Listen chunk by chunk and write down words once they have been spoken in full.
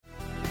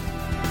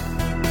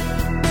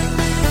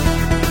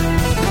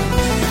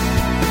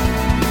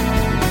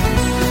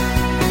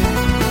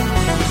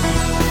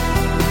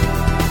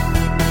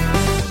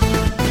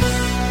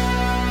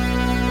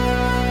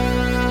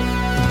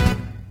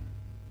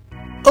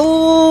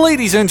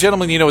Ladies and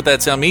gentlemen, you know what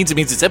that sound means. It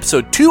means it's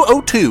episode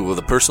 202 of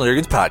the Personal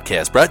Arrogance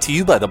Podcast, brought to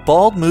you by the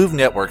Bald Move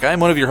Network.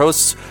 I'm one of your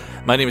hosts.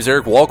 My name is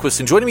Eric Walquist,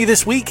 and joining me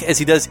this week, as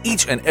he does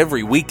each and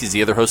every week, is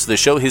the other host of the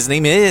show. His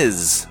name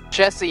is...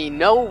 Jesse,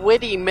 no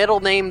witty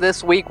middle name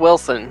this week,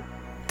 Wilson.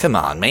 Come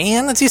on,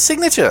 man. That's your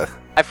signature.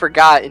 I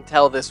forgot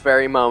until this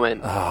very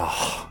moment.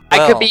 Oh,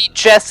 I could be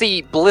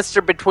Jesse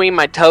Blister Between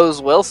My Toes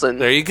Wilson.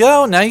 There you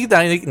go. Now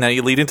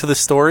you lead into the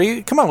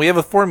story. Come on, we have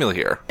a formula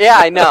here. Yeah,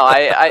 I know.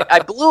 I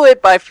blew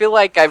it, but I feel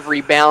like I've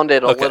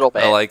rebounded a little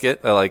bit. I like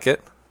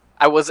it.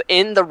 I was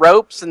in the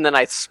ropes, and then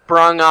I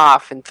sprung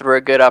off and threw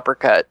a good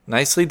uppercut.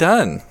 Nicely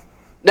done.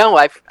 No,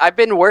 I've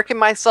been working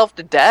myself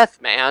to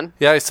death, man.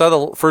 Yeah, I saw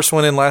the first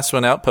one in, last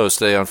one out post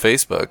today on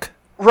Facebook.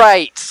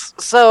 Right.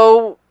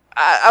 So,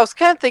 I was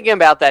kind of thinking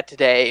about that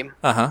today.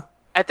 Uh-huh.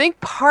 I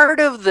think part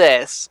of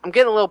this, I'm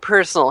getting a little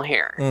personal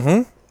here.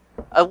 Mm-hmm.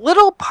 A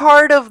little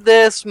part of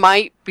this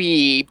might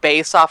be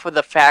based off of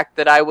the fact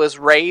that I was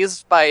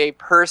raised by a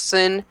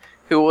person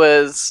who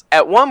was,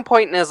 at one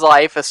point in his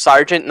life, a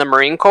sergeant in the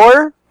Marine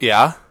Corps.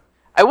 Yeah.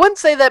 I wouldn't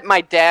say that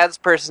my dad's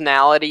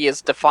personality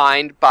is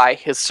defined by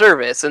his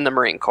service in the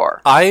Marine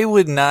Corps. I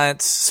would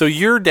not... So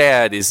your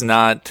dad is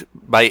not,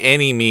 by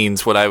any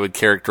means, what I would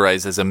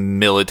characterize as a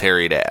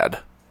military dad.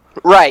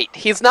 Right.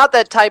 He's not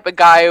that type of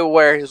guy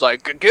where he's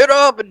like, get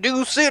up and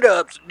do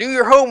sit-ups, do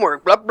your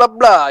homework, blah, blah,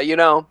 blah, you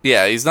know?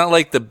 Yeah, he's not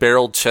like the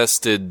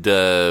barrel-chested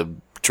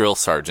drill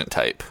sergeant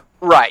type.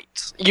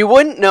 Right. You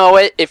wouldn't know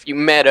it if you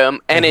met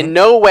him, and in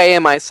no way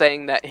am I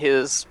saying that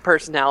his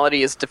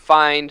personality is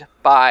defined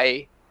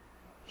by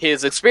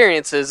his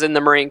experiences in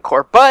the Marine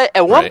Corps. But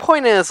at one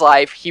point in his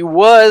life, he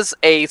was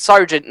a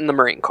sergeant in the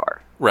Marine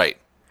Corps. Right.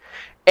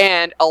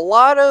 And a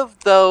lot of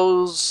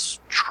those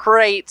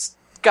traits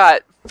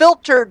got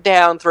filtered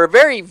down through a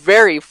very,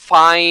 very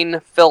fine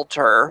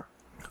filter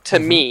to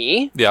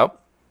me. Yep.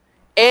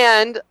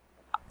 And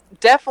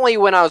definitely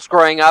when I was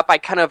growing up, I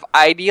kind of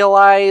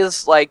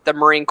idealized, like, the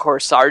Marine Corps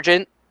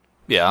sergeant.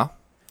 Yeah.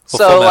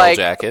 So, like,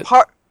 jacket.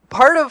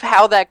 Part of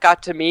how that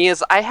got to me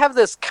is I have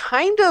this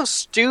kind of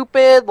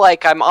stupid,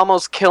 like, I'm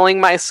almost killing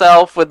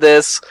myself with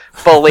this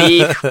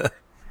belief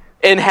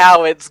in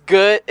how it's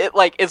good.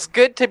 It's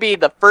good to be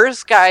the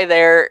first guy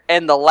there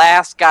and the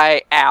last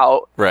guy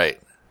out.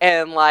 Right.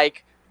 And,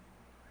 like,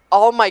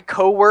 all my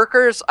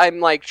coworkers, I'm,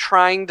 like,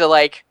 trying to,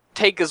 like,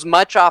 take as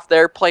much off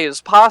their plate as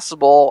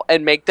possible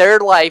and make their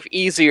life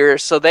easier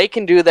so they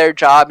can do their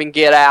job and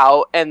get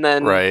out. And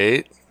then,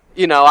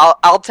 you know,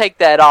 I'll take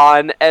that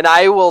on, and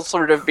I will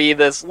sort of be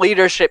this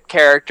leadership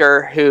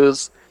character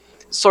who's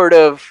sort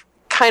of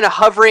kind of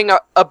hovering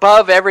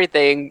above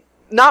everything,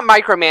 not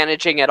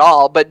micromanaging at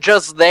all, but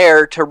just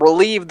there to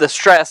relieve the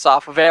stress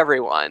off of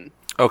everyone.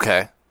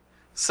 Okay.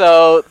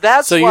 So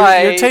that's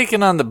why... you're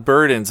taking on the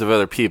burdens of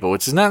other people,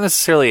 which is not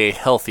necessarily a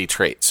healthy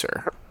trait,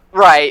 sir.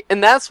 Right,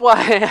 and that's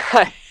why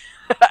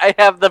I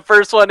have the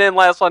first one in,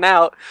 last one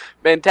out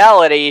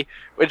mentality,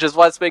 which is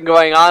what's been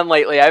going on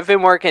lately. I've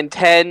been working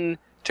 10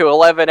 to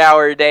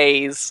 11-hour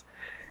days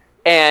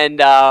and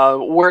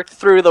worked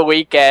through the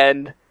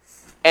weekend,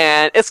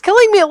 and it's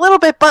killing me a little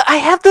bit, but I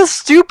have this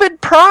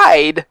stupid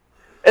pride,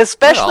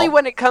 especially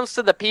when it comes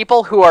to the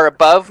people who are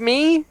above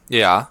me.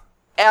 Yeah.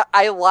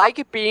 I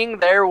like being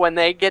there when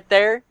they get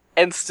there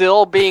and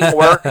still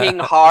working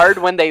hard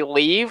when they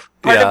leave.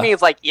 Part of me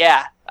is like,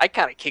 yeah, I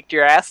kind of kicked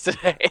your ass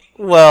today.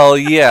 Well,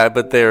 yeah,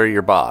 but they're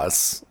your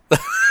boss.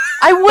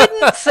 I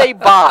wouldn't say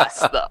boss,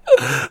 though.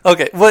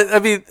 Okay, well, I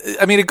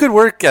mean, a good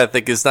work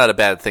ethic is not a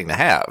bad thing to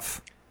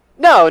have.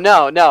 No.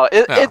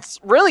 It's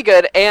really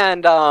good,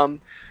 and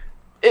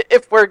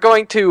if we're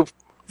going to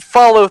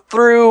follow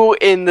through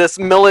in this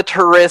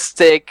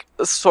militaristic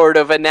sort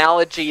of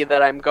analogy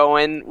that I'm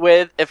going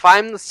with, if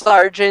I'm the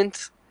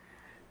sergeant,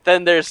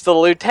 then there's the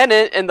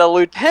lieutenant, and the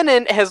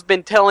lieutenant has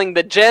been telling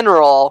the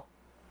general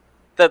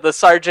that the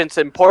sergeant's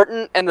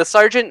important, and the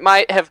sergeant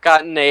might have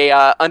gotten a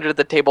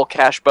under-the-table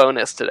cash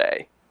bonus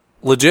today.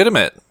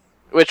 Legitimate.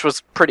 Which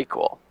was pretty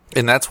cool.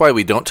 And that's why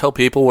we don't tell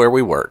people where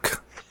we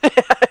work.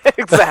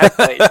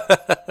 Exactly.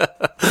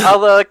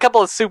 Although a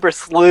couple of super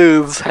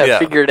sleuths have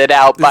figured it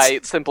out by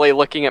simply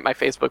looking at my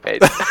Facebook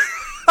page.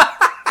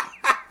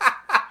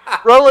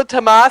 Rollo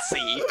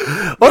Tomasi.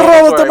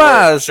 Rollo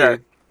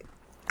Tomasi.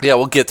 Yeah,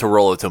 we'll get to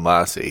Rollo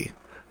Tomasi.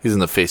 He's in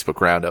the Facebook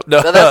roundup.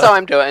 No, that's how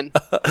I'm doing.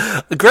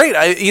 Great.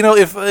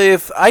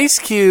 If Ice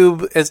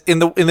Cube, as in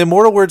the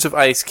immortal words of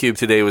Ice Cube,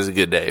 today was a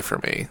good day for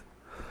me.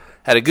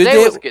 Had a good day.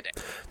 Today was a good day.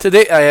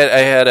 Today I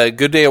had a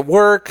good day at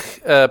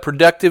work, a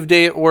productive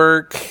day at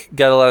work.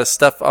 Got a lot of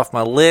stuff off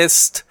my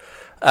list.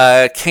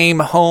 Came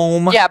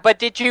home. Yeah, but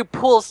did you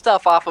pull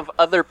stuff off of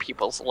other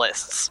people's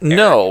lists, Eric?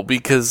 No,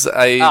 because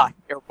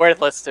you're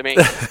worthless to me.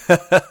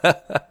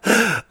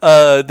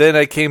 Then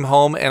I came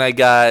home and I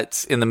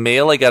got, in the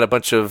mail, I got a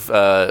bunch of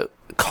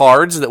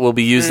cards that will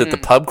be used at the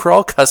pub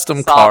crawl,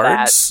 custom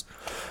cards.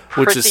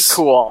 Which is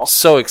cool.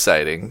 So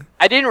exciting.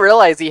 I didn't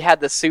realize he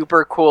had the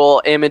super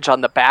cool image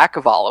on the back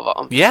of all of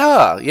them.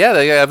 Yeah,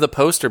 they have the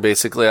poster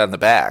basically on the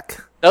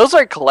back. Those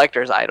are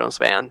collector's items,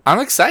 man. I'm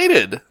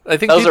excited. I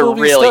think Those people are will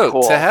be really stoked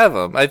cool to have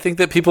them. I think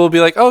that people will be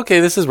like, oh, okay,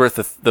 this is worth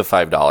the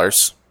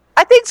 $5.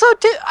 I think so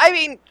too. I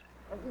mean,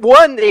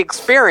 one, the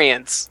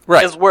experience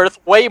Right. is worth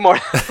way more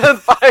than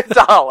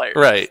 $5.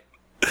 Right.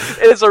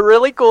 It is a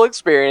really cool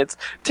experience.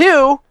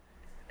 Two,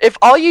 if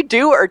all you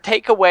do are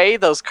take away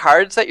those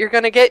cards that you're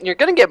going to get, and you're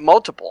going to get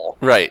multiple,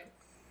 Right.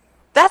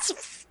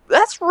 that's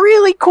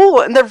really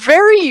cool. And they're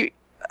very,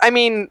 I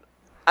mean,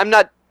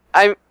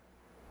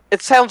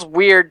 it sounds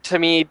weird to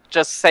me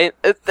just saying,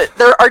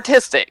 they're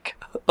artistic.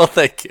 Well,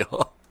 thank you.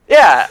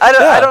 Yeah,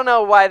 Yeah. I don't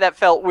know why that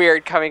felt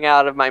weird coming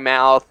out of my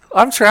mouth.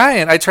 I'm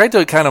trying. I tried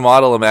to kind of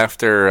model them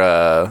after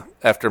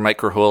Mike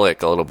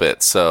Krahulik a little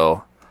bit,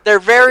 so They're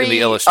very in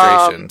the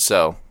illustration.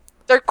 So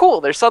they're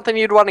cool. They're something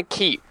you'd want to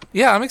keep.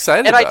 yeah, I'm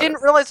excited. And about I didn't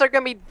it. realize they're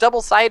going to be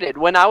double-sided.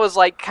 When I was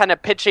like kind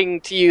of pitching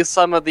to you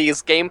some of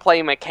these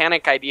gameplay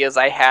mechanic ideas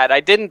I had, I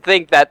didn't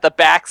think that the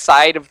back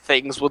side of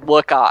things would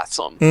look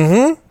awesome.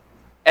 Mm-hmm.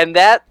 And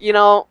that,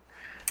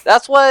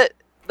 that's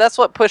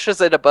what pushes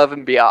it above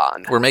and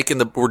beyond.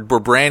 We're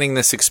branding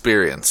this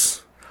experience.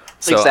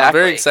 So I'm Exactly.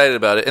 very excited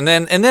about it. And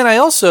then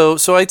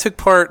I took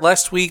part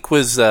last week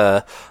was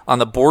on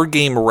the board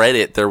game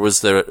Reddit. There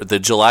was the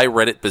July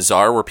Reddit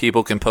Bazaar where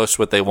people can post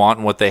what they want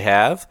and what they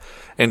have,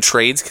 and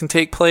trades can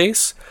take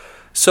place.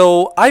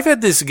 So I've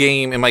had this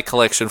game in my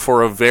collection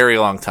for a very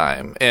long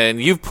time, and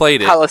you've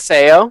played it.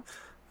 Paliseo?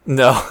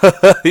 No,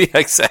 yeah,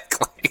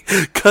 exactly.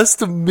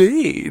 Custom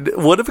made,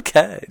 one of a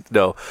kind.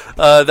 No,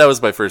 that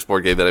was my first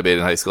board game that I made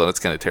in high school, and it's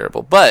kind of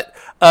terrible. But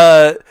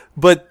I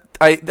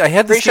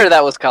had this. Pretty sure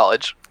that was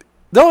college.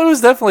 No, it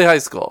was definitely high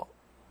school.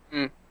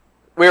 We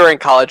were in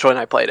college when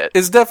I played it.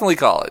 It's definitely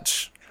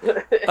college.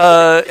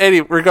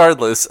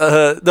 Regardless,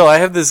 no, I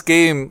have this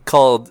game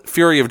called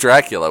Fury of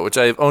Dracula, which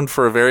I've owned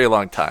for a very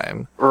long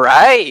time.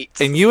 Right.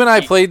 And you and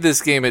I played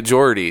this game at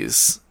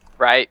Jordy's,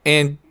 Right.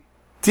 and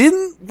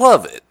didn't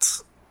love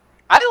it.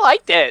 I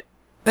liked it.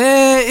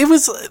 It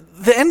was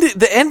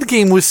the end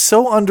game was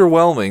so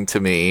underwhelming to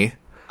me.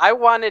 I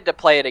wanted to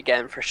play it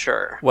again for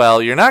sure.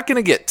 Well, you're not going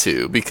to get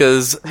to,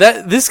 because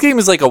this game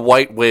is like a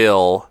white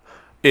whale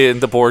in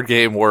the board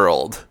game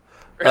world.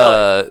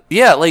 Really?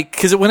 Yeah, like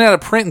because it went out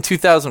of print in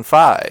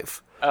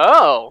 2005.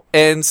 Oh.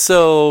 And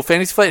so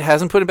Fantasy Flight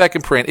hasn't put it back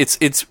in print.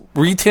 It's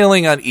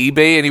retailing on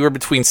eBay anywhere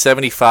between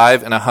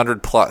 $75 and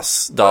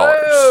 $100+ dollars.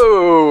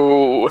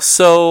 Whoa.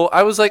 So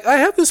I was like, I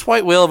have this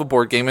white whale of a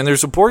board game, and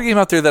there's a board game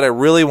out there that I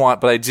really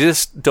want, but I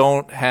just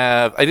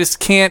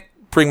can't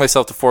bring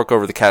myself to fork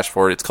over the cash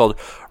for it. It's called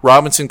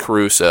Robinson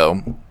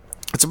Crusoe.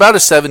 It's about a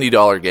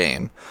 $70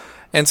 game.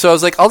 And so I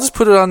was like, I'll just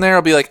put it on there.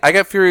 I'll be like, I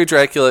got Fury of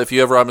Dracula. If you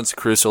have Robinson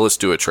Crusoe, let's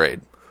do a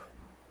trade.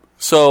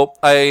 So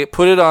I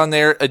put it on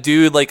there. A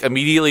dude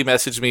immediately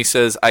messaged me,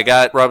 says, I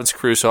got Robinson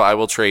Crusoe. I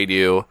will trade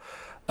you.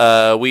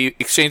 We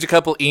exchange a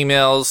couple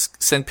emails,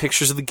 send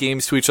pictures of the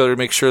games to each other to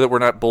make sure that we're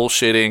not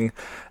bullshitting,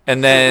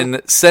 and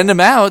then send them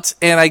out.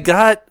 And I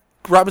got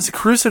Robinson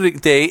Crusoe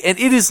today, and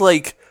it is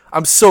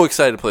I'm so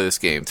excited to play this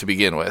game to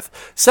begin with.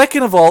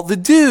 Second of all, the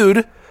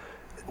dude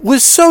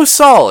was so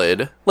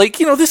solid.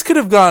 This could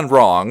have gone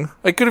wrong.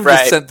 I could have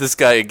just sent this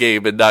guy a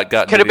game and not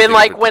gotten. Could have been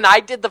anything when I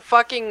did the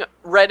fucking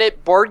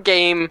Reddit board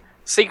game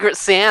Secret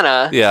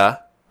Santa. Yeah.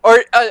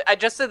 Or I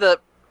just did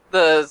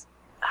the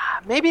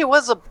maybe it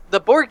was the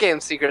board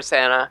game Secret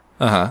Santa.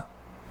 Uh-huh.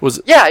 Was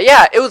it?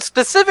 Yeah, it was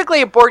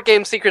specifically a board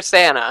game Secret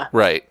Santa.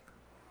 Right.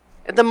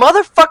 And the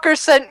motherfucker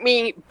sent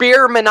me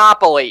Beer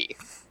Monopoly.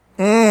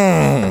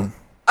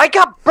 I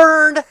got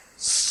burned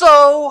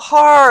so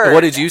hard.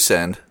 What did you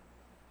send?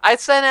 I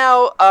sent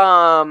out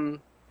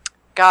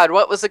God,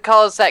 what was it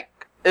called?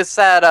 It's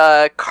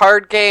that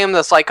card game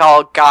that's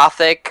all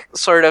gothic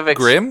sort of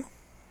Grim?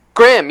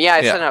 Grim, yeah,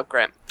 I sent out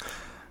Grim.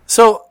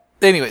 So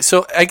anyway,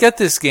 I get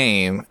this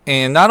game,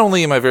 and not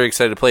only am I very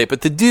excited to play it,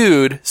 but the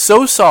dude,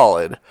 so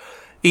solid,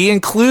 he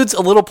includes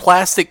a little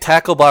plastic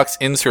tackle box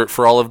insert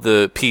for all of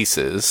the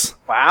pieces.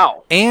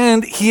 Wow.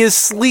 And he has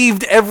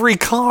sleeved every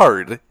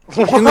card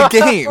in the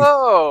game.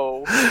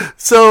 Oh.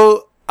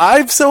 So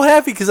I'm so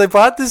happy because I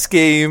bought this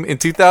game in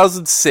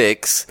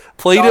 2006,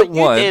 played it once.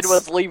 All you did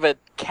was leave a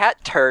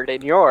cat turd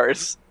in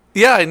yours.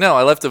 Yeah, I know.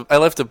 I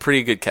left a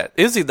pretty good cat.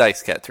 It was a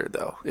nice cat turd,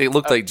 though. It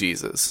looked like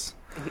Jesus.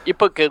 You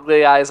put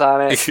googly eyes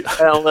on it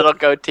and a little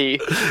goatee.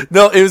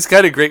 No, it was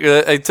kind of great.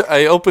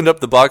 I opened up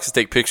the box to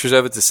take pictures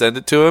of it to send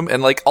it to him,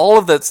 and all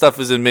of that stuff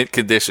is in mint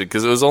condition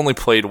because it was only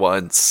played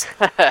once.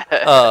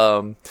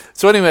 So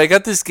anyway, I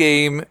got this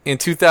game in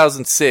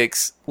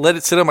 2006, let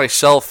it sit on my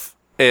shelf,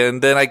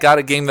 and then I got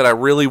a game that I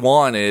really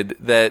wanted.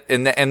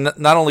 And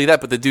not only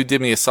that, but the dude did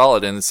me a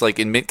solid, and it's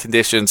in mint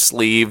condition,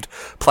 sleeved,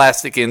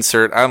 plastic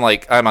insert. I'm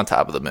on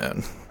top of the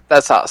moon.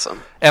 That's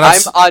awesome. And I'm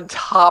on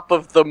top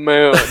of the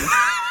moon.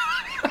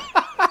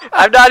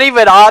 I'm not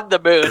even on the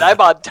moon. I'm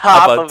on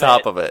top I'm on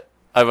top of it.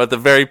 I'm at the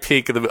very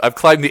peak of the moon. I've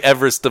climbed the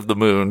Everest of the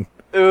moon.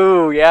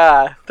 Ooh,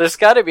 yeah. There's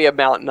got to be a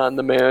mountain on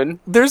the moon.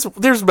 There's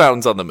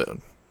mountains on the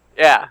moon.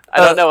 Yeah, I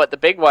don't know what the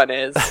big one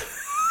is.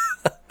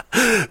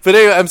 But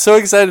anyway, I'm so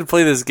excited to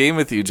play this game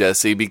with you,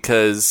 Jesse,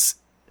 because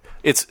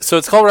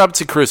it's called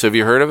Robinson Crusoe. Have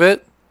you heard of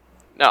it?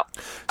 No.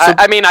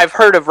 I mean, I've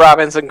heard of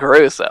Robinson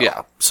Crusoe.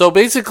 Yeah. So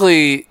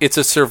basically, it's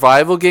a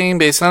survival game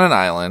based on an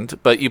island,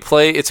 but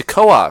it's a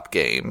co-op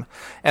game.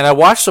 And I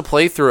watched a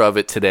playthrough of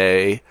it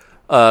today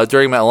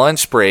during my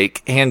lunch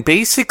break, and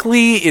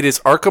basically it is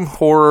Arkham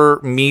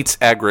Horror meets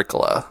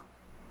Agricola.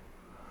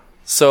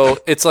 So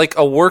it's like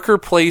a worker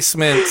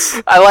placement.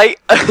 I like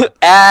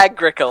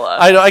Agricola.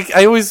 I know.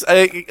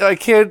 I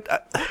can't.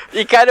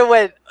 You kind of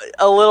went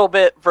a little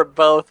bit for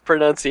both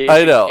pronunciation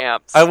I know.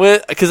 camps. I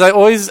went because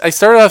I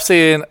started off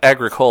saying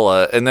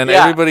Agricola, and then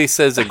everybody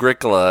says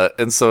Agricola,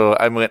 and so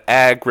I went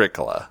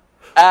Agricola.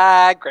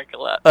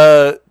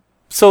 Agricola.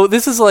 So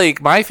this is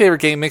like my favorite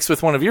game mixed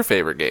with one of your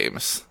favorite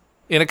games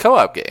in a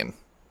co-op game.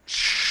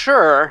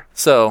 Sure.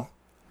 So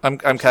I'm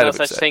kind of no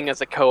excited. such thing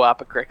as a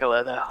co-op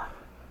Agricola, though.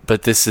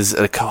 But this is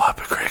a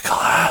co-op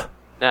Agricola.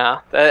 No,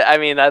 I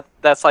mean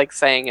that's like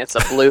saying it's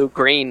a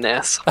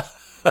blue-greenness.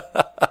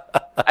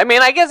 I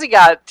mean, I guess you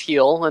got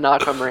teal and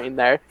aquamarine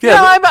there. Yeah,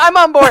 no, I'm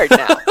on board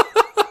now.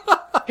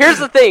 Here's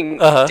the thing,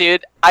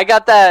 dude. I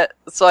got that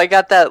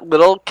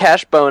little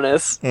cash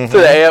bonus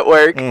today at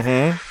work.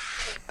 Mm-hmm.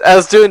 I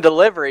was doing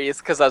deliveries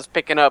because I was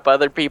picking up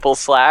other people's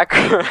slack,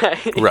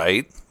 right?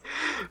 Right.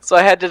 So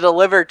I had to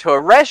deliver to a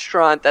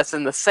restaurant that's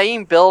in the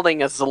same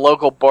building as the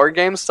local board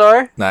game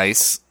store.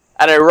 Nice.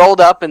 And I rolled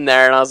up in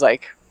there and I was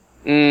like,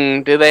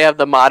 do they have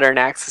the modern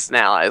Axis and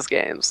Allies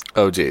games?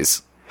 Oh,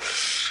 jeez.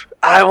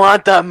 I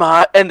want the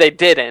mod, and they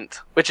didn't,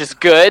 which is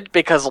good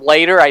because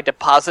later I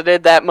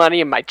deposited that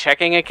money in my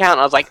checking account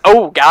and I was like,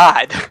 oh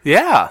god.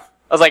 Yeah.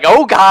 I was like,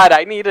 oh god,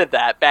 I needed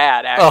that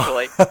bad,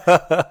 actually.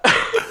 Oh.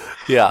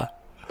 Yeah.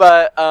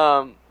 But,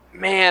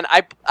 man,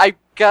 I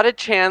got a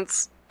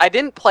chance. I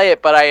didn't play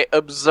it, but I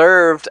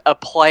observed a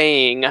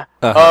playing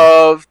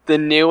of the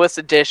newest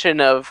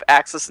edition of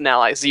Axis and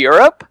Allies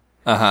Europe,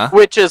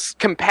 which is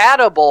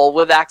compatible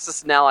with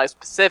Axis and Allies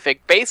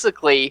Pacific.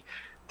 Basically,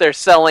 they're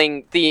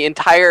selling the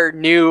entire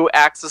new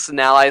Axis and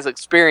Allies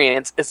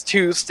experience as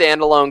two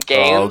standalone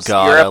games,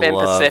 Europe and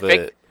Pacific,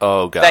 it.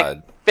 Oh, God.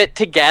 that fit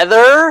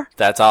together.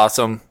 That's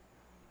awesome.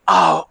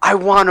 Oh, I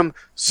want them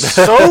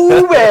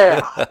so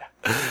bad.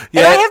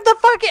 Yeah. And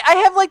I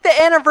have like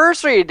the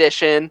anniversary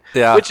edition,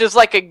 Yeah. which is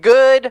like a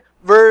good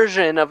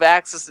version of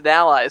Axis and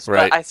Allies.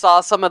 Right. But I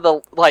saw some of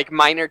the like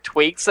minor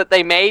tweaks that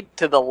they made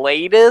to the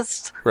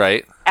latest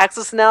Right.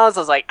 Axis and Allies. I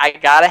was like,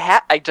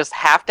 I just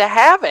have to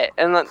have it.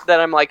 And then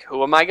I'm like,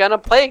 who am I gonna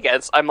play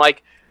against? I'm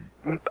like,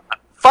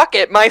 fuck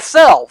it,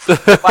 myself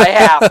if I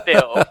have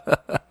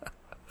to.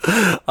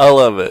 I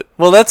love it.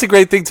 Well, that's a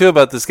great thing too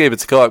about this game.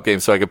 It's a co-op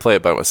game, so I can play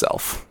it by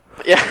myself.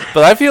 Yeah.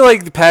 But I feel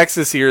like the PAX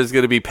this year is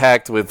going to be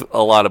packed with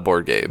a lot of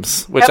board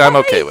games, which I'm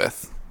okay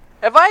with.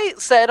 Have I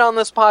said on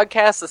this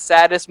podcast the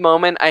saddest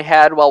moment I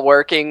had while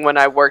working when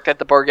I worked at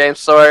the board game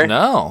store?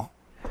 No.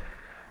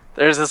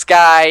 There's this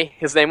guy,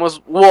 his name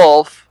was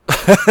Wolf.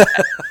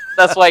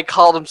 That's why he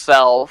called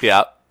himself.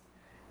 Yeah.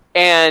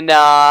 And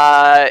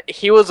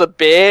he was a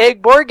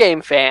big board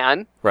game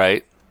fan.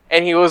 Right.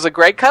 And he was a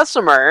great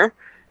customer.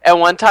 And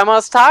one time I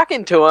was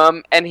talking to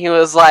him, and he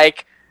was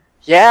like,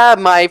 yeah,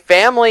 my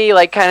family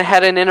like kind of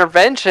had an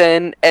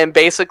intervention and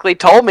basically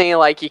told me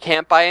like you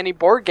can't buy any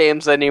board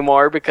games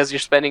anymore because you're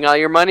spending all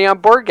your money on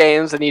board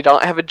games and you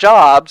don't have a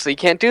job, so you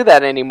can't do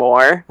that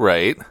anymore.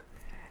 Right.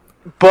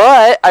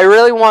 But I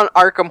really want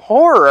Arkham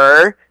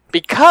Horror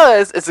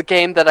because it's a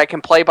game that I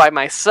can play by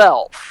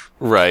myself.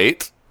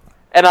 Right.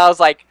 And I was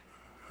like,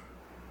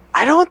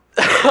 I don't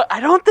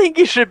think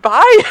you should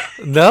buy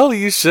it. No,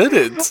 you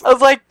shouldn't. I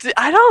was like,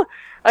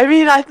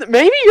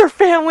 maybe your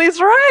family's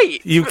right.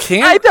 You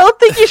can't. I don't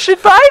think you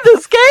should buy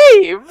this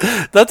game.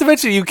 Not to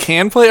mention, you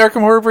can play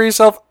Arkham Horror by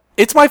yourself.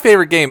 It's my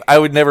favorite game. I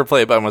would never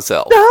play it by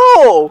myself.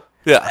 No.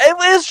 Yeah. It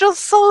was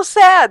just so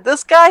sad.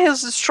 This guy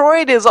has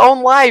destroyed his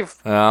own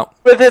life Oh.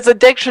 with his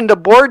addiction to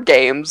board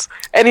games,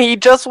 and he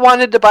just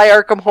wanted to buy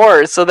Arkham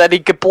Horror so that he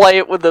could play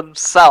it with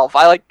himself.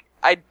 I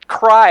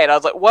cried. I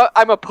was like, what?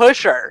 I'm a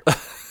pusher.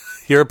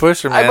 You're a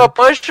pusher, man. I'm a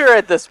pusher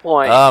at this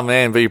point. Oh,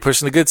 man, but you're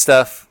pushing the good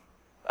stuff.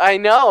 I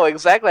know,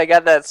 exactly. I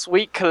got that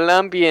sweet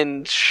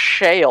Colombian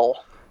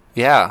shale.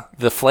 Yeah,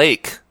 the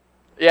flake.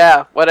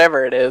 Yeah,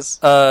 whatever it is.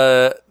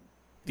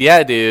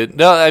 Yeah, dude.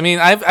 No, I mean,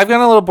 I've got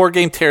a little board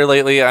game tear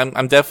lately.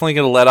 I'm definitely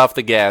going to let off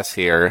the gas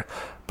here.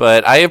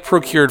 But I have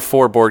procured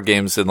 4 board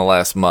games in the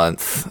last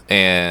month,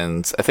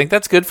 and I think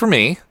that's good for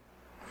me.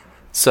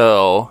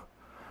 So,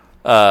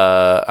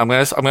 I'm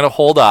gonna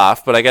hold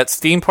off. But I got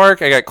Steam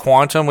Park, I got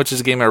Quantum, which is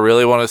a game I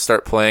really want to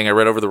start playing. I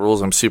read over the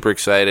rules. I'm super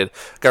excited.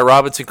 Got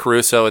Robinson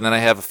Crusoe, and then I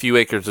have A Few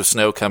Acres of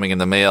Snow coming in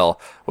the mail,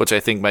 which I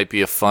think might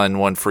be a fun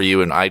one for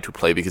you and I to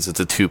play because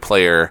it's a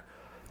 2-player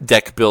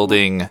deck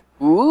building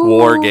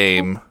war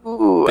game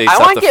based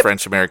off the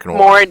French-American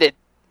War.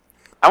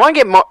 I want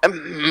to get more.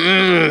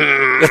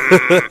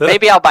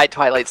 Maybe I'll buy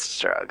Twilight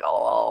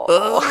Struggle.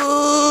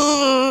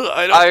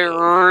 I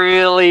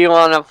really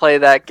want to play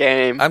that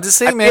game. I'm just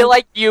saying, man. I feel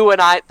like you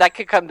and I, that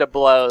could come to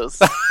blows.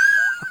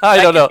 I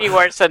don't know. That could be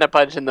worse than a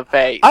punch in the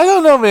face. I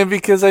don't know, man,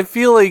 because I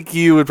feel like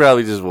you would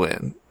probably just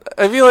win.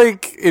 I feel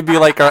like it'd be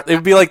like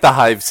the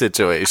Hive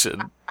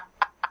situation.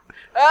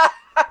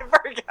 I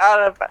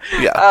forgot about.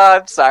 Yeah.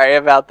 I'm sorry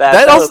about that.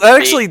 That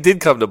actually did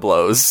come to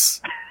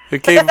blows.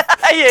 It came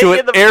to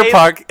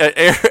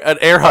an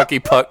air hockey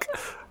puck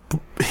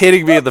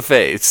hitting me in the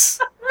face.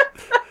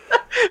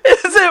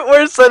 Is it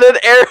worse than an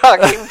air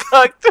hockey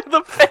puck to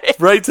the face?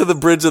 Right to the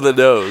bridge of the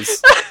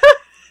nose.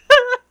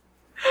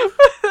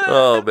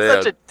 Oh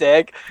man! Such a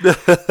dick.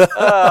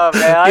 Oh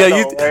man!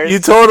 Yeah, you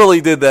totally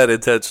did that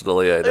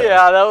intentionally. I know.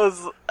 Yeah, that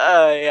was.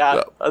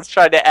 Yeah, I was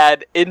trying to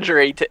add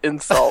injury to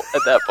insult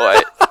at that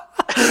point.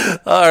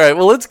 All right,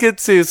 well, let's get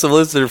to some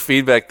listener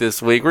feedback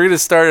this week. We're going to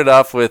start it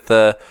off with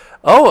a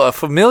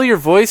familiar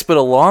voice, but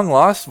a long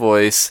lost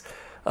voice,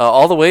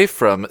 all the way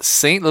from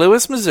St.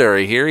 Louis,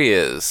 Missouri. Here he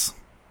is.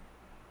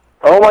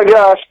 Oh my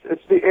gosh,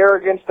 it's the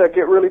arrogance that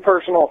get really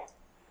personal,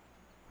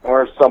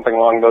 or something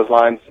along those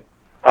lines.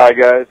 Hi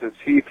guys, it's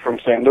Heath from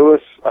St.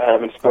 Louis. I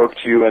haven't spoke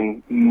to you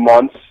in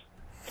months.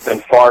 It's been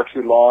far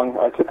too long.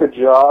 I took a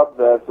job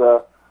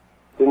that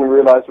didn't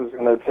realize was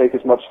going to take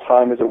as much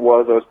time as it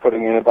was. I was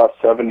putting in about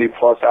 70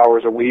 plus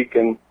hours a week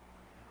and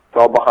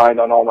fell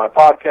behind on all my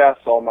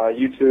podcasts, all my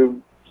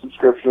YouTube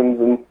subscriptions,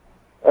 and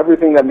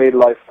everything that made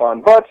life fun.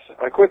 But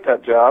I quit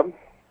that job,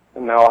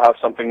 and now I'll have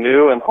something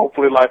new, and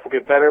hopefully life will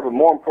get better. But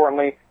more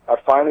importantly, I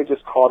finally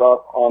just caught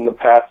up on the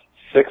past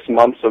 6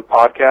 months of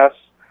podcasts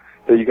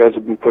that you guys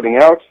have been putting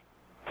out,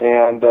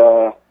 and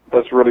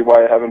that's really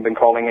why I haven't been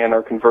calling in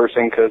or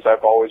conversing, because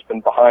I've always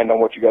been behind on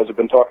what you guys have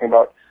been talking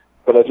about.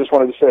 But I just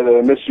wanted to say that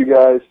I miss you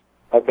guys.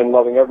 I've been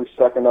loving every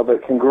second of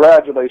it.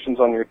 Congratulations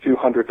on your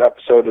 200th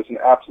episode. It's an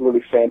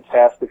absolutely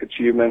fantastic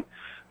achievement.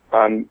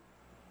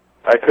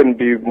 I couldn't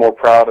be more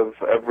proud of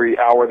every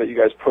hour that you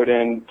guys put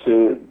in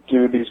to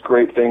do these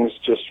great things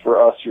just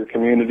for us, your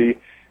community.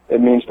 It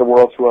means the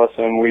world to us,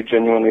 and we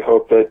genuinely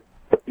hope that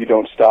you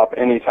don't stop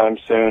anytime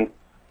soon.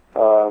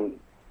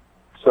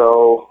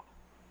 So,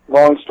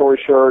 long story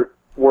short,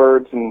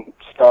 words and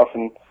stuff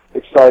and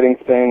exciting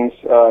things.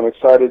 I'm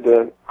excited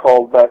to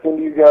call back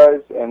into you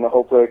guys, and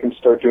hopefully I can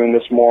start doing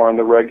this more on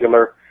the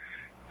regular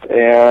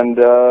and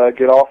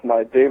get off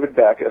my David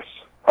Backus.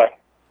 Bye.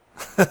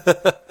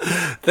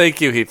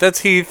 Thank you, Heath. That's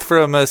Heath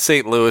from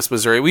St. Louis,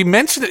 Missouri. We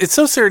mentioned it's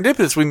so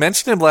serendipitous. We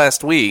mentioned him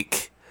last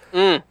week.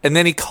 And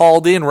then he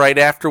called in right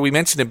after we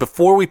mentioned it,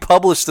 before we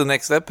published the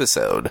next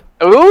episode.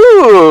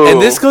 Ooh!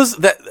 And this goes,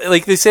 that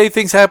like they say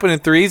things happen in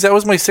threes. That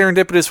was my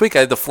serendipitous week. I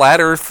had the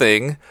Flat Earth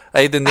thing,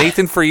 I had the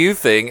Nathan For You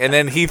thing, and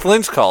then Heath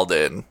Lynch called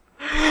in.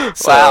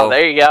 So, wow,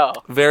 there you go.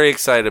 Very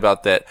excited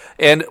about that.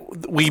 And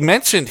we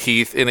mentioned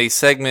Heath in a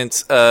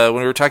segment when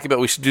we were talking about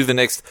we should do the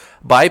next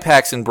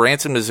BIPAX in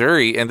Branson,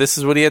 Missouri, and this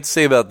is what he had to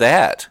say about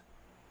that.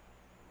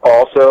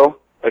 Also,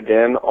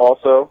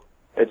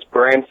 it's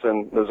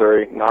Branson,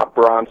 Missouri, not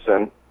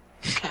Bronson.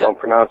 Don't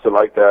pronounce it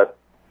like that,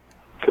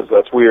 because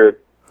that's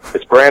weird.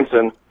 It's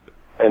Branson,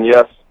 and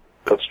yes,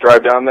 let's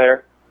drive down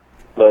there.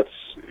 Let's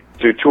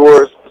do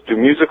tours. Let's do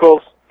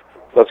musicals.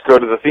 Let's go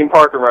to the theme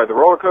park and ride the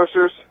roller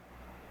coasters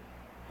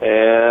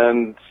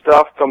and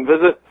stuff. Come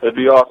visit. It'd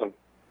be awesome.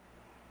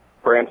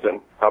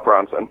 Branson, not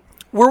Bronson.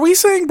 Were we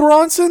saying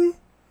Bronson?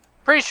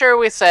 Pretty sure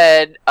we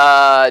said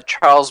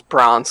Charles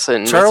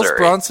Bronson, Charles Missouri.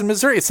 Bronson,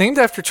 Missouri. It's named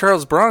after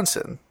Charles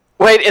Bronson.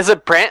 Wait, is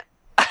it Brant?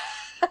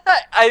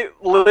 I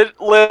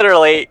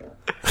literally...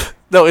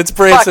 No, it's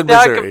Branson, Fuck, now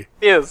Missouri. I'm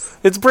confused.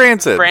 It's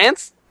Branson.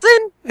 Branson?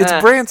 It's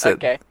Branson.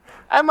 Okay.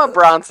 I'm a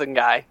Bronson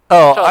guy.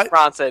 Oh, Charles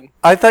Bronson.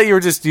 I thought you were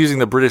just using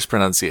the British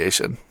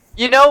pronunciation.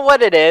 You know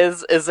what it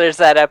is there's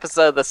that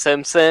episode of The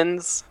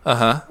Simpsons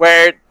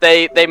where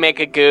they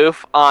make a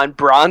goof on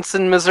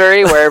Bronson,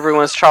 Missouri, where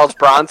everyone's Charles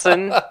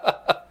Bronson.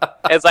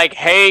 It's like,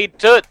 hey,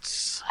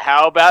 Toots,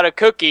 how about a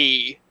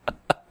cookie?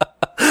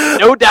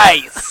 No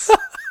dice.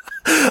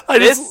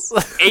 This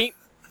ain't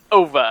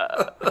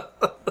over.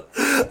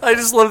 I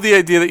just love the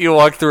idea that you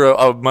walk through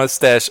a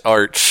mustache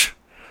arch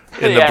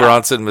in the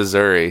Bronson,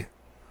 Missouri.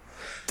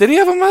 Did he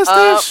have a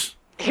mustache?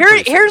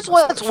 Here's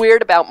what's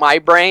weird about my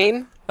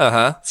brain.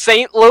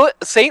 St.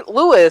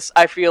 Louis,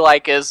 I feel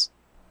like, is,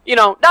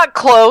 not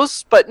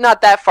close, but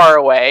not that far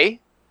away.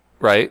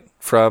 Right,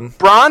 from...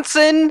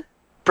 Branson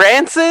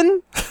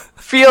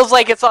feels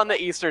like it's on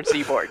the eastern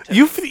seaboard.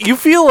 You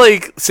feel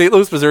like St.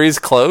 Louis, Missouri is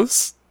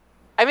close?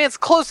 I mean, it's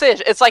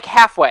close-ish. It's like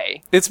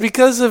halfway. It's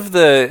because of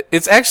the...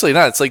 It's actually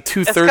not. It's like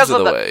two-thirds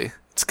of the way.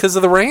 It's because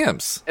of the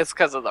Rams. It's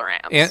because of the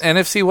Rams.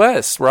 NFC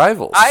West,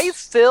 rivals.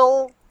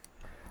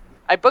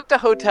 I booked a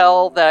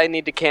hotel that I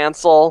need to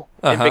cancel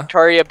in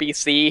Victoria,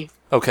 BC.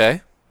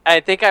 Okay. I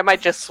think I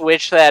might just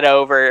switch that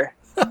over.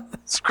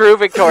 Screw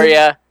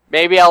Victoria.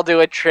 Maybe I'll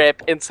do a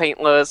trip in St.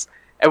 Louis.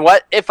 And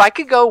what if I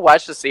could go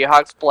watch the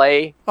Seahawks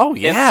play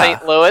in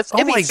St. Louis?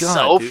 It'd be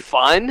so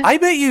fun. I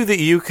bet you that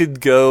you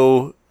could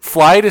go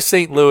fly to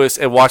St. Louis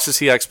and watch the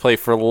Seahawks play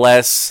for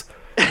less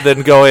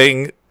than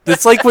going...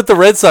 It's like what the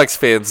Red Sox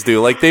fans do.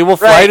 Like, they will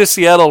fly to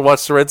Seattle and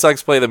watch the Red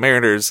Sox play the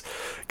Mariners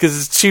because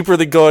it's cheaper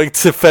than going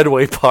to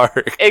Fenway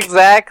Park.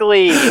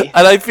 Exactly. And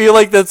I feel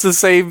like that's the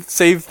same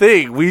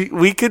thing.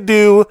 We could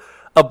do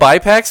a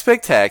BIPAC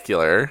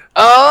Spectacular.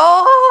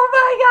 Oh,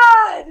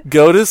 my God.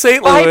 Go to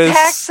St. Louis.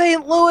 Bypass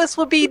St. Louis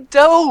would be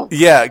dope.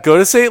 Yeah, go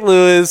to St.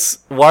 Louis,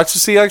 watch the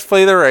Seahawks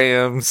play the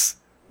Rams,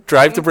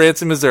 drive to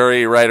Branson,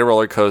 Missouri, ride a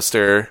roller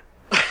coaster,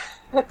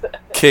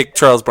 kick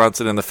Charles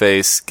Bronson in the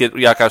face, get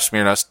Yakov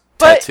Smirnoff's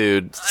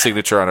tattooed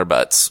signature on our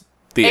butts.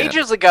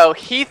 Ages ago,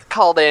 Heath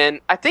called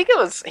in. I think it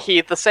was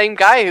Heath, the same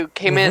guy who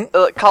came in,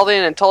 called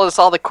in and told us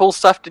all the cool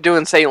stuff to do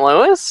in St.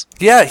 Louis.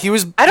 Yeah, he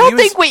was. I don't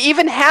think we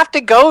even have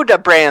to go to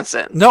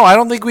Branson. No, I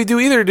don't think we do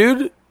either,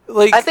 dude.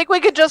 Like, I think we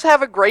could just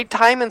have a great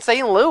time in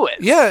St. Louis.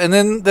 Yeah, and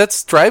then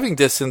that's driving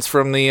distance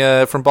from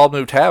the from Bald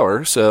Move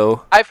Tower.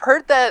 So I've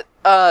heard that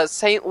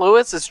St.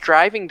 Louis is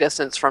driving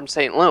distance from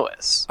St.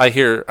 Louis. I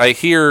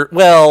hear.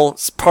 Well,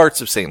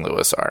 parts of St.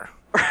 Louis are.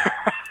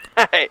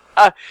 Right.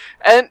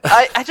 And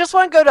I just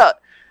want to go to.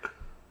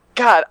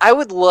 God, I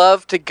would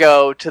love to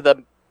go to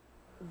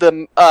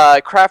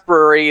the craft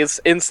breweries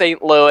in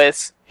St.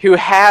 Louis who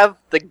have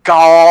the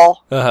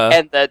gall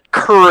and the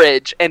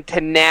courage and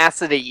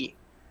tenacity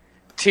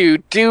to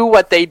do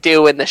what they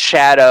do in the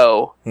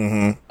shadow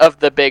of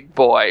the big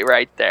boy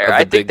right there.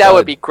 I think that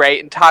would be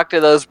great, and talk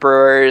to those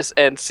brewers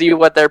and see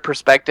what their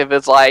perspective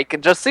is like,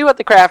 and just see what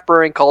the craft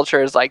brewing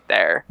culture is like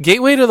there.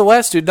 Gateway to the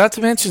West, dude. Not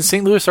to mention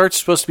St. Louis Arch is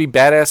supposed to be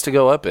badass to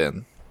go up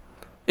in.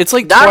 It's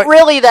like not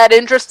really that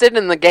interested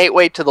in the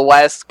Gateway to the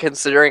West,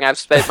 considering I've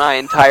spent my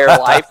entire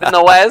life in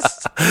the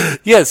West.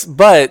 Yes,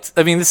 but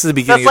I mean, this is the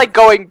beginning. That's like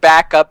going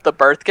back up the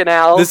birth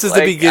canal. This is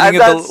the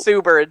beginning. I'm not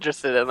super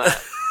interested in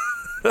that.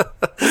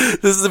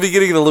 This is the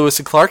beginning of the Lewis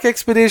and Clark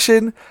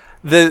expedition.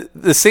 The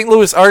St.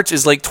 Louis Arch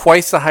is like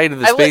twice the height of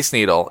the Space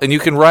Needle, and you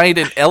can ride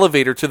an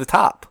elevator to the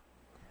top.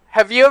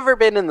 Have you ever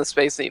been in the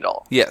Space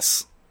Needle?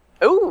 Yes.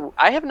 Ooh,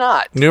 I have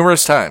not.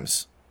 Numerous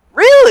times.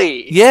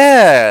 Really?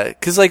 Yeah,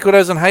 because like when I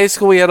was in high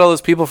school, we had all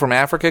those people from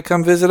Africa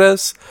come visit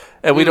us,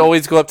 and we'd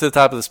always go up to the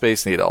top of the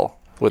Space Needle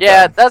with them.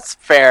 Yeah, that's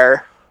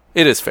fair.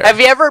 It is fair. Have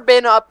you ever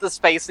been up the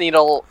Space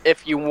Needle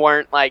if you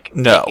weren't like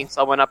taking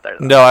someone up there?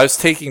 Though? No, I was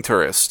taking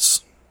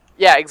tourists.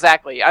 Yeah,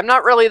 exactly. I'm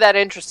not really that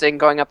interested in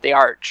going up the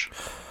arch.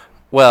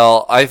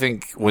 Well, I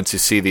think once you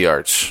see the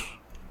arch,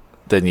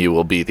 then you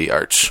will be the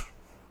arch.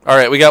 All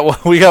right, we got one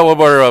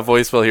more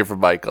voicemail here from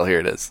Michael. Here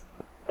it is.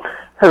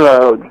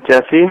 Hello,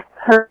 Jesse.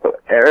 Hello,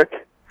 Eric.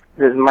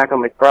 This is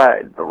Michael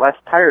McBride, the Less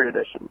Tired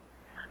edition.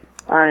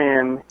 I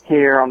am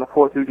here on the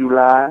 4th of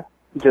July,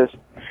 just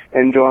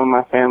enjoying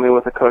my family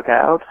with a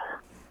cookout.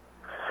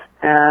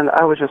 And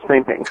I was just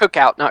thinking...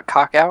 Cookout, not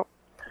cockout?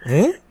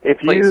 If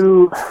Please.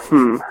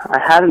 I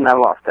had it and I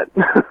lost it.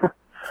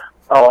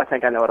 Oh, I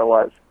think I know what it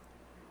was.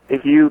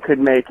 If you could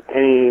make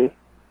if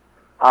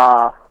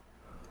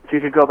you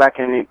could go back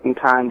in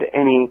time to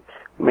any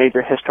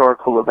major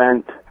historical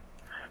event,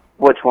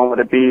 which one would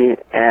it be,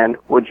 and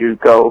would you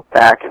go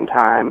back in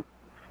time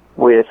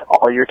with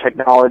all your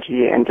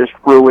technology and just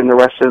ruin the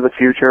rest of the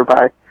future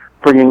by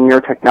bringing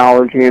your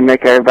technology and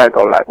make everybody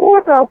go like,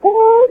 what the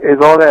fuck is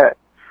all that?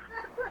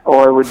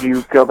 Or would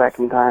you go back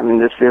in time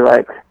and just be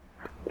like,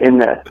 in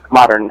the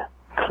modern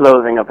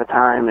clothing of the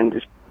time and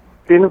just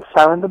being a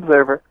silent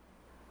observer?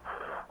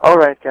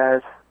 Alright,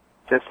 guys.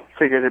 Just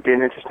figured it'd be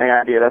an interesting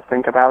idea to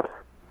think about.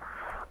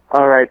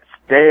 Alright,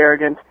 stay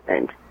arrogant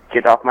and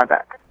get off my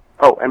back.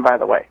 Oh, and by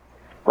the way,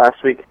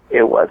 last week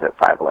it was at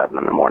 5:11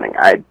 in the morning.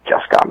 I'd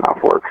just gotten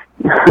off work.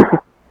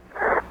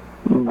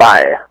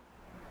 Bye.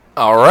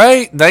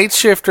 Alright, night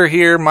shifter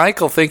here.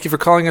 Michael, thank you for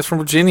calling us from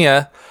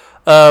Virginia.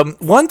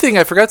 One thing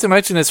I forgot to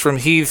mention is from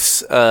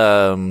Heath's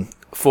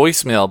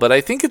voicemail, but I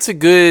think it's a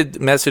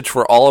good message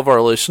for all of our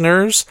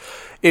listeners.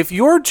 If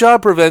your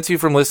job prevents you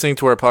from listening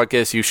to our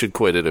podcast, you should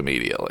quit it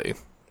immediately.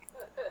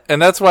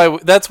 And that's why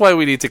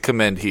we need to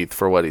commend Heath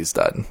for what he's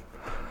done.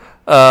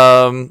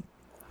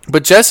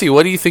 But Jesse,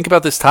 what do you think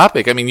about this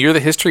topic? I mean, you're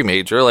the history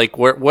major. Like,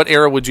 what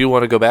era would you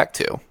want to go back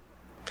to?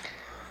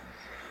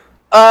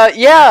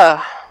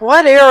 Yeah.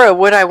 What era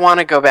would I want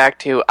to go back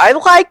to? I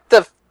like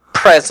the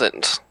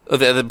present.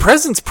 The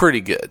present's pretty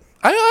good.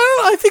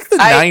 I think the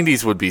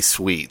 90s would be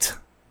sweet.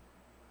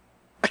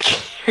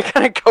 You're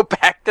gonna go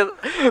back to...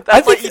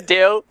 That's what you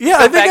do? Yeah,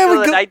 I think I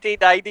would go...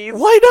 1990s?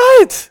 Why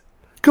not?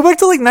 Go back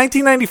to, like,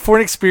 1994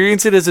 and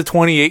experience it as a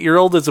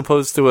 28-year-old as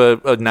opposed to a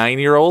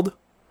 9-year-old?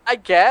 I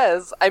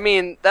guess. I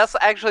mean, that's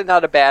actually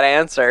not a bad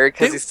answer,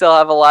 because you still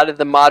have a lot of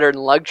the modern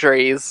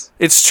luxuries.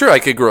 It's true. I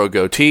could grow a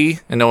goatee,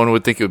 and no one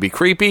would think it would be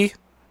creepy.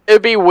 It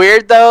would be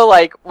weird, though,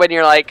 like, when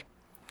you're, like,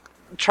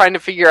 trying to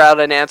figure out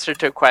an answer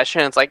to a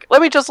question. It's like,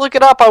 let me just look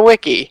it up on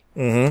Wiki.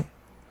 Mm-hmm.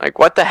 Like,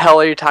 what the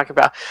hell are you talking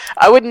about?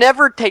 I would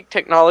never take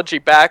technology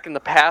back in the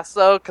past,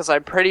 though, because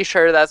I'm pretty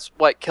sure that's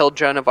what killed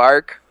Joan of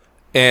Arc.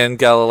 And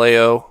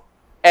Galileo.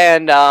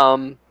 And,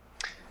 Socrates.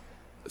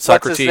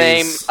 What's his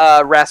name?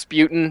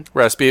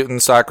 Rasputin,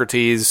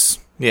 Socrates.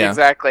 Yeah.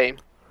 Exactly.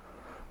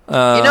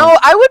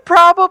 I would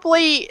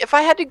probably, if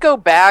I had to go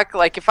back,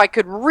 like, if I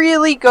could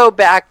really go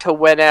back to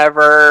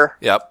whenever...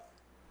 Yep.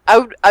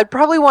 I'd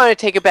probably want to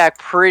take it back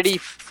pretty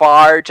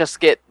far,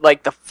 just get,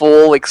 like, the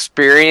full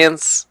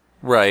experience.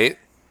 Right.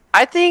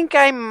 I think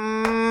I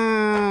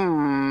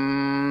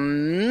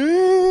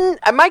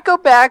might go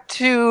back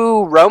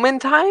to Roman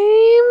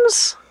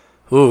times.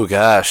 Ooh,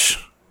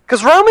 gosh.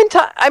 Because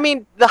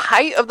the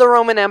height of the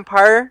Roman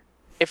Empire,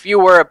 if you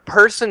were a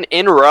person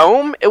in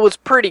Rome, it was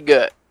pretty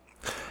good.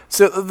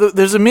 So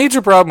there's a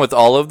major problem with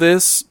all of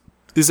this,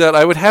 is that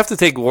I would have to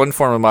take one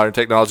form of modern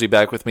technology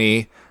back with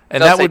me,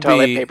 and that would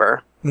toilet be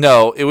paper.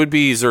 No, it would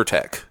be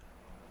Zyrtec.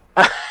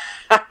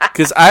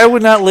 Because I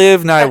would not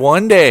live nigh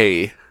one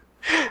day.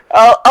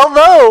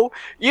 Although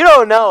you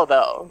don't know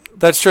though.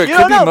 That's true. It You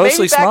could don't be know.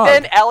 mostly Maybe back smog.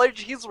 then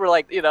allergies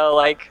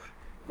were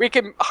we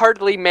can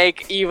hardly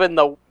make even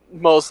the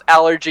most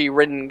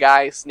allergy-ridden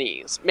guy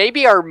sneeze.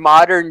 Maybe our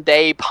modern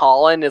day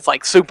pollen is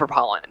like super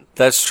pollen.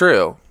 That's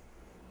true.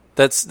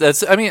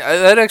 That's. I mean,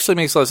 that actually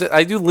makes a lot of sense.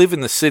 I do live in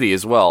the city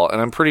as well,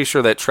 and I'm pretty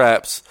sure that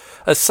traps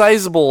a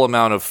sizable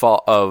amount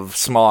of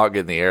smog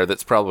in the air.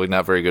 That's probably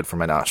not very good for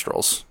my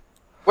nostrils.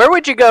 Where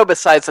would you go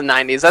besides the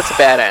 90s? That's a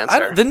bad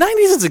answer. The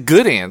 90s is a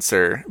good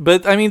answer,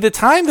 but I mean, the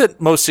time that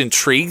most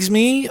intrigues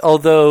me,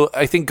 although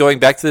I think going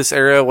back to this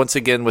era once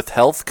again with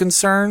health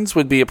concerns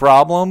would be a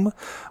problem,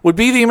 would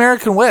be the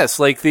American West,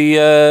 like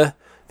the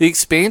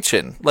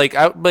expansion, like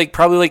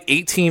probably like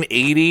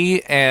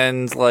 1880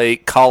 and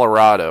like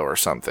Colorado or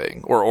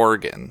something, or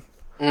Oregon,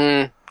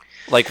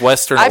 like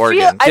Western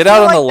Oregon. Get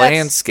out on the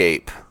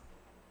landscape,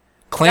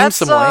 claim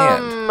some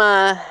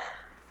land.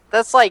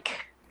 That's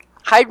like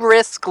high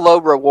risk, low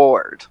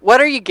reward.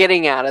 What are you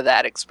getting out of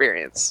that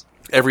experience?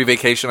 Every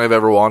vacation I've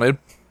ever wanted.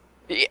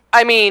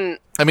 I mean,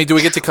 do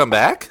we get to come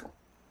back?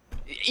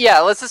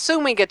 Yeah, let's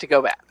assume we get to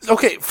go back.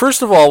 Okay,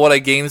 first of all, what I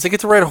gain is I get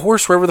to ride a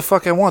horse wherever the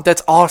fuck I want.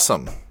 That's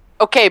awesome.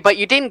 Okay, but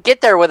you didn't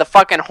get there with a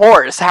fucking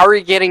horse. How are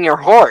you getting your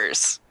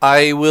horse?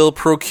 I will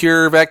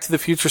procure Back to the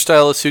Future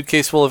style a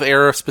suitcase full of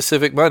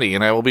era-specific money,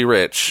 and I will be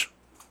rich.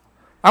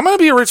 I'm gonna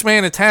be a rich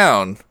man in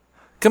town.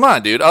 Come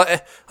on, dude. How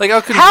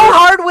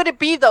hard would it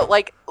be, though?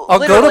 Like,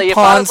 literally, if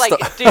I was Pawn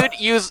like, dude,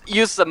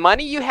 use the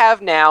money you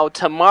have now.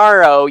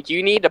 Tomorrow,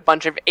 you need a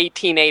bunch of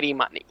 1880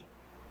 money.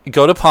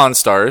 Go to Pawn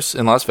Stars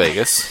in Las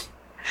Vegas.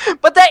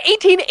 But that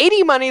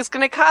 1880 money is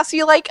going to cost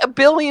you like $1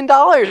 billion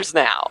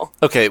now.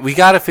 Okay, we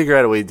got to figure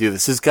out a way to do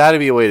this. There's got to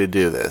be a way to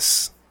do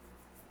this.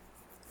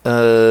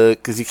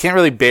 Because you can't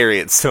really bury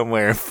it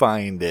somewhere and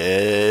find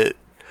it.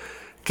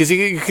 Because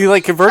you can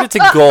like convert it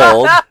to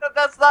gold.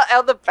 That's not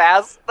how the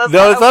past. It's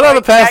not how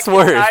the past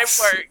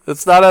works.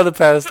 That's not how the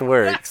past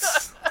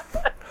works.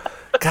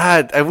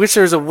 God, I wish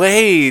there was a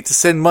way to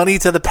send money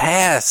to the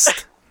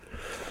past.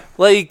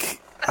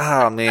 Like,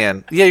 oh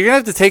man, yeah, you're gonna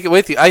have to take it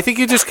with you. I think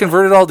you just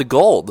convert it all to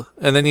gold,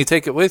 and then you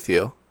take it with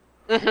you.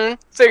 Mm-hmm.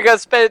 So you're gonna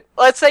spend.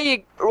 Let's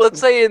say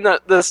in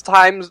this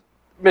time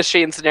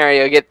machine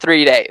scenario, you get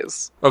 3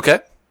 days. Okay.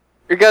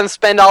 You're gonna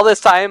spend all this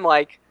time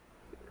like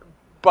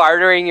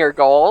bartering your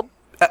gold.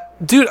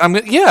 Dude,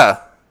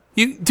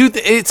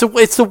 it's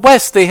the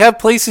West. They have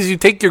places you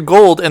take your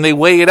gold and they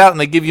weigh it out and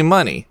they give you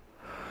money.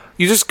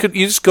 You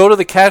just go to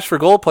the cash for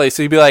gold place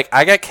and you'd be like,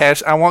 I got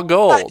cash, I want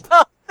gold. I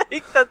don't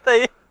think that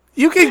they.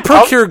 You can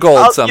procure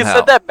gold somehow. You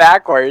said that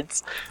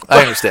backwards.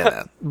 I understand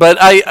that, but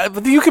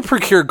but you can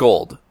procure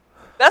gold.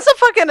 That's a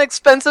fucking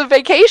expensive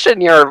vacation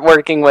you're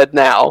working with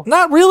now.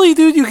 Not really,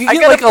 dude. You can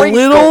get like a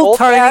little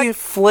tiny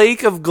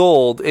flake of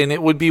gold, and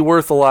it would be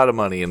worth a lot of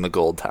money in the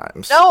gold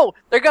times. No,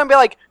 they're gonna be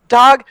like,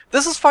 dog,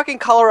 this is fucking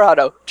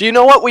Colorado. Do you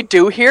know what we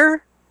do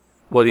here?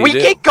 What do you do? We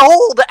get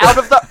gold out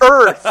of the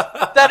earth.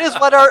 That is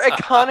what our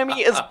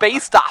economy is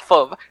based off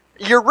of.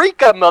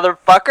 Eureka,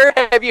 motherfucker.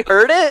 Have you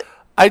heard it?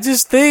 I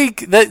just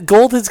think that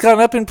gold has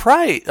gone up in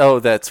price. Oh,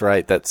 that's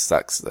right. That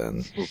sucks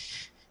then.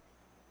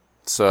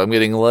 So I'm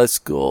getting less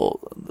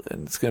gold,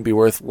 and it's going to be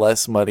worth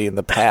less money in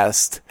the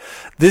past.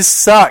 This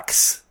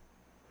sucks.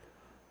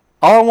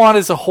 All I want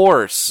is a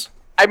horse.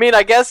 I mean,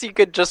 I guess you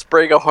could just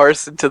bring a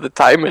horse into the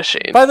time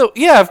machine.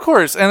 Yeah, of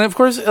course. And of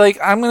course, like,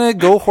 I'm going to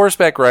go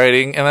horseback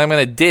riding, and I'm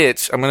going to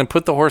ditch. I'm going to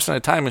put the horse in a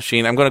time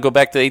machine. I'm going to go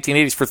back to the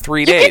 1880s for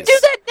 3 days. You can do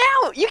that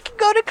now. You can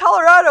go to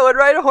Colorado and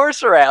ride a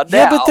horse around now.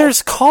 Yeah, but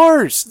there's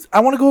cars. I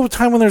want to go to a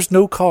time when there's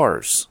no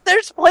cars.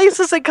 There's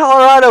places in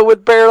Colorado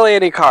with barely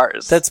any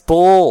cars. That's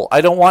bull.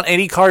 I don't want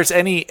any cars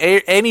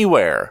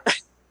anywhere.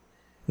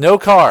 No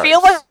cars. I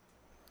feel like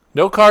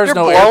no cars, you're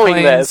no blowing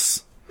airplanes.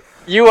 This.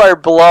 You are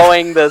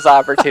blowing this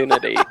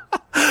opportunity.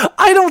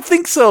 I don't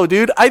think so,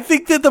 dude. I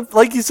think that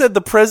like you said,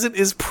 the present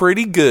is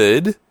pretty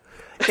good.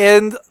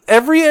 And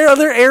every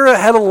other era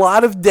had a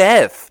lot of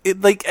death.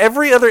 Like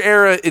every other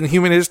era in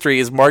human history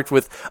is marked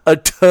with a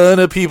ton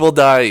of people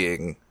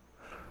dying.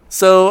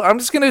 So I'm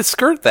just going to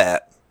skirt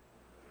that.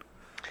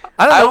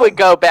 I would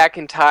go back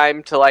in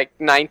time to like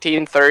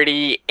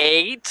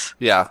 1938.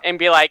 Yeah. And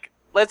be like,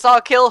 let's all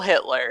kill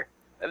Hitler.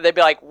 And they'd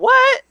be like,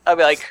 what? I'd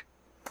be like,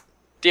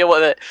 deal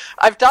with it.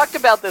 I've talked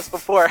about this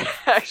before,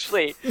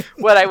 actually.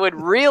 What I would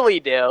really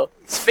do,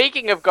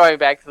 speaking of going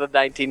back to the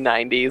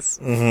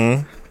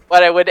 1990s,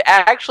 what I would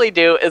actually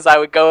do is I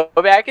would go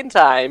back in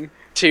time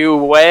to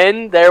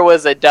when there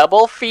was a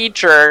double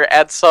feature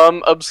at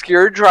some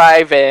obscure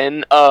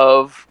drive-in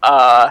of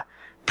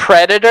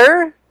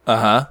Predator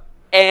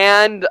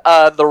and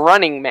The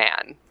Running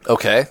Man.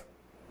 Okay.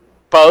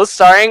 Both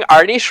starring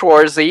Arnie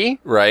Schwarzy.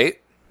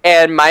 Right.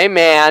 and my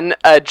man,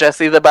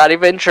 Jesse the Body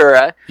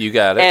Ventura. You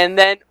got it. And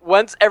then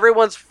once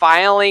everyone's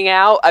filing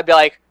out, I'd be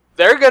like,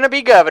 they're going to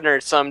be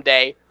governors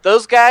someday.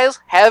 Those guys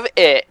have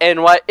it.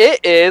 And what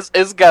it is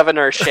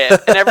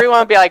governorship. And everyone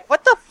would be like,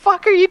 what the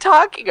fuck are you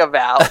talking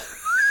about?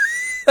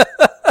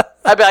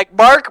 I'd be like,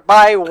 mark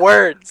my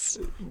words.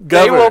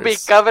 They will be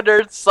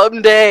governors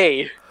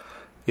someday.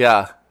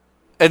 Yeah.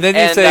 And then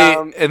you say,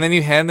 and then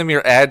you hand them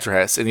your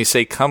address and you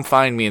say, come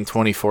find me in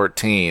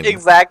 2014.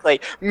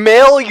 Exactly.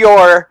 Mail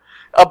your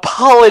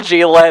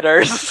apology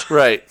letters.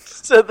 Right.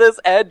 To this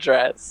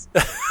address.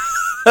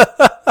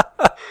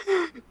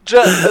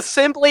 Just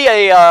simply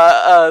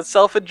a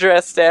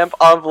self-addressed stamp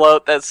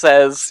envelope that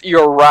says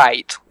 "You're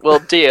right" will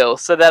do,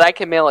 so that I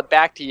can mail it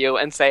back to you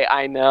and say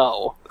I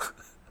know.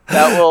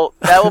 That will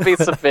be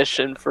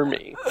sufficient for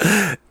me.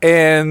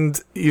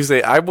 And you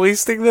say I'm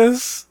wasting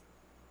this.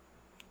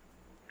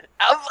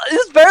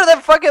 It's better than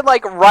fucking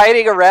like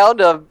riding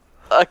around a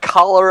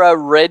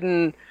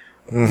cholera-ridden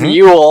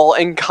mule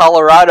in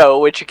Colorado,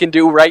 which you can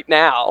do right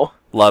now.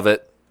 Love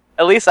it.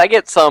 At least I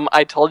get some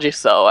 "I told you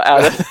so"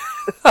 out of it.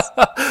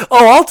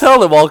 Oh, I'll tell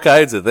them all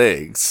kinds of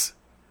things.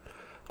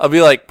 I'll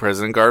be like,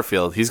 President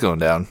Garfield, he's going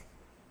down.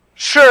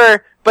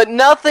 Sure, but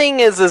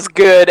nothing is as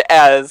good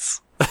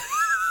as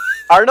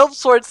Arnold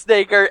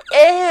Schwarzenegger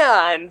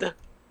and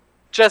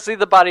Jesse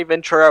the Body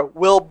Ventura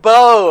will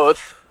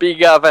both be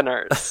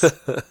governors.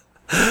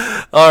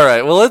 All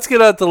right, well, let's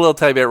get on to the little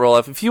time-out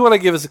roll-off. If you want to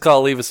give us a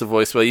call, leave us a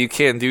voicemail, you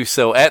can do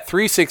so at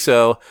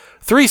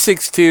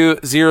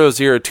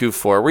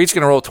 360-362-0024. We're each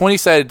going to roll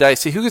 20-sided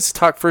dice, see who gets to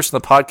talk first in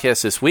the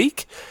podcast this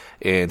week.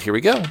 And here we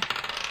go.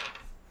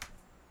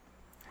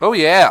 Oh,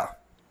 yeah.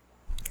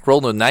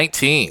 Rolled a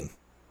 19.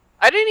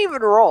 I didn't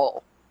even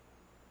roll.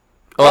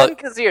 Well, One,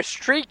 because you're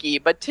streaky,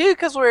 but two,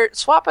 because we're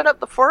swapping up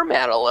the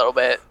format a little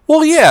bit.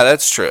 Well, yeah,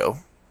 that's true.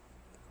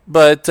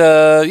 But,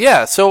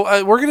 yeah,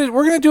 so we're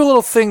gonna do a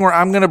little thing where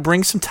I'm going to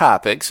bring some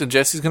topics, and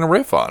Jesse's going to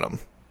riff on them.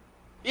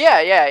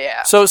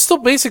 Yeah. So it's still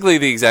basically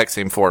the exact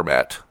same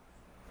format.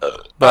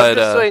 But I'm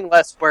just doing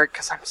less work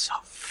because I'm so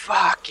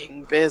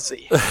fucking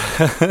busy.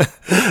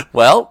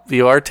 Well,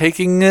 you are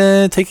taking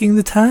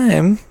the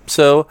time.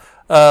 So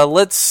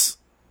let's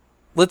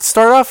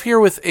start off here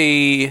with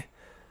a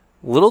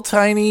little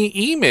tiny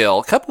email,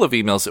 a couple of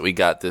emails that we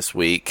got this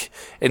week,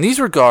 and these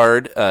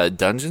regard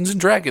Dungeons and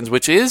Dragons,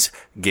 which is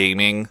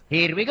gaming.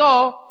 Here we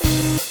go.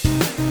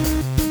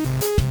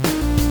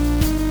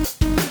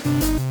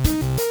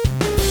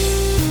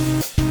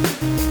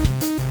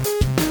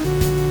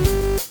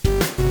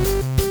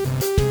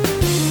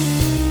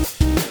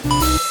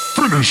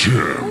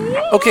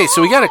 Okay,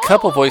 so we got a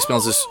couple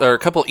voicemails or a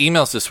couple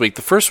emails this week.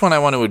 The first one I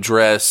want to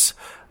address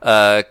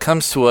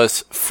comes to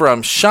us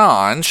from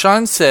Sean.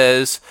 Sean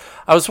says,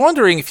 I was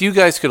wondering if you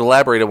guys could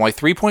elaborate on why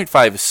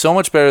 3.5 is so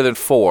much better than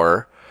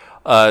 4.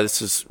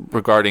 This is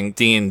regarding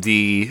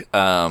D&D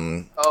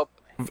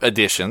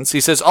editions.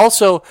 He says,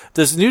 also,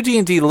 does new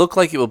D&D look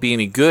like it will be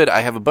any good? I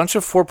have a bunch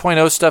of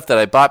 4.0 stuff that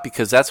I bought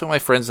because that's what my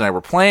friends and I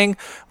were playing.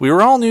 We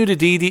were all new to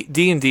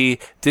D&D,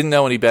 didn't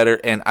know any better,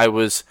 and I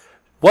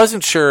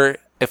wasn't sure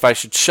if I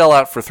should shell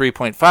out for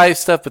 3.5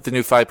 stuff, but the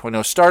new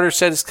 5.0 starter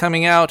set is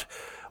coming out,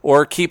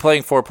 or keep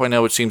playing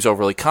 4.0, which seems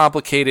overly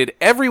complicated.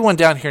 Everyone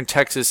down here in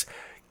Texas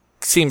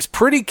seems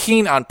pretty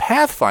keen on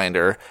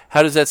Pathfinder.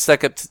 How does that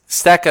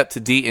stack up to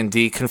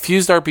D&D?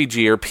 Confused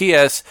RPG, or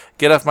P.S.,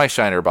 get off my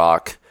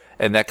Shinerbach.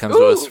 And that comes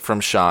to us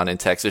from Sean in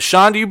Texas.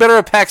 Sean, do you better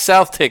have PAX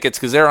South tickets,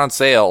 because they're on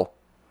sale.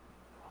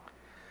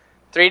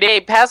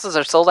 3-day passes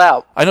are sold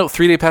out. I know,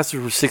 3-day passes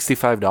were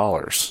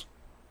 $65.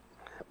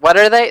 What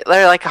are they?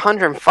 They're like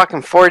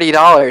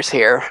 $140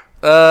 here.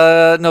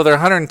 No, they're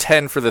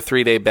 $110 for the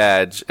 3-day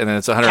badge, and then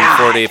it's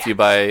 $140 if you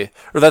buy,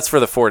 or that's for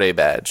the 4-day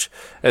badge.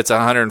 It's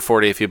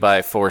 $140 if you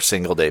buy 4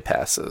 single-day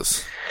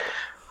passes.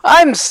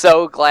 I'm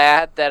so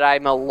glad that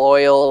I'm a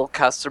loyal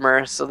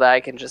customer so that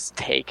I can just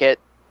take it.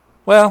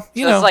 Well,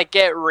 you know. Just like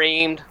get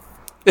reamed,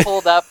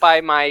 pulled up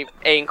by my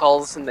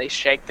ankles, and they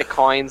shake the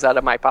coins out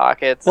of my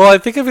pockets. Well, I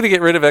think I'm going to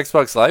get rid of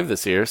Xbox Live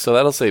this year, so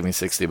that'll save me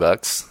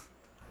 $60.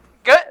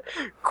 Good.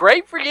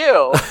 Great for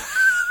you.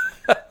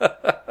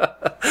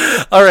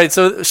 All right,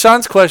 so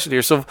Sean's question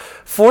here. So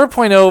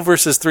 4.0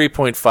 versus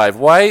 3.5.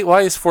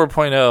 Why is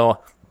 4.0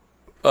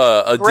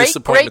 a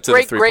disappointment to the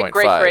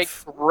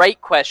 3.5? Great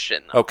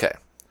question. Okay.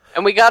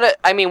 And we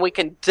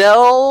can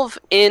delve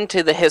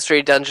into the history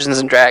of Dungeons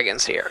and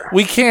Dragons here.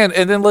 We can,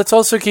 and then let's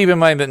also keep in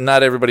mind that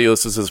not everybody who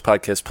listens to this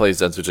podcast plays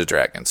Dungeons and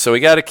Dragons. So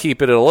we got to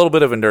keep it a little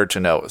bit of a nerd to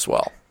know as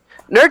well.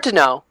 Nerd to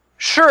know,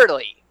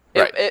 surely.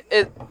 Right.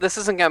 This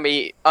isn't going to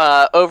be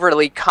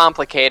overly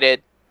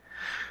complicated.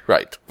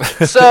 Right.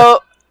 So,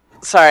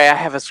 sorry, I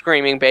have a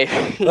screaming baby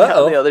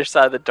on the other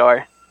side of the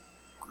door.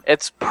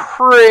 It's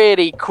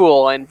pretty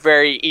cool and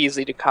very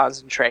easy to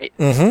concentrate.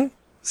 Mm-hmm.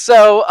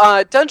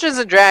 So, Dungeons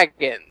and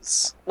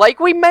Dragons,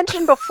 like we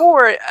mentioned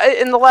before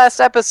in the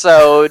last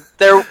episode,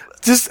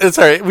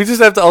 Sorry, we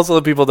just have to also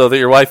let people know that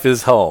your wife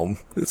is home.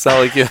 It's not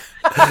like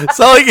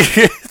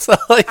it's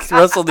not like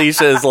Russell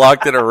Nisha is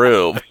locked in a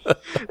room.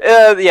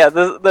 Yeah,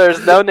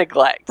 there's no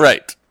neglect.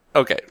 Right.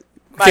 Okay.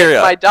 Carry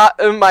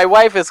on. My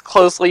wife is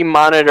closely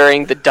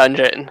monitoring the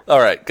dungeon. All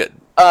right, good.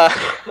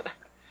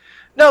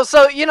 No,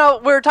 so, we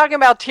were talking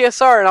about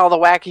TSR and all the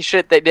wacky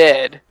shit they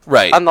did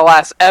Right. on the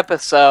last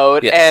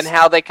episode, Yes. and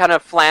how they kind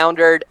of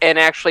floundered and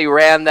actually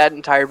ran that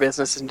entire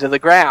business into the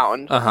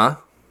ground. Uh-huh.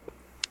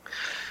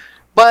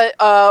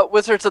 But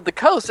Wizards of the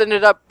Coast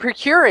ended up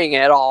procuring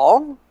it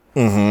all,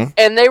 Mm-hmm.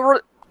 and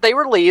they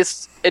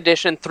released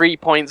edition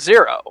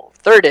 3.0,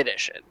 third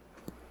edition,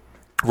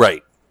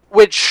 Right.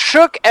 which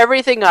shook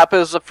everything up. It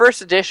was the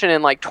first edition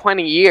in like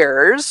 20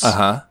 years,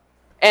 Uh-huh.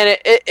 and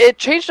it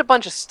changed a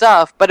bunch of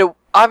stuff, but it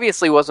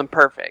obviously wasn't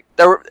perfect.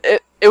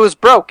 It was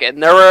broken.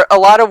 There were a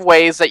lot of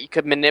ways that you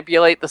could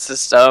manipulate the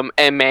system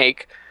and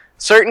make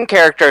certain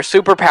characters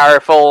super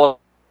powerful,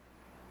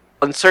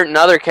 and certain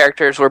other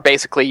characters were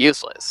basically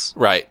useless.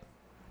 Right.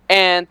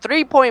 And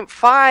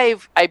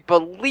 3.5, I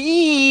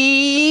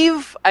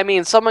believe,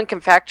 someone can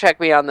fact check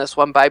me on this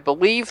one, but I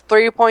believe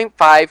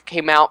 3.5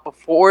 came out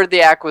before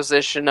the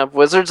acquisition of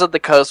Wizards of the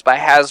Coast by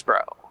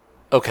Hasbro.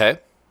 Okay.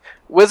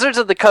 Wizards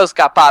of the Coast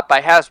got bought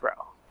by Hasbro,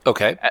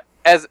 Okay.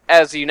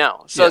 as you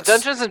know. So Yes.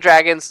 Dungeons &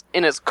 Dragons,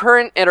 in its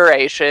current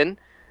iteration,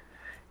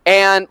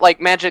 and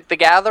like Magic the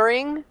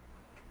Gathering,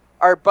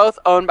 are both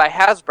owned by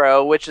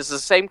Hasbro, which is the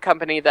same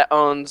company that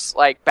owns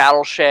like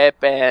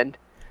Battleship and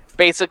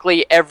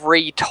basically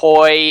every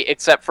toy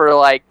except for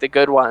like the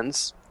good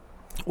ones.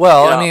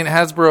 Well, Yeah. I mean,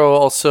 Hasbro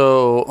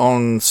also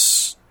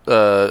owns,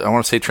 I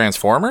want to say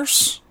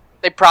Transformers.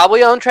 They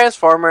probably own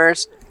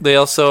Transformers. They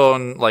also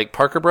own, like,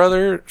 Parker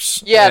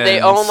Brothers. Yeah, they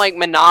and- own like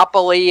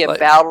Monopoly and like-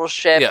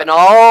 Battleship yeah. and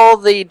all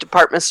the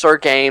department store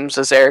games,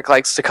 as Eric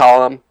likes to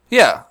call them.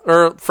 Yeah,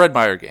 or Fred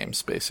Meyer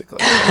games, basically.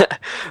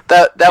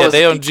 That Yeah, was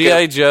they own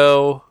G.I.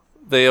 Joe.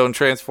 They own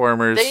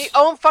Transformers. They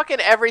own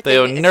fucking everything They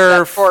own except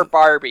Nerf. for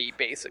Barbie,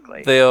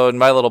 basically. They own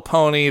My Little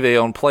Pony. They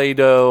own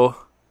Play-Doh.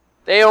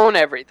 They own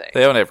everything.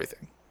 They own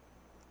everything.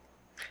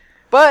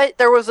 But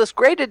there was this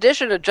great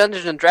edition of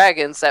Dungeons and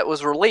Dragons that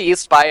was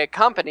released by a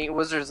company,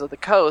 Wizards of the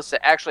Coast,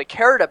 that actually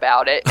cared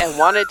about it and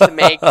wanted to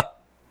make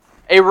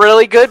a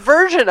really good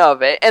version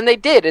of it. And they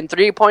did in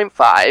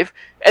 3.5.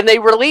 And they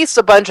released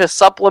a bunch of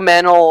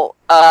supplemental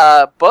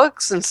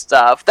books and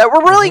stuff that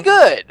were really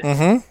good.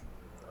 Mm-hmm.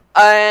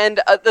 And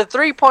the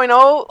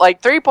 3.0,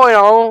 like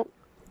 3.0,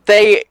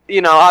 they,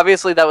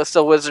 obviously that was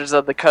still Wizards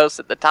of the Coast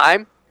at the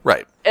time.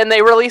 Right. And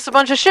they released a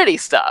bunch of shitty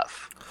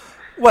stuff.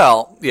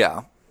 Well,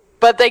 yeah.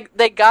 But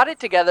they got it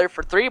together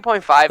for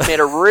 3.5, made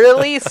a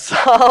really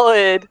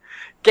solid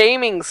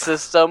gaming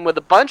system with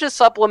a bunch of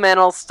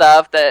supplemental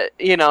stuff that,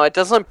 it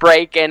doesn't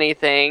break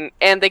anything.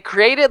 And they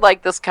created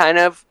like this kind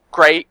of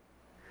great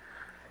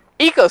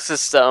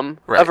ecosystem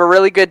Right. of a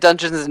really good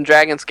Dungeons and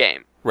Dragons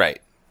game. Right.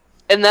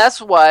 And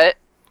that's what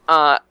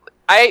I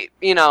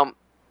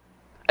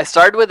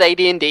started with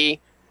AD&D.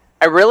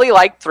 I really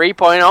liked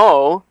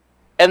 3.0,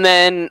 and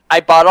then I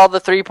bought all the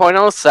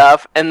 3.0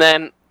 stuff, and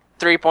then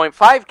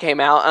 3.5 came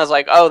out, and I was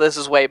like, oh, this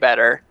is way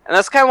better. And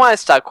that's kind of what I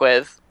stuck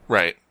with,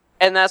 Right.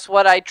 and that's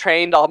what I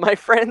trained all my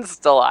friends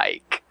to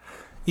like.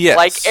 Yes.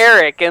 Like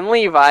Eric and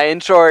Levi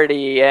and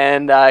Shorty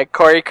and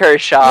Corey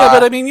Kershaw. Yeah,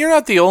 but I mean, you're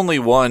not the only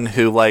one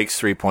who likes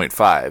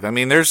 3.5. I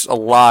mean, there's a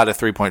lot of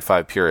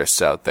 3.5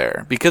 purists out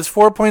there because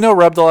 4.0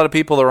 rubbed a lot of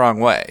people the wrong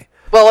way.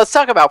 Well, let's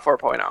talk about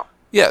 4.0.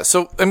 Yeah,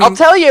 so, I mean... I'll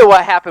tell you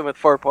what happened with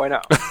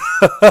 4.0.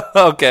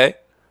 Okay.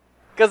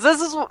 Because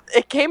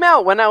it came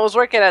out when I was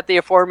working at the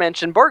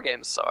aforementioned board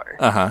game store.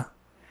 Uh-huh.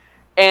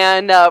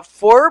 And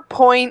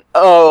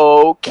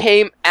 4.0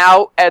 came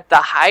out at the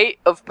height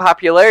of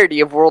popularity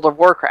of World of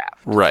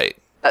Warcraft. Right.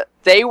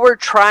 They were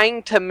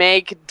trying to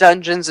make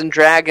Dungeons and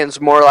Dragons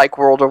more like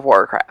World of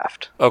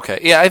Warcraft. Okay.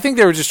 Yeah, I think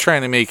they were just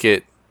trying to make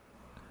it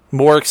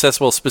more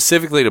accessible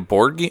specifically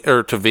to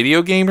or to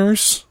video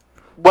gamers.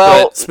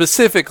 Well, But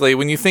specifically,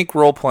 when you think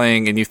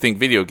role-playing and you think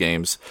video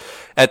games,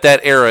 at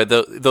that era,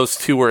 those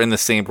two were in the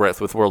same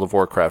breath with World of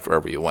Warcraft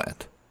wherever you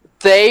went.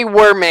 they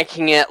were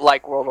making it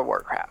like World of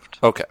Warcraft.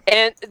 Okay.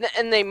 And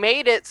they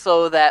made it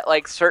so that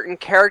like certain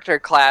character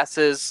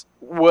classes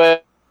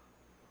would...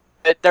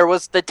 There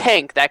was the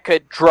tank that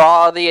could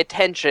draw the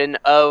attention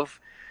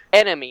of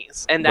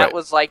enemies, and that Right.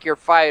 was like your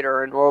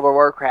fighter in World of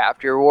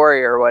Warcraft, your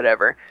warrior or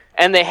whatever.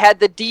 And they had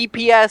the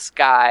DPS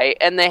guy,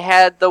 and they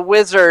had the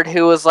wizard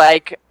who was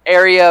like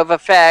area of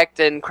effect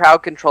and crowd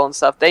control and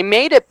stuff. They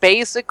made it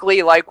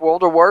basically like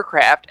World of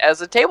Warcraft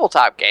as a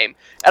tabletop game.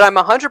 And I'm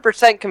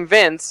 100%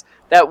 convinced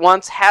that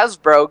once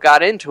Hasbro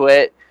got into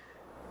it,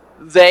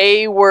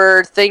 they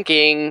were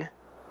thinking...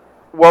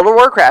 World of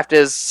Warcraft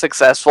is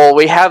successful.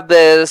 We have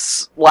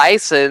this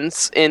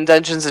license in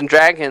Dungeons and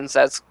Dragons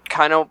that's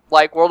kind of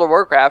like World of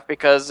Warcraft,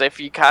 because if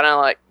you kind of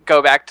like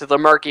go back to the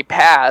murky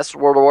past,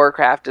 World of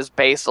Warcraft is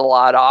based a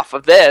lot off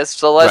of this.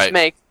 So let's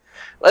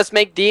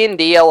make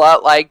D&D a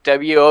lot like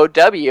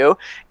WoW.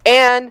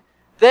 And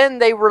then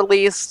they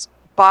released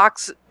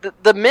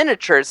the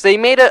miniatures. They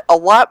made it a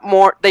lot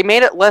more. They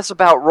made it less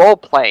about role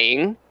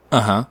playing,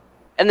 Uh-huh.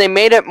 and they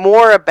made it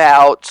more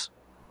about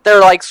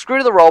they're like,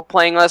 screw the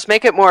role-playing, let's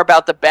make it more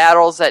about the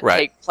battles that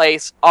take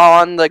place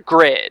on the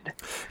grid.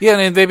 Yeah,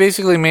 and they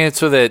basically made it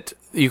so that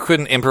you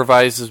couldn't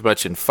improvise as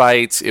much in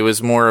fights. It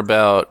was more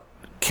about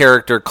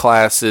character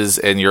classes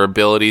and your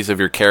abilities of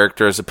your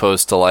character as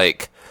opposed to,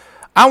 like,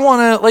 I want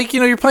to, like,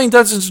 you're playing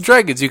Dungeons &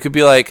 Dragons. You could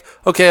be like,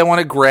 okay, I want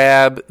to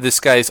grab this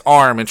guy's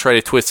arm and try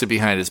to twist it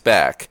behind his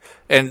back.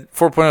 And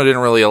 4.0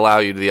 didn't really allow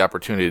you the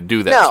opportunity to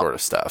do that sort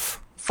of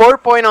stuff.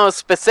 4.0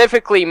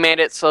 specifically made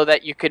it so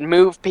that you could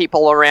move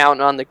people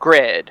around on the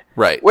grid.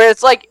 Right. Where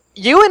it's like,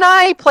 you and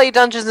I play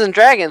Dungeons &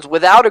 Dragons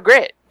without a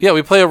grid. Yeah,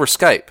 we play over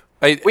Skype.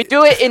 We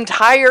do it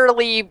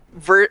entirely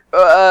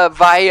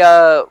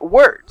via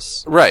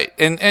words. Right,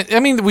 and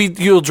I mean,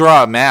 you'll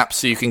draw a map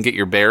so you can get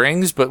your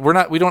bearings, but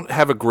we don't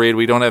have a grid,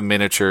 we don't have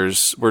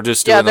miniatures, we're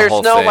just doing the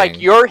whole thing. Yeah, there's no,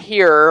 like, you're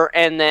here,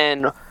 and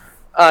then,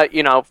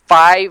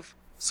 5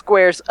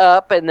 squares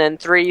up, and then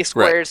 3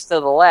 squares to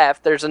the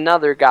left, there's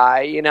another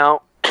guy,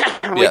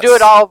 We do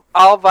it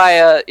all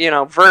via,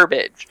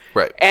 verbiage.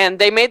 Right. And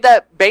they made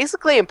that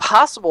basically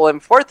impossible in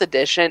 4th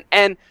edition,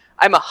 and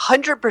I'm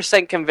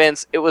 100%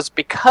 convinced it was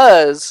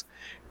because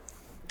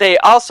they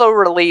also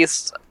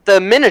released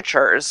the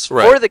miniatures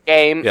for the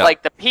game,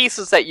 like the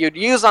pieces that you'd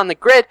use on the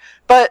grid.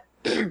 But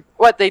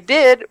what they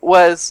did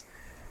was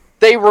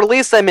they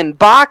released them in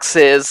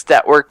boxes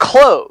that were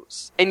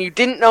closed, and you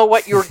didn't know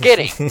what you were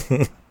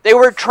getting. They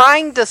were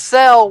trying to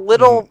sell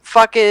little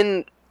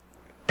fucking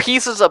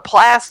pieces of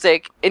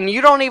plastic, and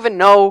you don't even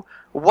know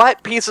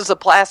what pieces of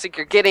plastic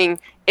you're getting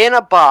in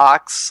a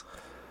box.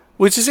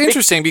 Which is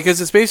interesting because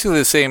it's basically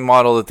the same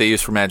model that they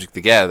use for Magic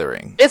the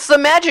Gathering. It's the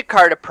Magic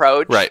card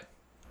approach. Right.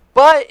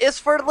 But it's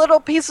for little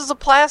pieces of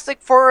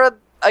plastic for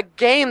a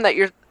game that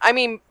you're... I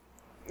mean,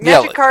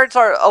 Magic cards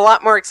are a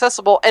lot more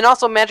accessible, and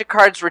also Magic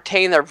cards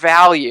retain their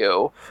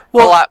value a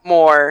lot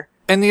more.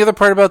 And the other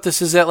part about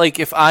this is that, like,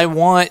 if I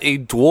want a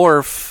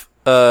dwarf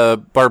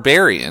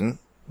barbarian,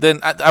 then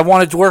I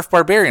want a dwarf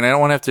barbarian. I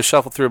don't want to have to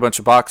shuffle through a bunch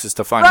of boxes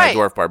to find my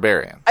dwarf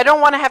barbarian. I don't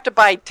want to have to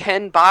buy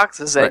 10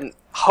 boxes and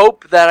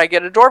hope that I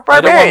get a dwarf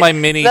barbarian. I don't want my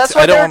mini. That's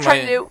what they're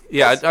trying to do.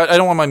 Yeah, I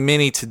don't want my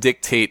mini to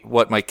dictate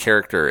what my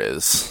character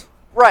is.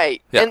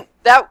 Right, and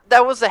that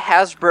was the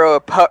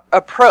Hasbro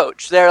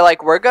approach. They're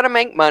like, we're going to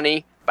make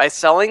money by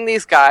selling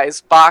these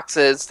guys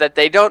boxes that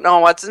they don't know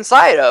what's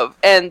inside of,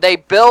 and they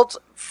built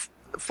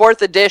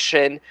 4th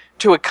edition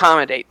to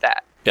accommodate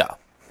that. Yeah.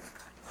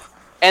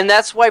 And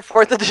that's why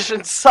 4th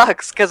edition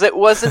sucks, because it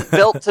wasn't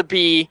built to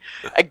be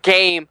a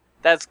game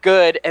that's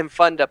good and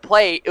fun to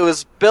play. It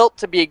was built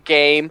to be a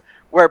game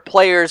where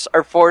players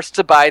are forced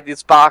to buy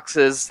these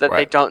boxes that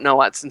they don't know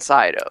what's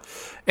inside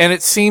of. And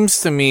it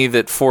seems to me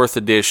that 4th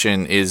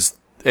edition is,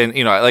 and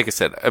like I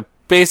said,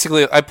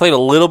 I played a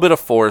little bit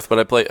of 4th,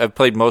 but I've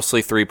played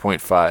mostly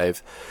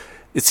 3.5.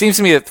 It seems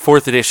to me that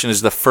 4th edition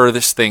is the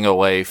furthest thing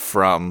away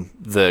from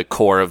the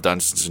core of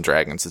Dungeons and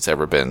Dragons that's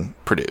ever been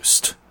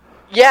produced.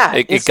 Yeah,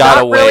 it got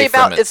not away really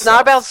from about. It's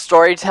not about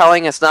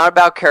storytelling. It's not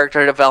about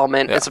character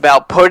development. Yeah. It's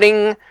about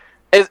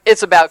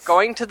It's about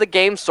going to the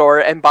game store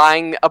and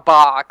buying a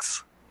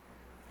box,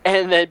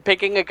 and then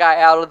picking a guy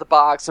out of the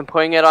box and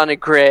putting it on a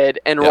grid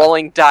and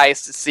rolling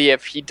dice to see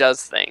if he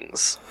does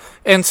things.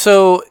 And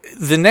so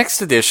the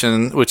next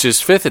edition, which is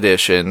 5th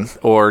edition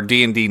or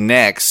D&D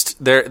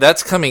Next,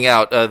 that's coming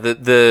out.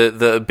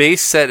 The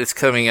base set is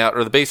coming out,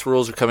 or the base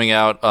rules are coming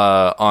out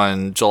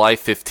on July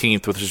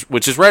 15th,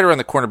 which is right around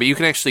the corner. But you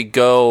can actually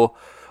go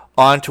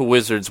onto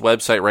Wizards'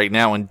 website right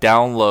now and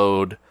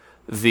download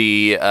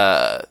the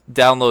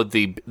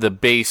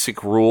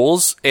basic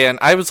rules. And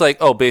I was like,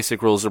 oh,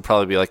 basic rules will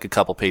probably be like a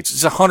couple pages.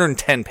 It's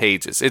 110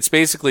 pages. It's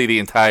basically the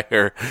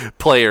entire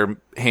player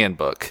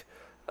handbook.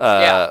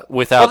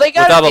 Without they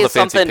gotta all do the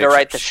fancy something to pictures.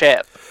 right the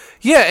ship.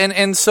 Yeah,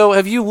 and so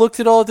have you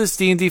looked at all of this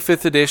D&D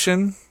 5th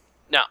edition?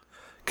 No.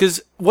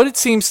 Because what it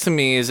seems to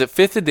me is that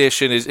 5th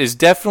edition is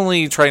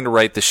definitely trying to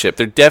right the ship.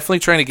 They're definitely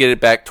trying to get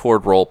it back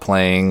toward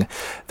role-playing.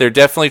 They're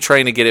definitely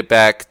trying to get it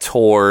back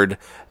toward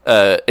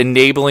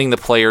enabling the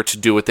player to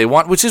do what they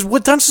want, which is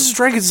what Dungeons &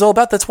 Dragons is all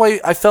about. That's why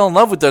I fell in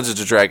love with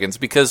Dungeons & Dragons,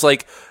 because,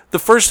 like, the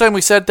first time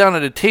we sat down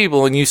at a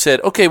table and you said,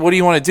 okay, what do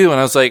you want to do?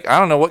 And I was like, I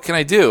don't know, what can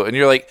I do? And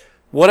you're like,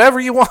 whatever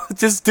you want,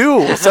 just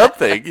do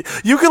something.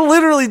 You can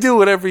literally do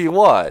whatever you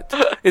want.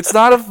 It's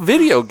not a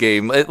video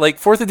game. Like,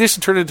 4th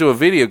edition turned into a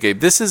video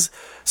game.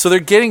 So they're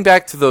getting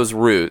back to those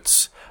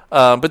roots.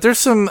 But there's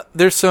some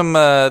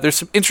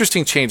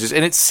interesting changes.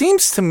 And it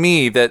seems to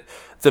me that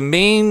the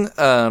main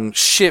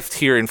shift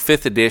here in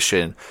 5th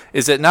edition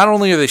is that not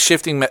only are they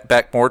shifting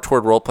back more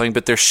toward role-playing,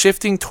 but they're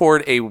shifting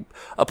toward a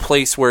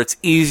place where it's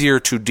easier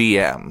to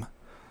DM.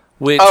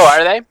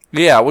 Are they?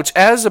 Yeah, which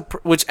as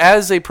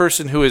a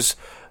person who is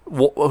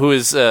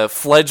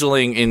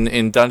fledgling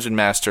in dungeon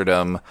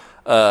masterdom,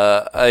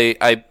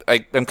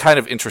 I'm kind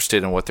of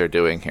interested in what they're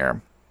doing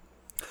here.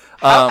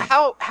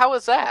 How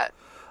is that?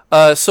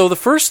 So the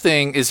first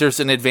thing is there's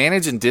an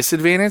advantage and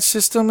disadvantage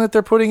system that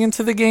they're putting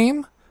into the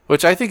game,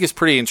 which I think is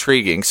pretty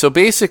intriguing. So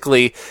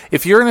basically,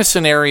 if you're in a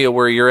scenario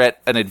where you're at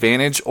an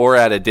advantage or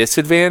at a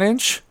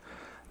disadvantage,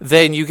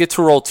 then you get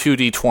to roll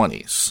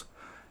 2d20s.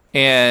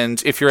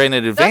 And if you're in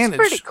an advantage,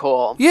 That's pretty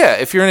cool. Yeah,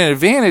 if you're in an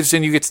advantage,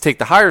 then you get to take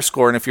the higher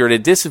score, and if you're at a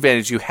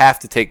disadvantage, you have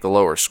to take the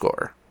lower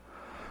score.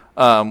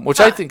 Which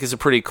I think is a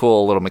pretty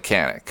cool little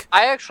mechanic.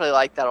 I actually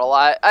like that a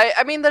lot.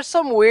 I mean, there's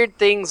some weird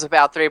things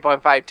about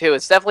 3.5 too.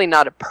 It's definitely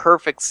not a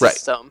perfect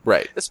system,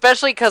 Right.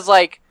 Especially because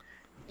like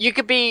you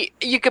could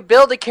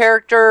build a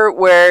character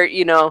where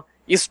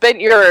you spent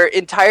your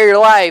entire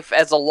life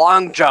as a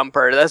long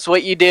jumper. That's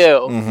what you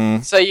do.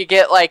 Mm-hmm. So you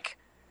get like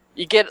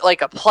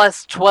a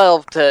plus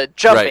 12 to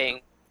jumping,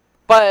 Right.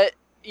 but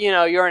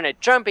you're in a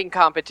jumping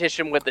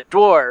competition with a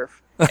dwarf.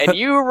 And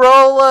you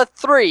roll a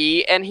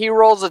 3, and he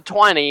rolls a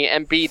 20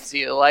 and beats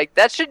you. Like,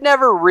 that should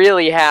never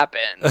really happen.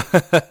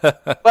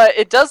 But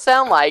it does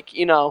sound like,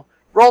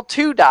 roll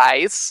 2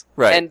 dice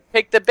Right. and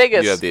pick the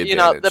biggest, You have the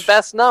advantage. the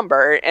best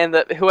number, and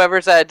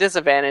whoever's at a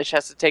disadvantage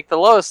has to take the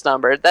lowest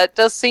number. That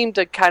does seem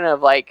to kind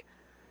of, like,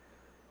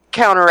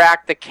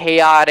 counteract the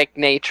chaotic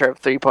nature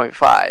of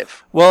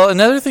 3.5. Well,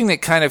 another thing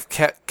that kind of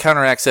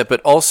counteracts that,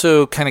 but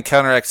also kind of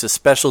counteracts the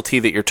specialty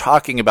that you're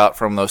talking about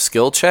from those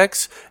skill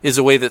checks, is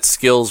the way that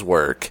skills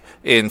work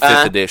in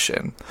 5th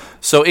edition.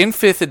 So in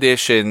 5th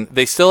edition,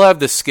 they still have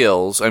the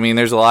skills. I mean,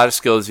 there's a lot of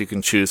skills you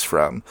can choose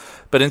from.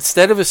 But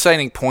instead of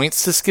assigning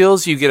points to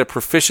skills, you get a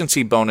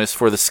proficiency bonus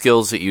for the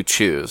skills that you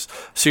choose.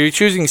 So you're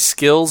choosing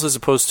skills as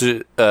opposed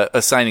to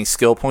assigning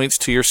skill points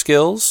to your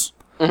skills.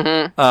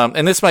 Mm-hmm.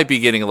 And this might be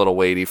getting a little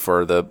weighty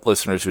for the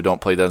listeners who don't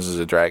play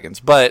Dungeons &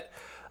 Dragons. But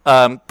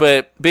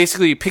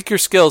basically you pick your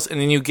skills and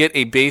then you get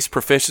a base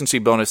proficiency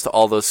bonus to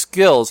all those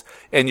skills.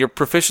 And your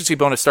proficiency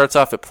bonus starts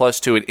off at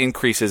 +2 and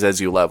increases as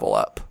you level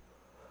up.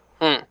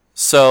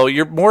 So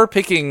you're more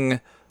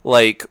picking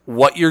like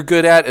what you're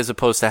good at as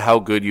opposed to how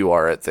good you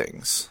are at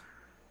things.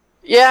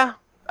 Yeah.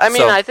 I mean,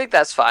 So- I think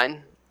that's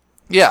fine.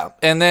 Yeah,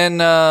 and then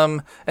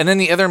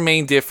the other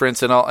main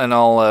difference, and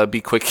I'll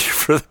be quick here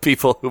for the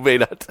people who may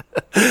not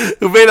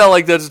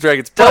like Dungeons and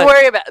Dragons. Don't but-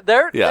 worry about it.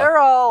 Yeah. They're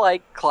all,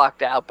 like,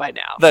 clocked out by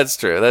now. That's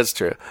true.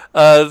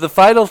 The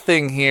final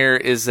thing here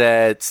is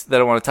that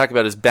I want to talk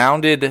about is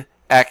bounded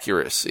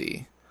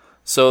accuracy.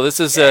 So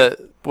this is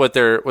what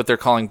they're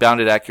calling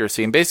bounded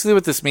accuracy, and basically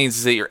what this means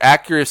is that your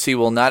accuracy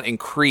will not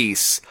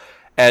increase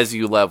as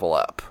you level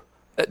up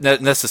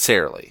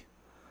necessarily.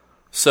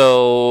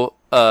 So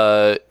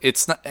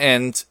it's not,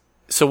 and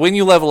so when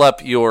you level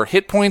up, your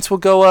hit points will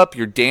go up,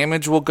 your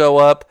damage will go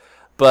up,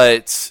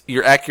 but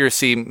your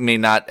accuracy may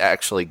not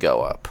actually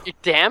go up. Your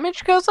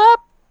damage goes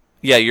up?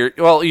 Yeah,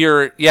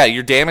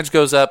 your damage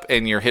goes up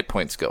and your hit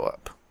points go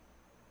up.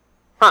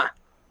 Huh.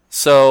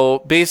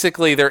 So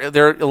basically,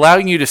 they're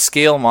allowing you to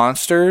scale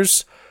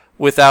monsters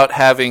without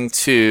having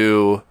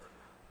to.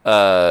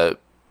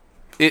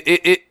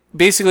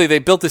 Basically they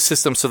built this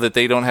system so that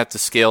they don't have to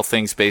scale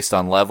things based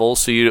on levels.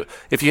 So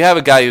if you have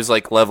a guy who's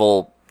like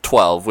level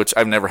 12, which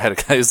I've never had a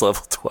guy who's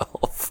level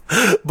 12,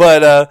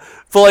 but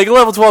for like a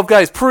level 12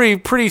 guy is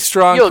pretty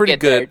strong, You'll pretty get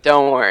good. there,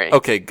 don't worry.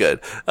 Okay,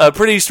 good.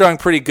 Pretty strong,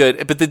 pretty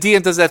good. But the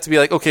DM doesn't have to be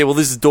like, okay, well,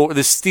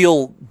 this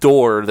steel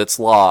door that's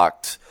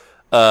locked,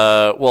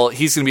 well,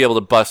 he's going to be able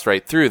to bust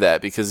right through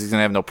that because he's going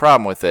to have no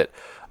problem with it.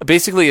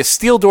 Basically, a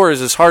steel door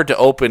is as hard to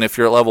open if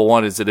you're at level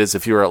 1 as it is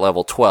if you're at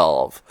level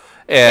 12.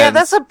 And Yeah,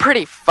 that's a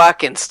pretty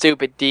fucking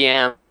stupid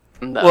DM,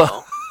 though.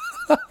 Well-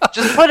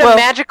 Just put a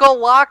magical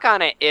lock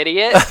on it,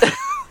 idiot.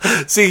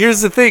 See,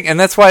 here's the thing, and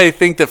that's why I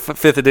think that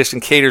 5th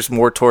edition caters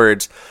more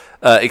towards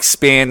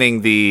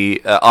expanding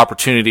the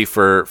opportunity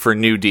for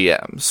new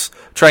DMs,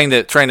 trying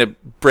to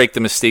break the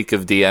mystique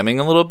of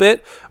DMing a little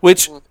bit,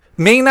 which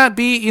may not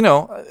be,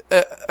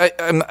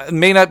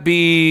 may not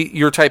be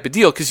your type of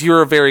deal because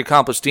you're a very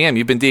accomplished DM.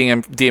 You've been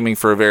DMing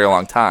for a very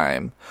long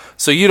time,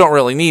 so you don't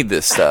really need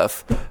this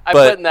stuff. I'm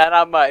but putting that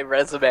on my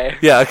resume.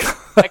 yeah.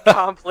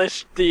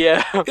 Accomplished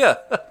DM. Yeah.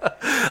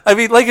 I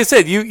mean, like I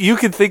said, you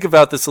can think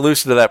about the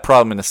solution to that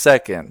problem in a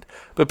second,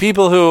 but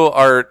people who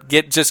are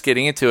just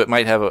getting into it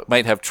might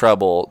have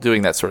trouble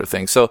doing that sort of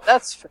thing. So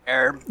That's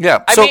fair.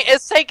 yeah. I so, mean,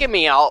 it's taken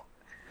me out.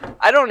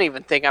 I don't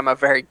even think I'm a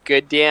very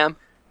good DM, I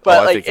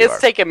but think you it's are.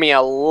 taken me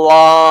a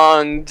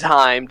long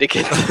time to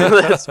get to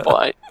this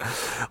point.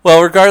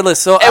 well, regardless,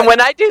 so And when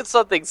I do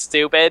something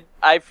stupid,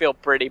 I feel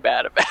pretty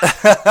bad about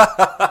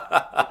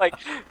it. Like,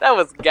 that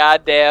was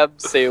goddamn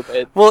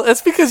stupid. well,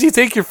 it's because you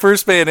take your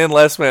first man in,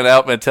 last man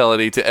out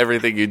mentality to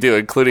everything you do,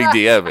 including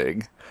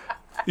DMing.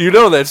 You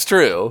know that's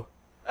true.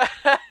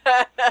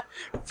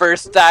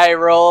 First die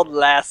rolled,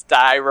 last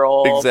die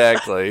rolled.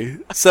 Exactly.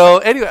 So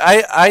anyway,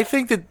 I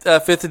think that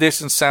 5th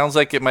edition sounds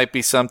like it might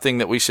be something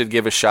that we should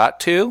give a shot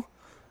to.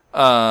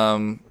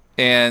 Yeah,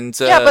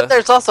 but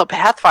there's also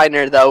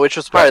Pathfinder, though, which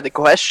was part of the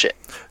question.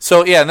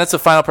 So yeah, and that's the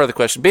final part of the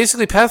question.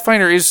 Basically,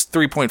 Pathfinder is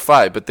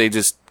 3.5, but they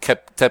just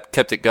kept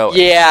it going.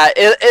 Yeah,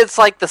 it's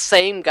like the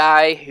same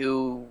guy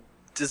who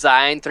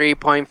designed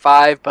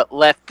 3.5 but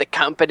left the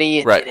company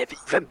and Right. did it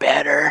even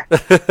better.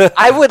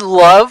 I would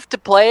love to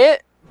play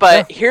it,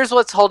 but here's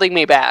what's holding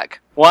me back.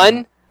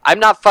 One, I'm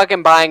not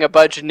fucking buying a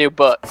bunch of new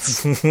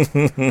books.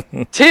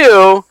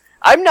 Two,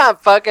 I'm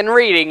not fucking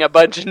reading a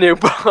bunch of new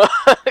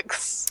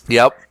books.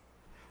 Yep.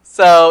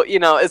 So,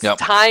 it's Yep. a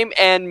time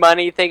and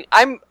money thing.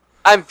 I'm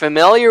I'm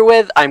familiar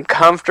with, I'm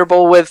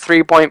comfortable with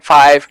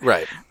 3.5.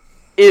 Right.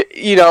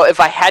 If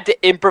I had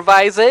to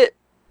improvise it,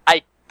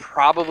 I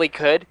probably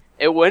could.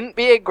 It wouldn't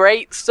be a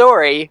great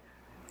story,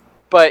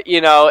 but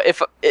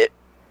if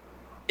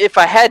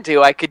I had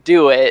to, I could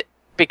do it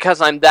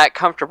because I'm that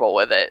comfortable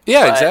with it.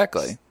 Yeah, but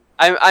exactly.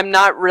 I'm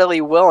not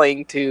really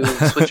willing to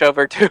switch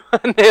over to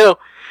a new,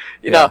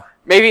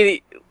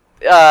 maybe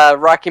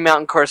Rocky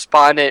Mountain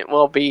Correspondent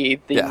will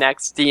be the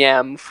next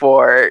DM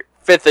for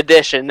 5th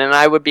edition, and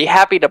I would be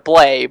happy to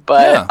play,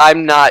 but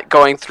I'm not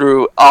going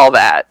through all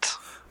that.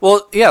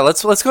 Well, yeah,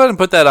 let's go ahead and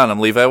put that on him,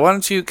 Levi. Why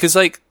don't you, because,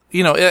 I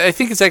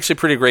think it's actually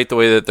pretty great the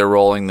way that they're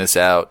rolling this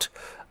out,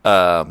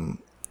 in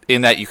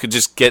that you could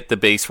just get the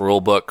base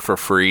rulebook for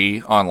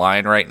free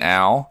online right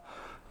now.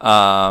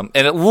 And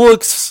it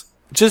looks,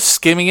 just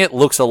skimming it,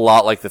 looks a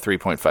lot like the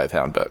 3.5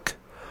 Hound book.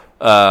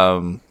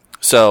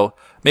 So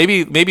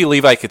maybe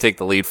Levi could take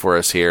the lead for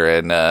us here,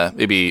 and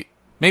maybe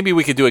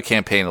we could do a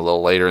campaign a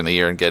little later in the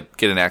year and get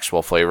an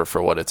actual flavor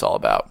for what it's all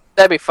about.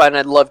 That'd be fun.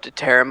 I'd love to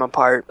tear him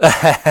apart.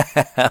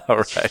 All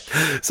right.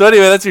 So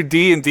anyway, that's your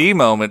D&D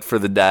moment for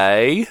the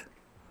day.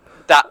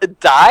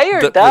 Die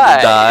or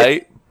die?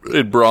 Die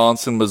in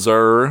Bronson,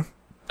 Missouri.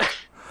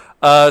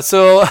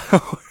 So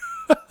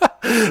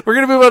we're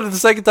going to move on to the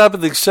second topic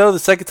of the show. The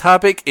second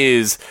topic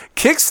is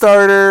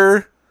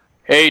Kickstarter.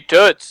 Hey,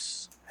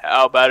 Toots.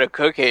 How about a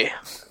cookie?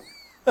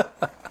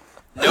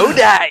 No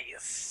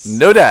dice.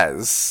 No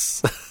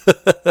dice.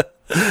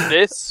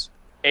 This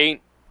ain't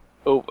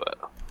over.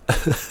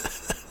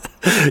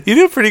 You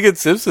do a pretty good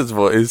Simpsons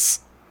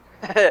voice.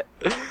 Yeah,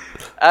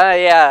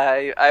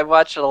 I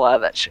watched a lot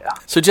of that show.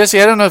 So,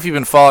 Jesse, I don't know if you've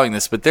been following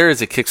this, but there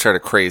is a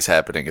Kickstarter craze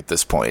happening at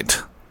this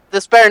point.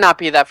 This better not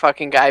be that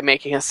fucking guy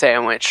making a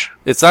sandwich.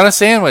 It's not a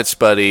sandwich,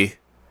 buddy.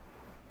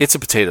 It's a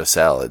potato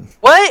salad.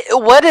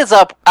 What is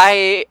up?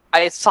 I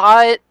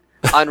saw it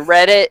on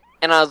Reddit,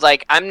 and I was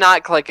like, I'm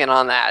not clicking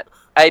on that.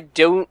 I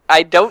don't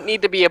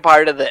need to be a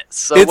part of this.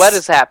 So what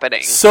is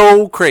happening?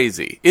 So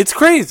crazy. It's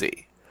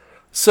crazy.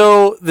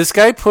 So this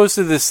guy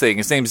posted this thing.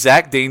 His name's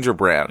Zach Danger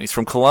Brown. He's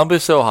from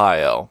Columbus,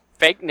 Ohio.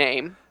 Fake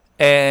name.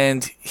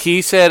 And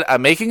he said,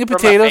 I'm making a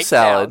potato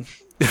salad.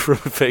 From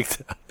a fake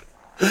town.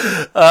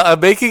 I'm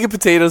making a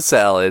potato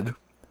salad.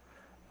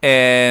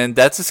 And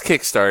that's his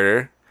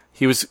Kickstarter.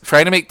 He was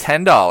trying to make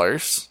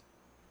 $10.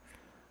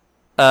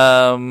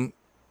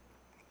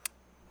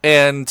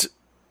 And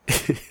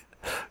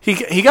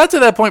he got to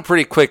that point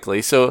pretty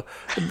quickly. So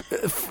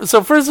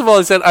first of all,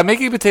 he said, I'm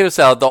making a potato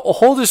salad. The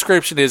whole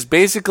description is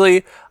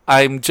basically,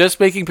 I'm just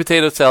making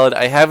potato salad.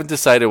 I haven't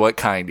decided what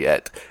kind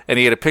yet. And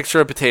he had a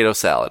picture of potato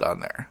salad on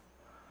there.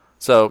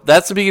 So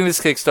that's the beginning of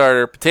this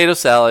Kickstarter. Potato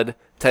salad,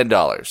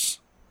 $10.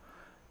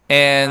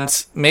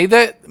 And made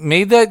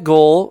that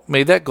goal.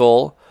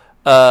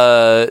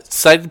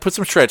 Decided to put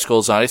some stretch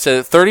goals on. He said,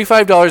 at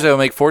 $35, I will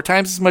make 4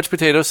 times as much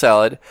potato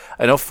salad.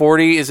 I know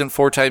 40 isn't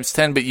 4 times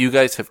 10, but you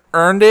guys have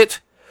earned it.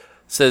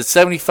 Says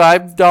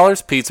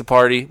 $75 pizza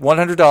party,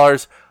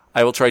 $100.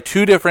 I will try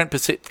 2 different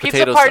potato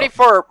Pizza party salad.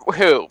 For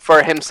who?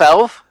 For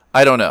himself?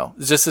 I don't know.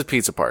 It's just a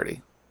pizza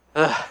party.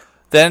 Ugh.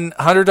 Then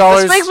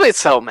 $100. This makes me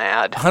so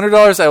mad.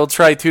 $100. I will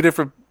try 2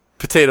 different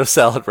potato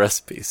salad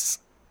recipes.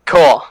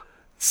 Cool.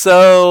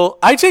 So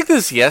I checked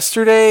this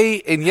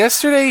yesterday, and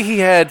yesterday he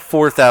had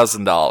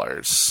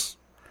 $4,000.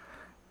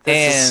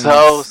 This is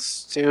so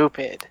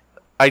stupid.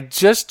 I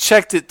just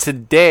checked it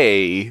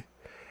today,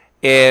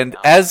 and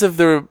as of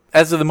the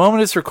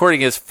moment it's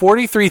recording, is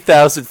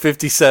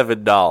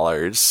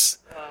 $43,057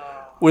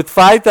 with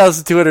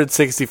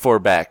 5,264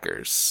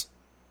 backers.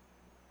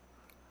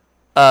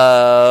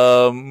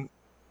 I'm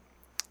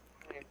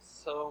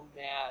so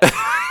mad.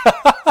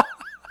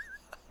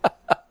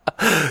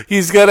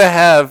 He's gonna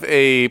have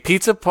a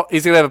pizza.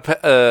 He's gonna have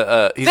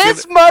a.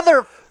 This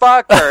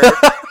motherfucker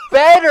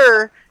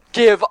better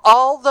give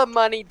all the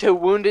money to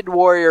Wounded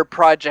Warrior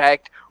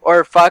Project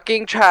or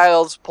fucking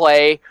Child's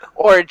Play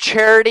or a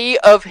charity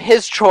of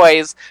his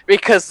choice,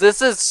 because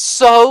this is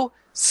so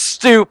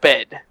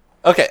stupid.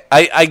 Okay,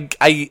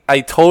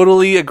 I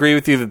totally agree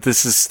with you that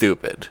this is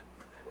stupid.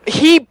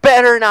 He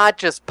better not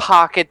just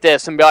pocket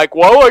this and be like,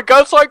 well, I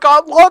guess I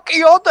got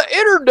lucky on the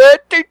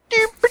internet.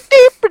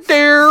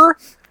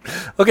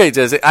 Okay,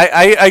 Jesse,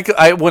 I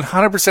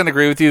 100%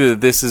 agree with you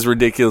that this is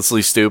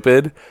ridiculously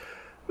stupid,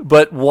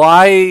 but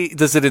why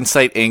does it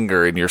incite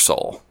anger in your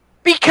soul?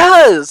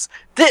 Because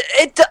this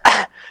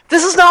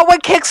is not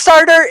what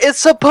Kickstarter is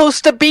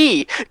supposed to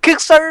be.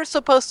 Kickstarter is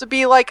supposed to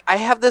be like, I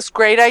have this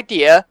great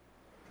idea.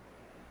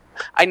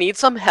 I need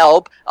some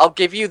help. I'll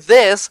give you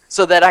this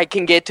so that I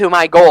can get to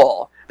my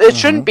goal. It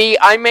shouldn't be,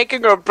 I'm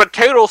making a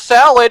potato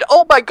salad.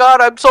 Oh my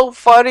god, I'm so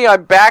funny.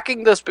 I'm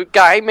backing this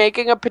guy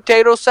making a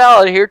potato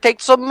salad. Here, take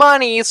some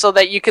money so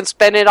that you can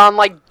spend it on,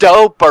 like,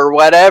 dope or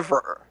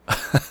whatever.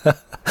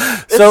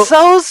 It's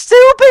so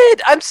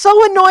stupid. I'm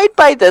so annoyed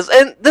by this.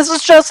 And this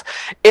is just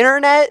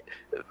internet,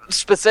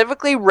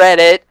 specifically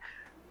Reddit,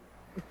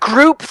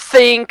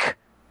 groupthink,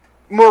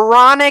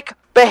 moronic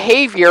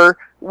behavior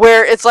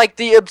where it's like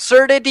the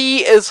absurdity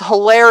is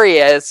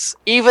hilarious,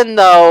 even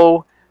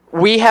though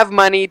we have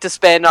money to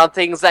spend on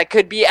things that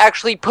could be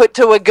actually put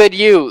to a good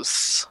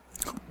use.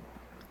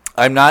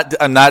 I'm not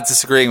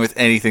disagreeing with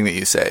anything that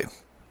you say.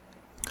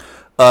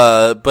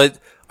 But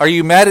are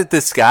you mad at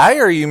this guy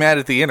or are you mad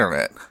at the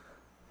internet?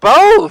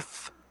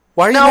 Both.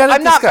 Why are you No, mad at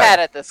I'm this not guy? mad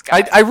at this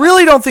guy. I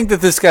really don't think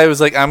that this guy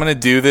was like, I'm going to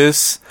do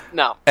this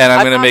No. and I'm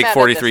going to not make mad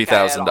at this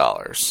guy at all.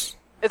 $43,000.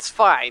 It's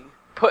fine.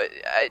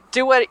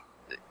 Do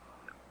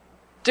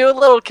a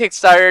little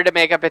Kickstarter to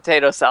make a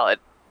potato salad.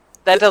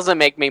 That doesn't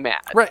make me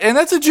mad. Right, and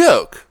that's a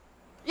joke.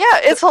 Yeah,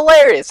 it's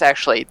hilarious,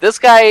 actually. This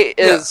guy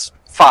is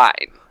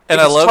fine. And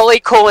He's I love- totally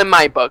cool in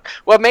my book.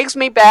 What makes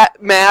me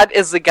mad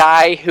is the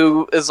guy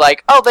who is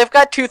like, oh, they've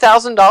got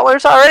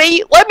 $2,000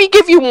 already? Let me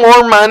give you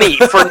more money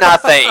for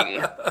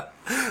nothing.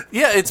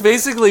 Yeah, it's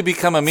basically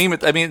become a meme.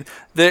 I mean,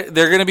 they're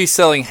going to be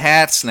selling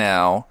hats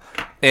now,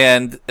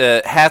 and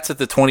hats at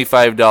the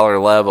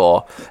 $25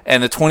 level.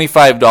 And the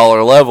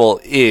 $25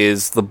 level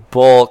is the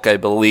bulk, I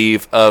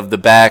believe, of the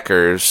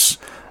backers.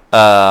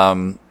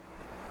 But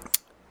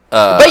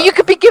you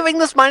could be giving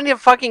this money to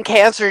fucking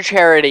cancer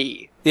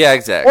charity. Yeah,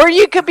 exactly. Or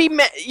you could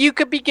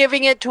be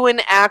giving it to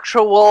an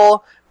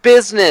actual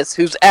business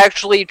who's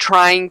actually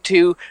trying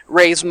to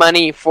raise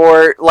money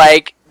for,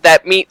 like,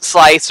 that meat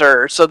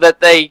slicer so that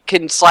they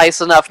can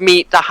slice enough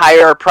meat to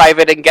hire a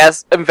private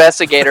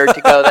investigator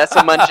to go, that's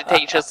a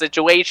Munchetasia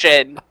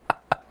situation.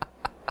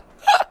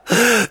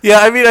 Yeah,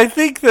 I mean, I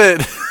think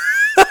that...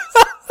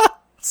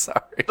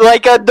 Sorry.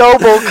 Like a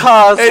noble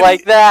cause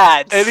like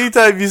that.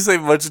 Anytime you say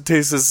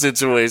Munchetasia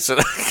situation,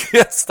 I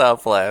can't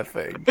stop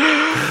laughing.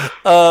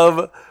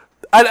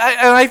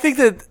 I think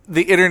that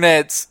the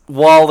internet,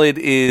 while it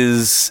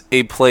is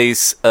a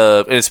place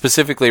of, and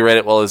specifically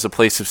Reddit, while it's a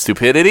place of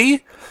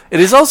stupidity, it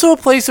is also a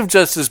place of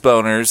justice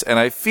boners, and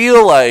I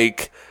feel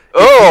like...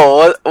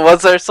 Oh,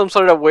 was there some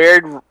sort of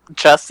weird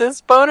justice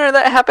boner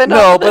that happened?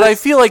 No, on but I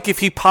this? feel like if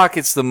he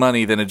pockets the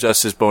money, then a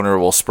justice boner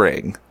will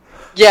spring.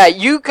 Yeah,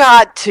 you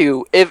got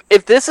to.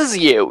 If this is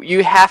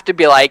you have to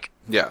be like,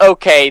 Yeah.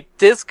 okay,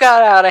 this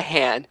got out of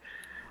hand.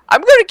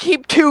 I'm gonna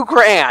keep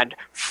 $2,000.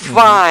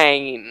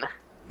 Fine.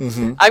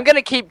 Mm-hmm. I'm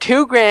gonna keep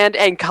 $2,000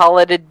 and call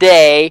it a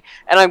day,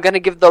 and I'm gonna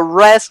give the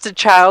rest to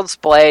Child's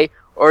Play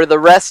or the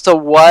rest to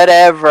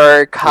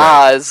whatever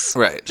cause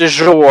Right. du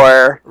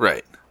jour.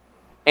 Right.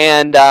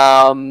 And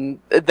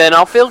then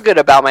I'll feel good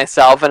about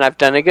myself, and I've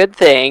done a good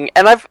thing,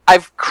 and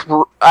I've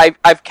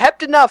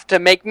kept enough to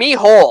make me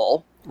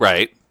whole.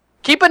 Right.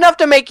 Keep enough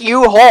to make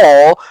you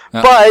whole,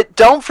 but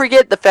don't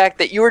forget the fact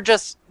that you were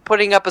just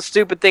putting up a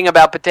stupid thing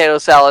about potato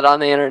salad on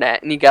the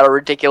internet, and you got a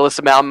ridiculous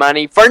amount of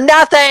money for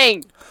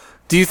nothing!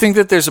 Do you think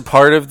that there's a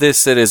part of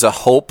this that is a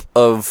hope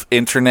of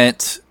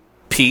internet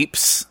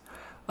peeps,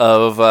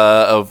 of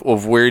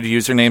weird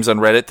usernames on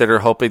Reddit that are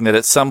hoping that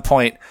at some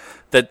point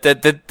that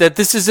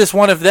this is just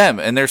one of them,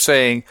 and they're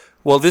saying,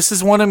 well, this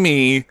is one of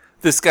me,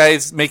 this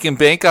guy's making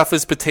bank off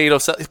his potato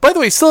salad. By the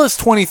way, he still has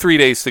 23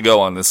 days to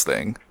go on this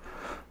thing.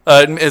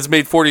 And has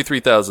made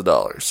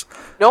 $43,000.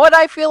 Know what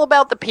I feel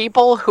about the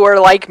people who are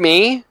like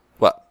me?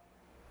 What?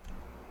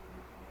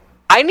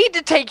 I need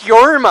to take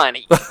your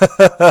money.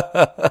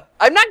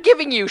 I'm not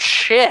giving you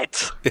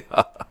shit.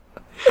 Yeah.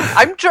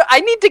 I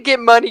need to get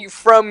money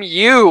from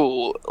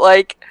you.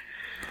 Like,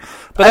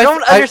 But I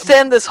don't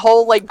understand this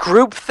whole, like,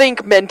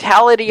 groupthink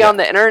mentality on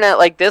the internet.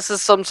 Like, this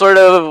is some sort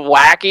of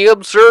wacky,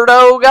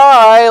 absurdo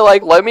guy.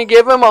 Like, let me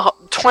give him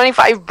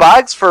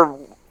 $25 for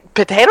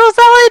potato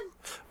salad?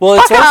 Well,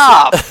 it's Fuck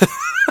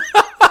off!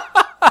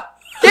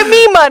 Give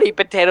me money,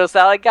 potato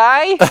salad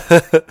guy!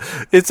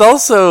 It's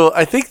also,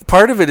 I think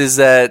part of it is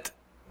that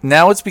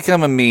now it's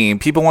become a meme.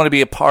 People want to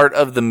be a part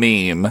of the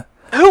meme.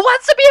 Who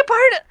wants to be a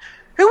part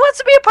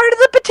of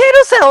the potato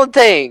salad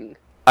thing?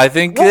 I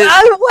think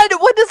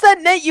What does that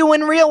net you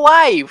in real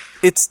life?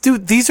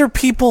 dude, these are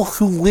people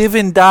who live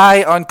and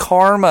die on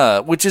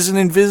karma, which is an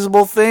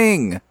invisible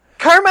thing.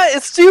 Karma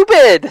is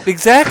stupid.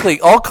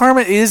 Exactly. All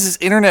karma is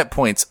internet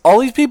points. All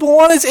these people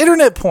want is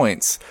internet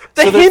points.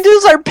 The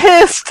Hindus are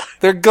pissed.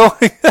 They're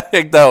going...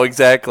 No,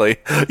 exactly.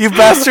 You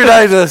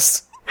bastardized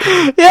us.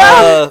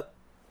 Yeah.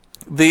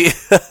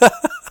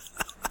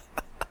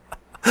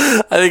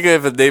 I think I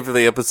have a name for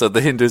the episode.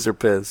 The Hindus are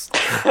pissed.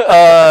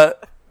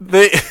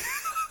 But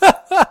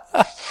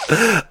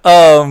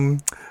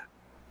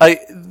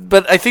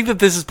I think that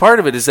this is part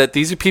of it, is that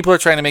these people are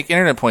trying to make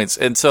internet points.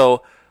 And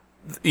so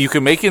you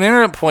can make an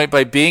internet point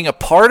by being a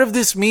part of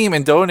this meme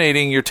and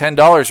donating your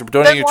 $10 or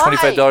donating your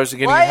 $25 and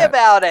getting lie your hat.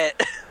 about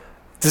it.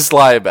 Just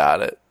lie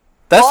about it.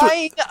 That's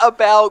Lying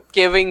about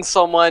giving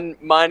someone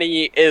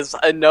money is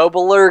a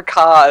nobler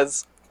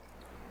cause.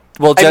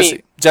 Well,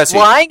 Jesse.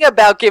 Lying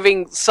about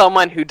giving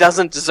someone who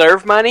doesn't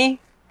deserve money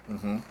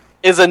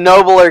is a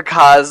nobler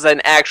cause than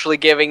actually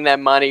giving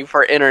them money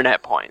for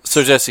internet points.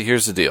 So, Jesse,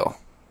 here's the deal.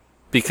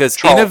 Because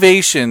Troll.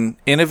 innovation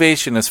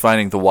is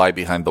finding the why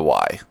behind the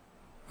why.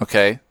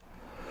 Okay?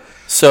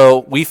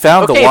 So, we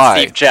found the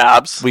why. Steve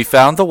Jobs. We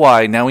found the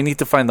why. Now we need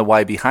to find the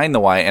why behind the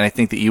why. And I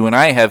think that you and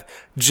I have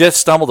just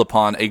stumbled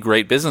upon a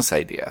great business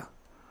idea.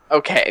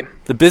 Okay.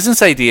 The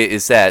business idea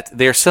is that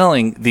they're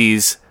selling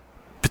these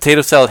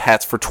potato salad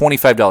hats for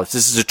 $25.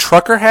 This is a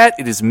trucker hat.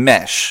 It is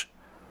mesh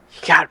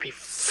You gotta be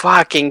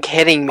fucking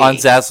kidding me. on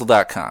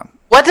Zazzle.com.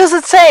 What does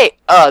it say?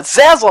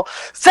 Zazzle.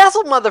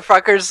 Zazzle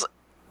motherfuckers,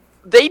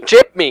 they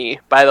gypped me,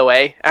 by the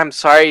way. I'm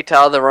sorry to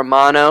all the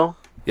Romano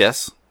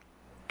Yes.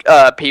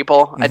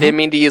 people. I didn't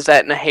mean to use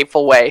that in a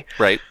hateful way.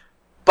 Right.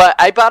 But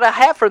I bought a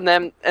hat from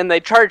them, and they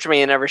charged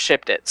me and never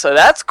shipped it. So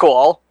that's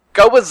cool.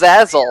 Go with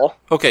Zazzle.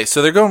 Okay,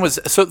 so they're going with...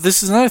 So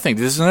this is another thing.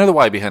 This is another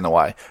why behind the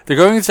why. They're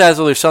going with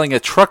Zazzle. They're selling a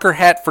trucker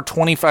hat for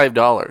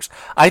 $25.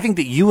 I think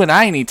that you and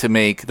I need to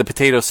make the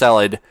potato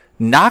salad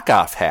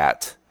knockoff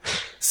hat,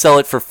 sell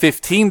it for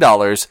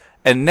 $15,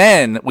 and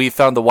then we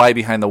found the why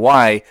behind the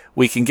why.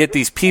 We can get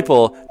these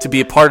people to be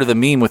a part of the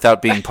meme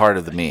without being part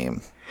of the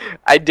meme.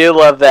 I do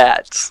love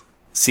that.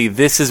 See,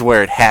 this is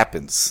where it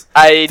happens.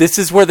 I This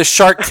is where the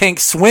Shark Tank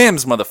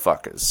swims,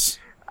 motherfuckers.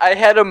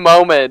 had a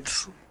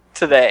moment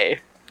today.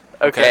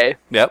 Okay.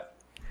 Yep.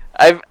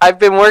 I've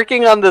been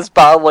working on this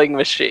bottling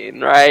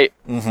machine, right?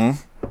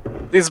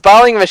 Mm-hmm. These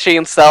bottling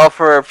machines sell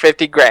for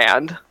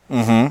 $50,000.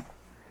 Mm-hmm.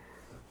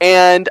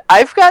 And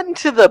I've gotten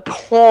to the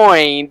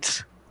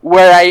point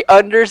where I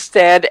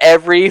understand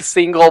every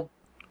single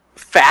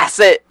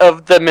facet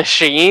of the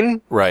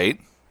machine. Right.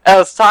 I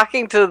was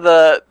talking to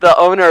the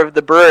owner of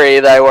the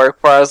brewery that I work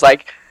for. I was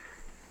like,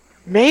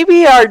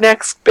 maybe our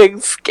next big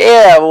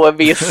scam would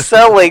be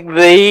selling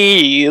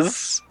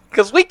these.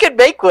 Because we could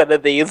make one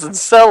of these and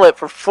sell it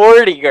for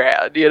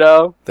 $40,000, you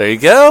know? There you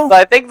go. So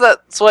I think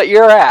that's what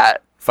you're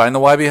at. Find the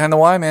why behind the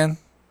why, man.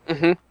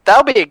 Mm-hmm.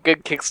 That'll be a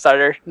good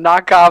Kickstarter.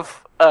 Knock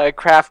off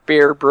craft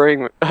beer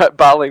brewing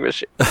bottling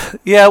machine.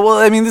 Yeah, well,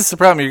 I mean, this is the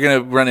problem. You're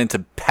going to run into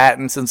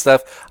patents and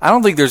stuff. I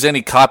don't think there's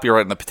any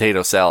copyright in the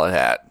potato salad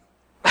hat.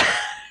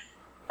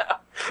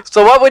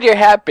 So what would your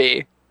hat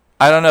be?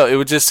 I don't know. It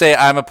would just say,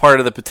 I'm a part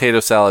of the potato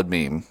salad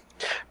meme.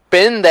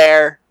 Been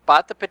there,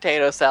 bought the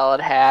potato salad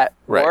hat,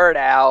 Right. wore it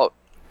out.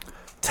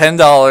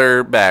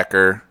 $10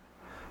 backer,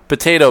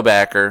 potato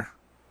backer.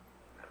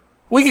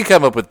 We could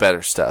come up with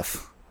better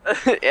stuff.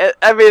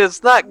 I mean,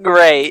 it's not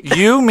great.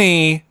 You,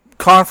 me,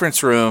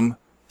 conference room,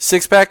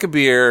 6-pack of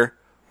beer,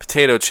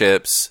 potato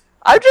chips,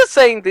 I'm just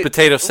saying the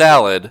potato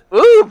salad.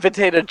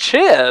 potato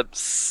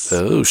chips.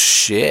 Oh,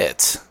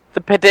 shit. The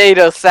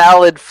potato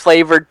salad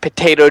flavored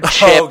potato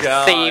chip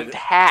themed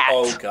hat.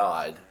 Oh,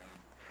 God.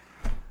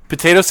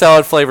 Potato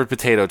salad flavored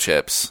potato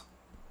chips.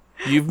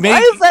 You've made...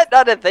 Why is that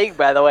not a thing,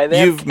 by the way? They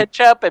have You've-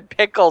 ketchup and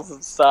pickles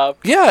and stuff.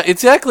 Yeah,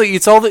 exactly.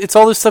 It's all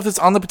the stuff that's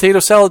on the potato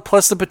salad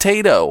plus the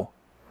potato.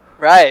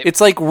 Right.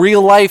 It's like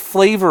real life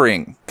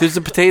flavoring because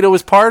the potato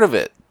is part of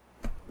it.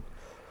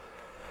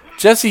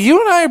 Jesse, you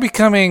and I are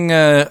becoming.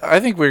 I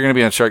think we're going to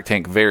be on Shark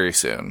Tank very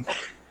soon.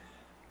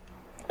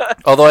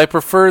 Although I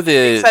prefer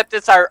the. Except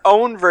it's our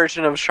own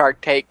version of Shark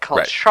Tank called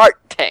Right. Shark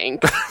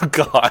Tank.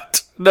 God,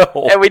 no.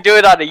 And we do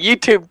it on a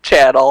YouTube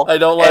channel. I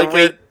don't like and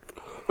it.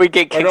 We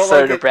get I don't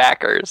like Kickstarter it.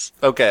 backers.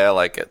 Okay, I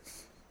like it.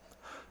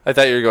 I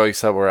thought you were going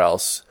somewhere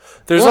else.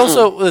 There's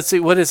also, let's see,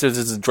 what is there?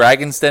 There's a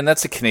Dragon's Den.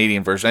 That's the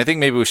Canadian version. I think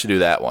maybe we should do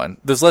that one.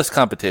 There's less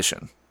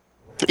competition.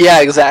 Yeah,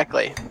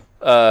 exactly.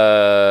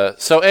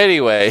 So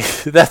anyway,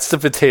 that's the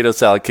potato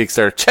salad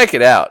Kickstarter. Check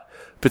it out.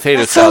 Potato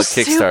That's so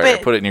salad Kickstarter.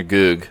 stupid. Put it in your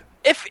Goog.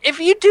 If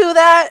you do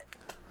that,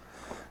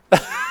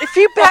 if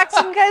you back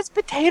some guy's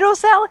potato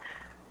salad,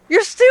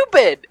 you're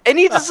stupid, and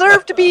you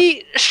deserve to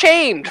be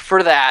shamed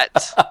for that.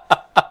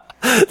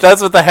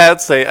 That's what the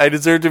hats say. I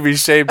deserve to be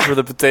shamed for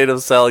the potato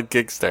salad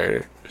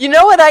Kickstarter. You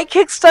know what I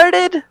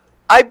kickstarted?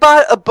 I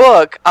bought a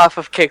book off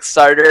of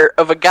Kickstarter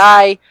of a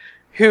guy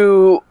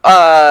who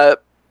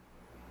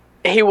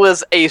he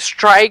was a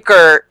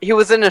striker. He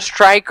was in a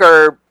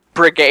striker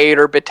brigade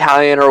or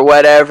battalion or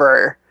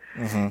whatever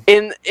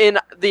in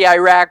the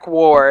Iraq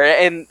War,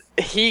 and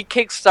he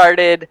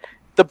kickstarted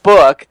the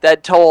book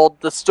that told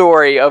the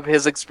story of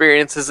his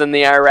experiences in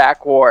the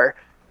Iraq War.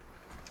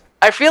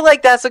 I feel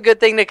like that's a good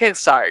thing to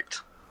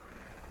kickstart.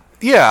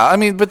 Yeah, I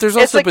mean, but there's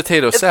also like-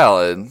 potato it's-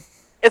 salad.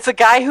 It's a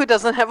guy who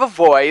doesn't have a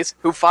voice,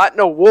 who fought in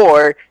a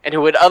war, and who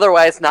would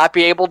otherwise not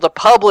be able to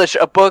publish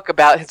a book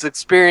about his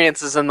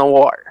experiences in the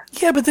war.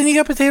 Yeah, but then you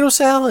got potato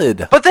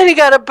salad. But then he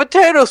got a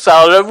potato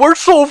salad, and we're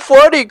so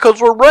funny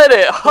because we're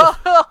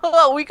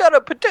Reddit. We got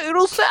a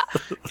potato salad.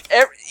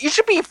 You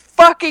should be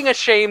fucking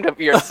ashamed of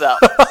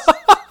yourself.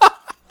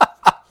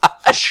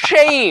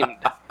 Ashamed.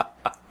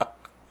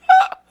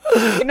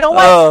 You know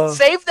what?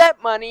 Save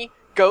that money.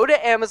 Go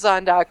to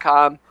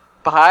Amazon.com.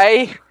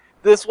 Buy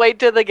This Way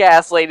to the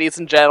Gas, ladies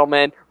and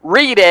gentlemen.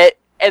 Read it,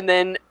 and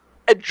then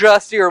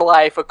adjust your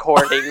life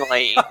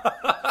accordingly.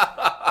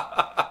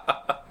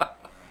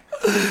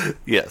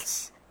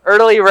 Yes.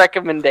 Early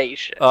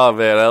recommendation. Oh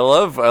man, I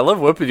love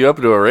whipping you up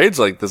into a rage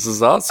like this.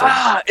 Is awesome.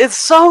 It's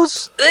so...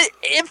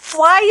 It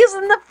flies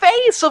in the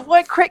face of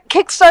what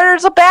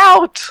Kickstarter's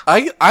about.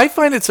 I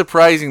find it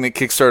surprising that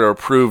Kickstarter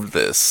approved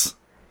this.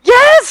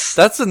 Yes!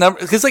 That's the number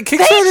because like They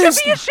Kickstarter should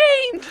is be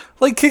ashamed!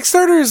 like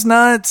Kickstarter is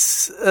not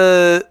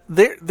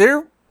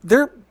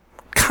they're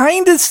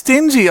kind of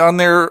stingy on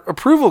their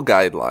approval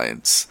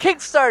guidelines.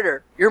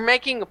 Kickstarter, you're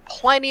making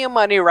plenty of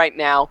money right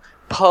now.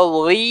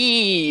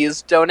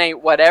 please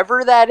donate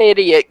whatever that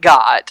idiot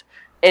got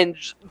and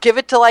give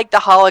it to like the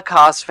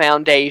Holocaust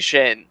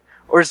Foundation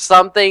or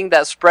something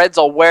that spreads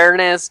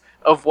awareness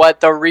of what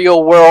the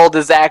real world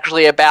is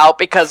actually about,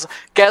 because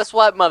guess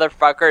what,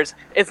 motherfuckers?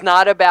 It's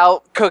not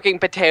about cooking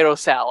potato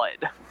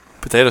salad.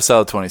 Potato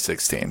Salad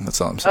 2016.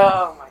 That's all I'm saying.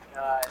 Oh my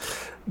god.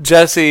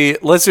 Jesse,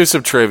 let's do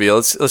some trivia.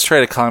 Let's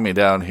try to calm you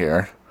down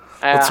here.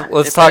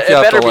 Let's talk you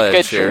off the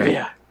ledge here.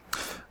 Trivia.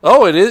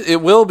 Oh, it is.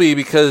 It will be,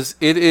 because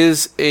it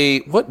is a...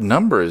 What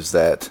number is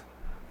that?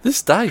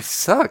 This dice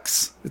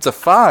sucks. It's a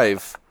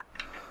 5.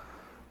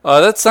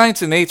 That's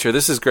Science and Nature.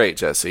 This is great,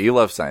 Jesse. You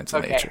love Science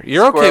and Nature.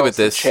 You're okay with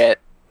this. Shit.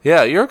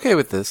 Yeah, you're okay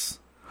with this.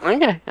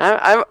 Okay.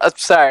 I'm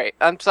sorry.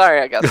 I'm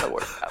sorry I got so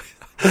worked up.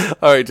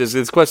 All right, Jesse,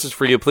 this question's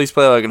for you. Please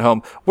play along at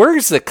home. Where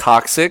is the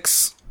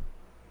coccyx?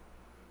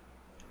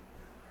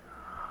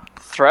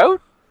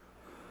 Throat?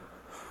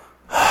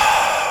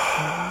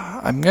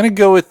 I'm going to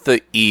go with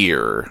the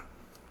ear,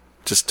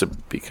 just to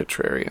be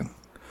contrarian.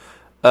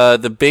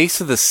 The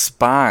base of the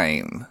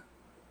spine.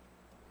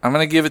 I'm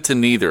going to give it to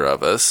neither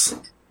of us.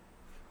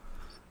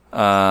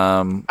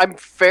 I'm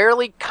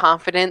fairly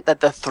confident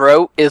that the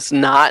throat is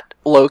not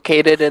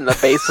located in the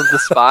base of the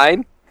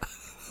spine.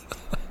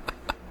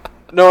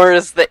 Nor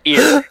is the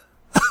ear.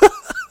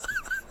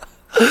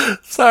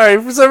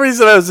 Sorry, for some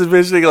reason I was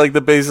envisioning like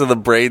the base of the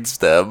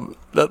brainstem,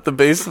 not the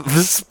base of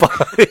the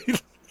spine.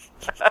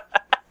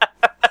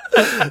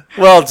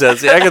 Well,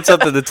 Jesse, I got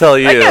something to tell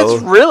you. That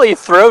guy's really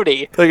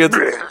throaty. I got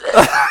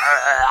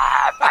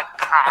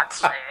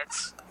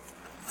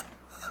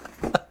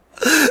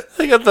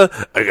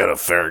a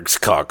pharynx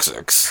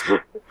coccyx.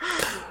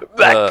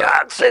 That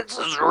coccyx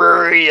is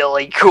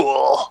really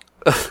cool.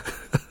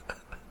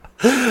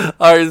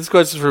 All right, this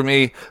question's for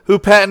me. Who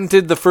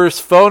patented the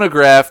first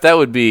phonograph? That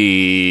would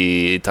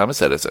be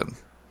Thomas Edison.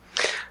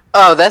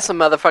 Oh, that's a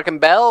motherfucking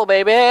bell,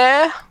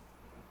 baby.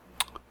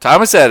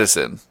 Thomas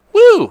Edison.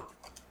 Woo!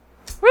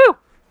 Woo!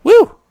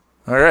 Woo!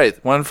 All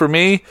right, one for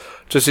me.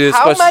 Just this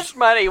How question. much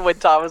money would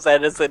Thomas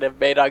Edison have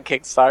made on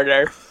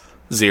Kickstarter?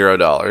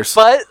 $0.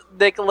 But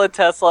Nikola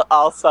Tesla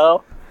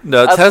also.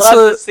 No, I'd Tesla.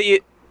 love to see.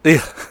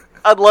 Yeah.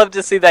 I'd love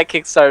to see that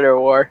Kickstarter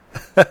war.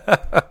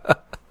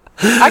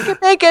 I can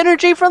make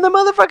energy from the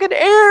motherfucking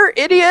air,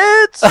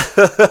 idiots!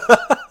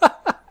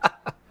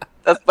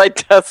 That's my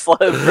Tesla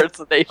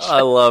impersonation.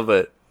 I love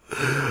it.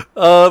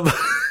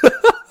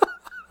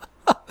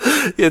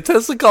 Yeah,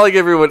 Tesla calling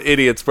everyone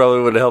idiots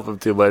probably wouldn't help him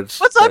too much.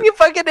 What's up, you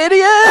fucking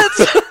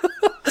idiots?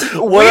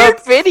 What Weird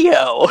up?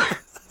 video.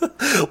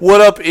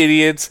 What up,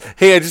 idiots?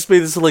 Hey, I just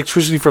made this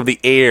electricity from the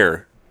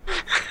air.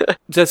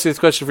 Jesse, this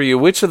question for you.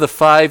 Which of the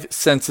 5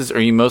 senses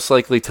are you most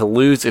likely to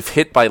lose if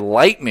hit by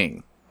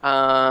lightning?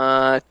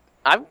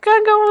 I'm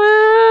gonna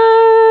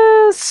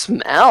go with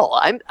smell.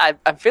 I'm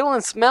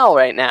feeling smell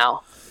right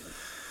now.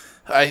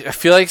 I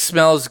feel like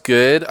smell is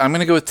good. I'm going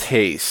to go with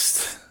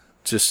taste,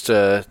 just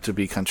to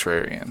be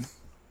contrarian.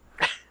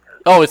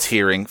 Oh, it's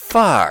hearing.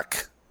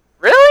 Fuck.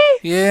 Really?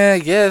 Yeah,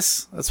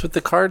 yes. That's what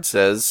the card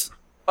says.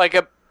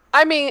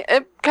 I mean,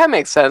 it kind of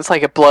makes sense.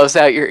 Like, it blows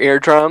out your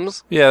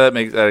eardrums. Yeah,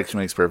 that actually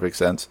makes perfect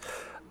sense.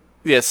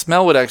 Yeah,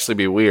 smell would actually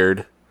be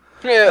weird.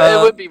 Yeah,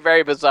 it would be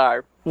very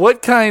bizarre.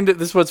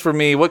 This one's for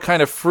me. What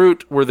kind of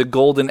fruit were the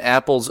golden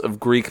apples of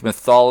Greek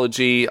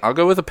mythology? I'll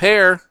go with a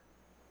pear.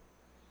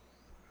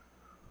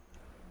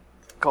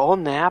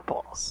 Golden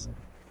apples.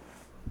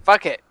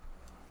 Fuck it.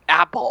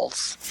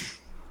 Apples.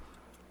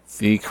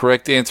 The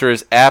correct answer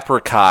is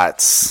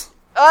apricots.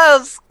 Oh,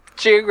 it's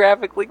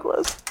geographically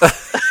close.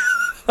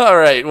 All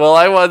right. Well,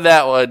 I won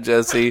that one,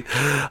 Jesse.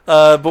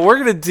 But we're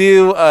going to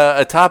do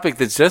a topic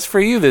that's just for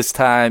you this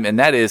time, and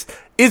that is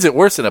it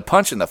worse than a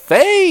punch in the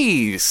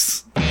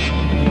face?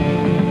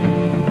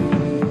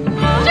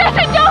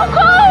 Jesse, don't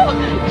go!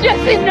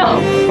 Jesse, no!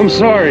 I'm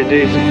sorry,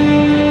 Daisy,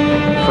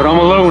 but I'm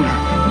a loner,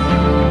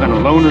 and a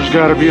loner's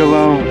gotta be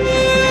alone.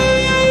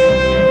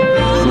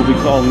 We'll be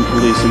calling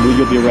police and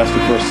you'll be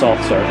arrested for assault,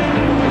 sir.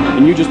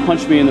 And you just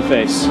punched me in the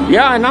face.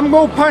 Yeah, and I'm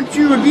gonna punch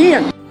you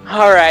again.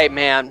 Alright,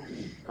 man.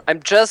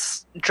 I'm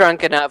just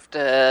drunk enough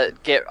to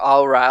get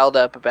all riled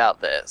up about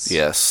this.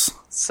 Yes.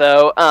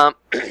 So,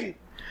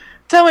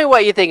 tell me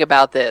what you think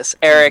about this,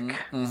 Eric.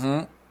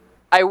 Mm-hmm.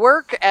 I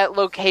work at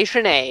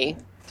location A.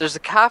 There's a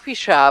coffee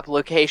shop,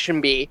 location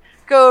B.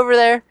 Go over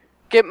there,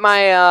 get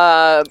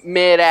my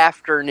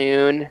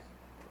mid-afternoon,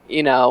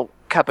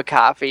 cup of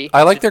coffee.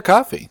 I like their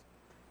coffee.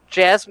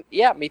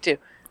 Yeah, me too.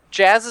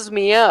 Jazzes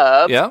me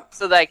up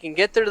so that I can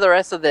get through the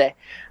rest of the day.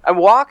 I'm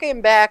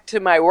walking back to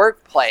my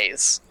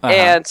workplace,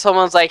 and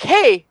someone's like,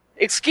 hey,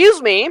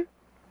 excuse me.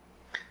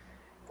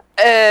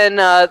 And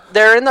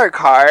they're in their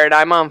car, and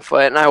I'm on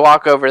foot, and I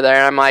walk over there,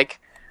 and I'm like,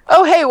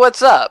 oh, hey,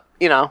 what's up?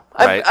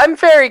 I'm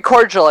very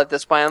cordial at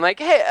this point. I'm like,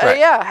 hey,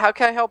 yeah, how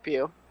can I help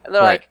you? And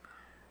they're like,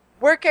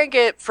 where can I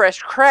get fresh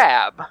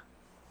crab?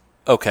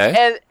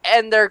 Okay.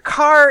 And their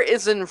car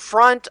is in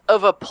front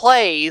of a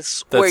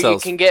place where you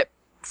can get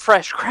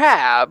fresh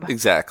crab.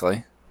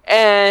 Exactly.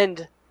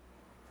 And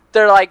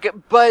they're like,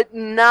 but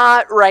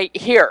not right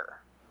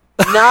here.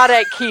 not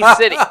at Key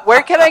City.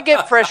 Where can I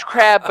get fresh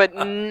crab, but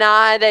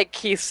not at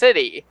Key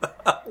City?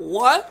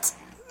 What?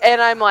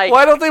 And I'm like,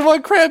 Why don't they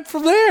want crab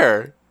from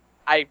there?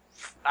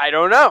 I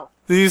don't know.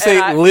 Did you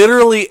say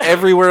literally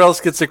everywhere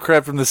else gets a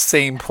crab from the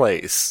same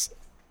place?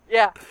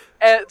 Yeah.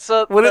 And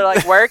so they're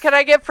like, where can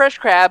I get fresh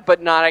crab,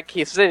 but not at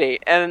Key City?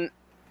 And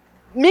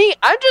me,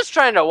 I'm just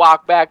trying to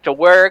walk back to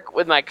work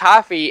with my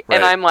coffee,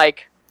 and I'm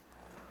like,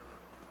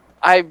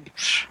 I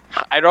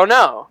don't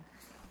know.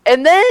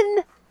 And then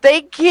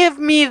they give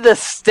me the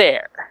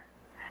stare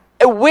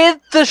with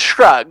the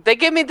shrug. They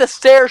give me the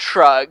stare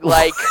shrug,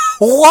 like,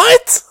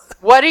 what?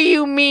 What do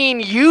you mean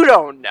you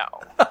don't know?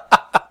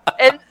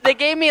 And they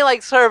gave me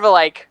like sort of a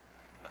like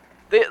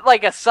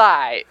a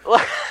sigh.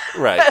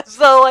 Right.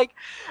 So like,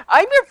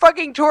 I'm your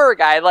fucking tour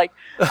guide. Like,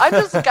 I'm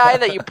just a guy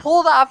that you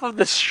pulled off of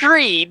the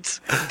street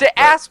to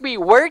ask me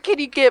where can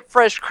you get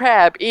fresh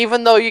crab,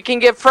 even though you can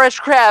get fresh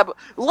crab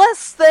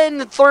less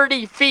than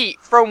 30 feet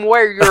from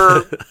where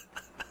you're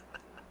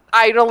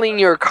idling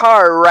your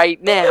car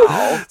right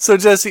now. So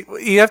Jesse,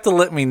 you have to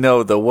let me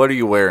know though. What are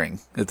you wearing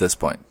at this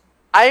point?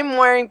 I'm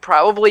wearing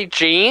probably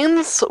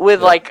jeans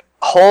with like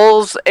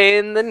holes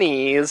in the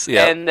knees,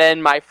 and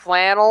then my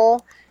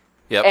flannel,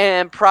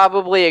 and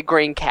probably a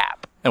green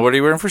cap. And what are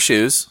you wearing for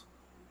shoes?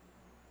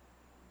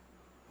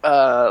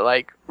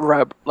 Like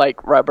rubber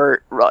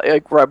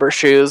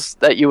shoes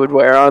that you would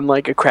wear on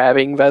like a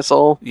crabbing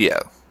vessel. Yeah.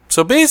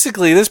 So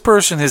basically, this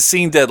person has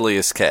seen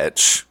Deadliest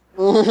Catch.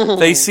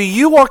 They see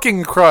you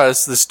walking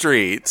across the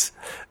street,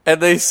 and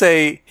they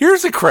say,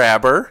 "Here's a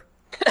crabber."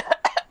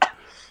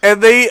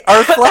 And they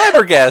are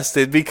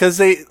flabbergasted because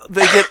they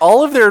get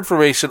all of their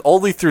information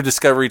only through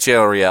Discovery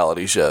Channel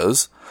reality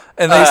shows.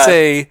 And they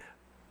say,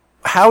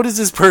 how does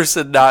this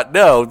person not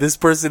know? This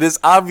person is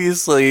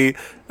obviously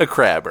a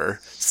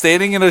crabber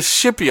standing in a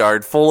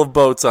shipyard full of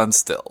boats on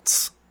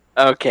stilts.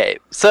 Okay,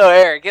 so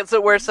Eric, is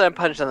it worse than a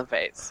punch in the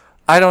face?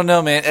 I don't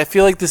know, man. I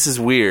feel like this is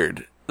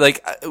weird.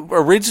 Like,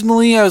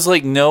 originally I was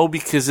like, no,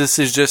 because this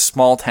is just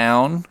small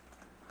town.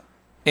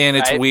 And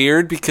it's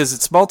weird because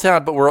it's small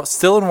town, but we're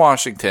still in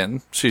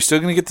Washington, so you're still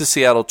going to get the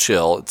Seattle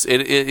chill.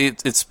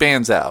 It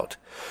spans out,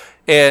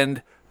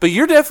 but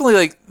you're definitely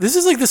like, this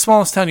is like the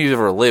smallest town you've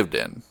ever lived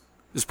in,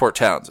 is Port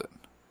Townsend.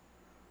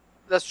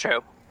 That's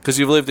true. Because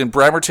you've lived in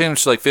Bremerton,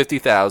 which is like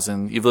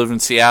 50,000. You've lived in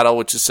Seattle,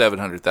 which is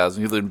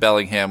 700,000. You've lived in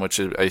Bellingham, which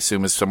I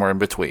assume is somewhere in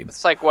between.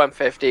 It's like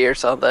 150 or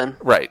something.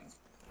 Right.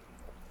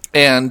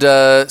 And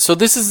so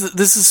this is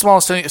the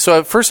smallest town. So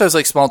at first I was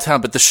like small town,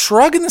 but the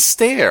shrug and the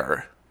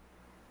stare.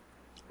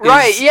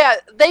 Right, yeah,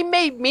 they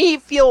made me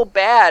feel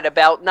bad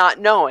about not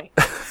knowing.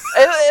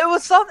 it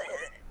was something.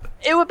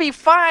 It would be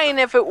fine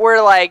if it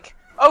were like,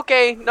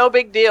 okay, no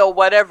big deal,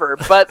 whatever.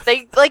 But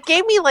they like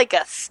gave me like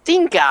a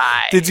stink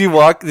eye. Did you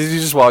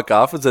just walk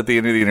off? Was that the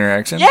end of the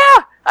interaction? Yeah.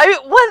 I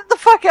mean, what the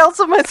fuck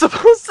else am I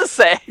supposed to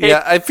say?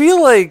 Yeah, I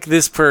feel like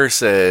this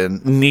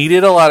person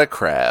needed a lot of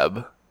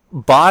crab,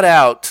 bought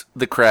out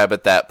the crab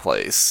at that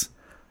place,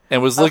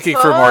 and was looking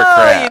for more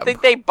crab. You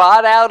think they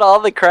bought out all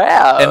the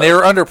crab? And they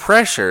were under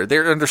pressure. They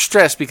were under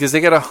stress because they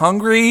got a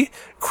hungry,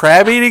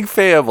 crab-eating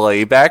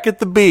family back at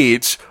the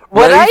beach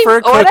ready for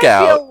a cookout. What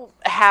I feel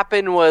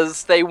happened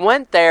was they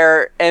went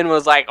there and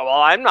was like,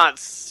 well, I'm not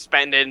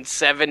spending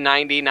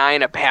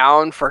 $7.99 a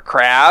pound for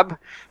crab.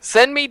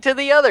 Send me to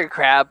the other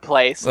crab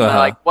place. And they're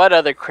like, what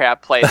other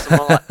crab place?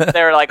 And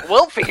they were like,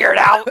 we'll figure it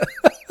out.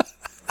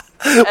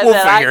 And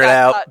we'll figure it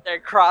out. Caught their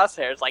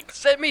crosshairs, like,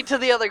 send me to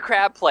the other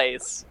crab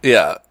place.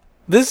 Yeah.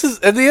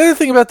 And the other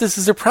thing about this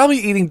is they're probably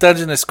eating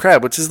Dungeness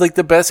crab, which is like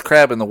the best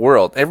crab in the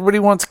world. Everybody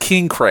wants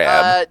king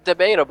crab.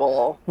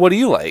 Debatable. What do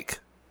you like?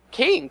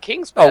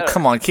 King's better. Oh,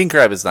 come on. King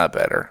crab is not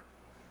better.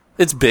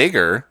 It's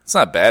bigger. It's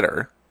not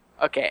better.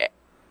 Okay.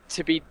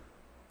 To be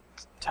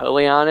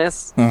totally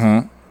honest,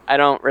 I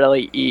don't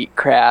really eat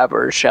crab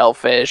or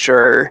shellfish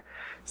or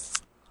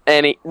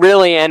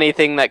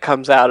anything that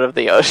comes out of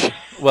the ocean.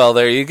 Well,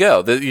 there you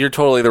go. You're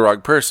totally the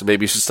wrong person.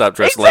 Maybe you should stop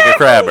dressing like a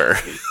crabber.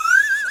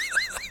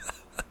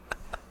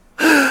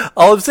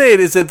 All I'm saying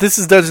is that this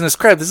is Dungeness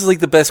crab. This is like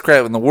the best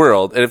crab in the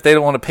world. And if they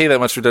don't want to pay that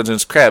much for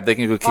Dungeness crab, they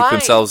can go keep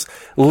themselves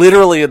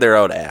literally in their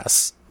own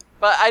ass.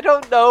 But I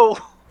don't know.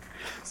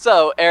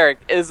 So, Eric,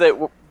 is it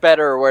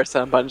better or worse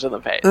than a punch in the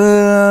face?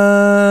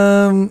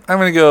 I'm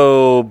going to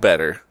go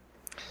better.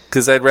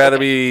 Because I'd rather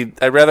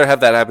have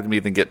that happen to me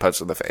than get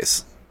punched in the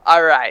face.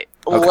 All right.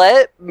 Okay.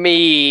 Let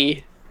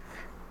me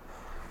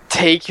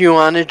take you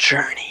on a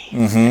journey.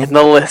 And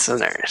the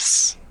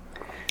listeners.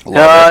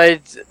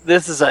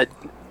 This is a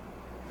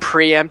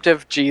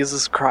preemptive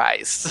Jesus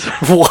Christ.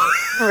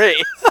 What?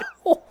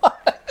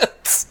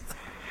 What?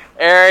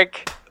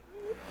 Eric.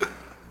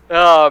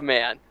 Oh,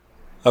 man.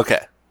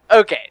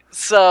 Okay,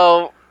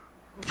 so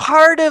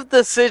part of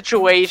the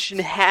situation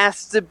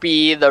has to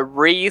be the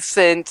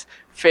recent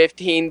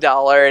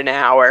 $15 an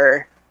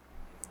hour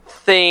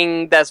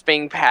thing that's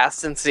being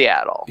passed in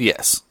Seattle.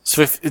 Yes.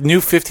 So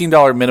new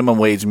 $15 minimum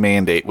wage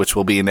mandate, which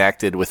will be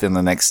enacted within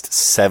the next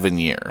 7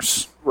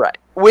 years. Right.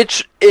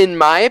 Which, in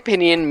my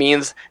opinion,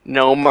 means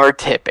no more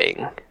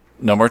tipping.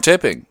 No more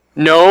tipping.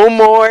 No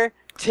more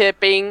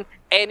tipping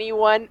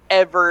anyone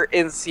ever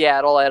in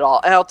Seattle at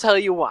all. And I'll tell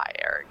you why,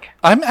 Eric.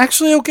 I'm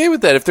actually okay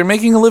with that. If they're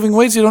making a living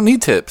wage, they don't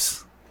need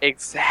tips.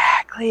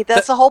 Exactly.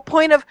 That's the whole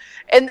point of...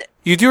 And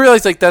you do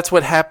realize, like, that's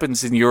what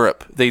happens in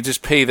Europe. They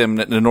just pay them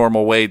the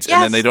normal wage, yes,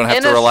 and then they don't have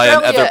in to rely on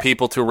Australia, other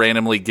people to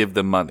randomly give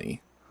them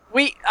money.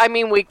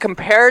 we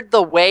compared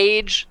the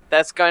wage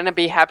that's going to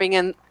be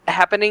happening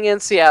in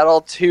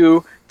Seattle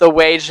to the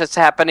wage that's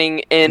happening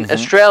in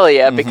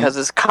Australia because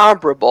it's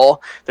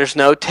comparable. There's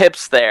no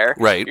tips there.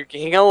 Right. You're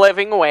getting a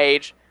living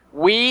wage.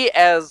 We,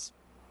 as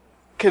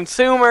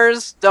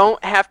consumers,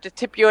 don't have to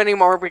tip you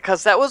anymore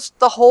because that was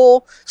the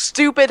whole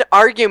stupid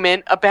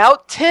argument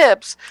about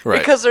tips. Right.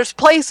 Because there's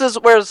places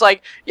where it's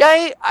like,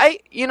 I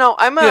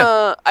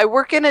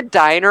work in a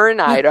diner in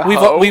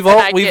Idaho.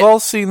 We've all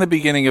seen the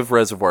beginning of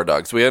Reservoir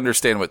Dogs. We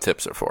understand what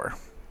tips are for.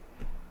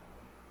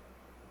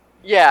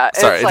 Yeah.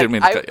 Sorry, it's I didn't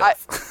mean to cut you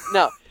off.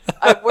 No.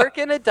 I work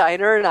in a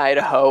diner in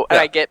Idaho, and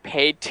I get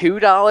paid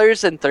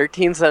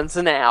 $2.13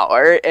 an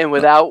hour, and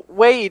without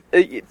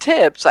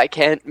tips, I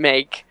can't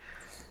make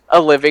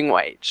a living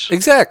wage.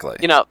 Exactly.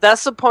 You know,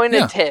 that's the point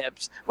of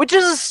tips, which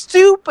is a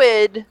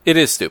stupid... It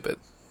is stupid.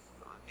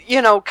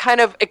 Kind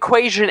of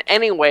equation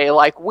anyway.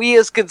 Like, we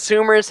as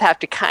consumers have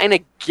to kind of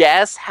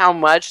guess how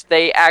much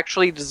they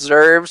actually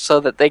deserve so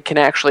that they can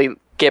actually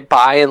get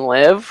by and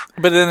live.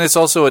 But then it's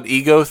also an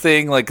ego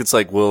thing. Like, it's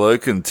like, well, I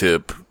can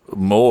tip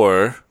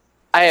more.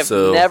 I have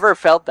never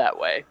felt that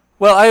way.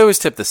 Well, I always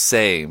tip the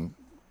same.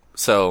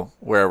 So,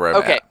 wherever I'm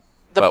at. Okay,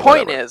 the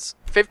point is,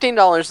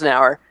 $15 an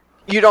hour,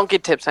 you don't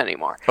get tips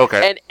anymore.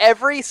 Okay. And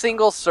every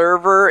single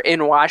server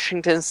in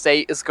Washington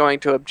State is going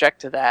to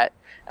object to that.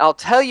 And I'll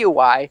tell you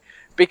why.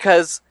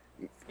 Because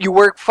you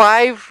work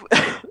five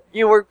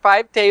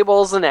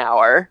tables an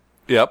hour.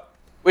 Yep.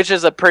 Which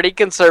is a pretty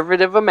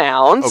conservative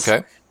amount.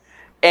 Okay.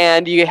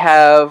 And you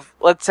have,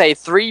 let's say,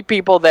 3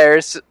 people there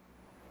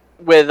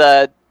with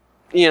a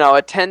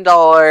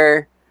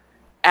 $10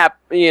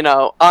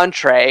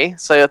 entree,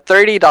 so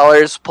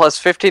 $30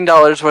 plus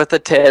 $15 worth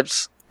of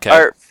tips,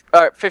 or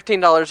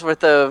 $15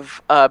 worth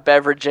of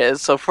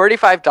beverages, so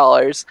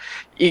 $45.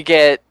 You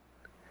get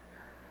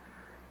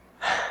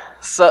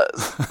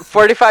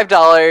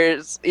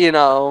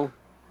 $45.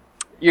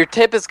 Your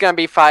tip is going to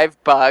be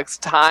 $5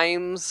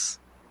 times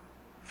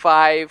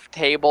 5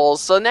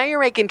 tables, so now you're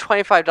making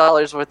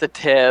 $25 worth of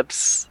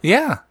tips.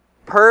 Yeah.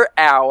 Per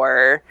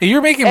hour.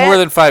 You're making more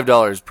than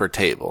 $5 per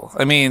table.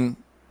 I mean...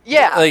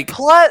 Yeah, like,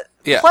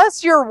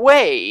 plus your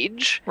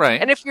wage. Right.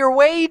 And if your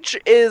wage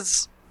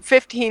is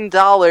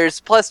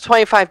 $15 plus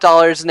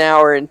 $25 an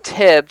hour in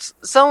tips,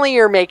 suddenly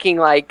you're making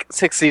like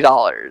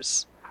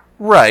 $60.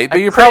 Right, but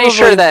I'm pretty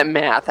sure that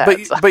math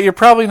adds up. But you're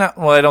probably not...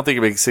 Well, I don't think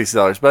you're making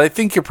 $60, but I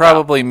think you're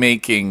probably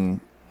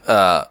making...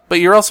 but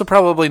you're also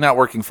probably not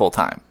working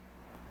full-time.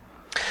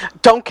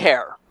 Don't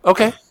care.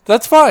 Okay,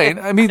 that's fine.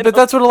 I mean, but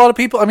that's what a lot of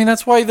people... I mean,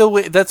 that's why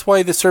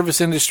the service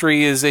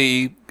industry is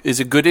a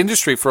good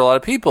industry for a lot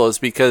of people, is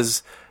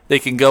because they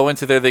can go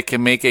into there, they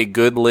can make a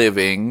good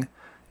living,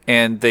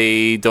 and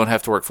they don't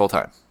have to work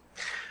full-time.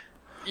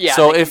 Yeah,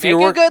 so they if make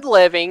a good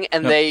living,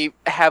 and they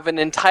have an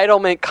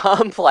entitlement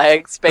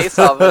complex based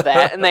off of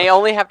that, and they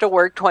only have to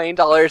work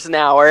 $20 an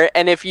hour,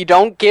 and if you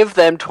don't give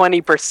them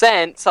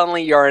 20%,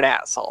 suddenly you're an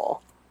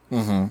asshole.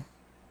 Mm-hmm.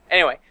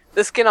 Anyway,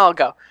 this can all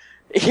go.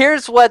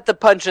 Here's what the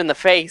punch in the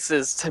face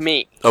is to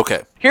me.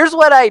 Okay. Here's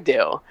what I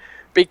do.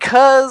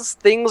 Because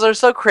things are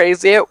so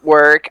crazy at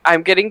work,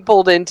 I'm getting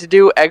pulled in to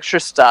do extra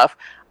stuff.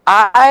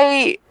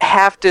 I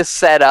have to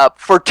set up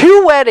for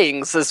 2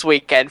 weddings this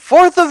weekend.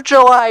 4th of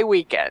July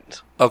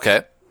weekend.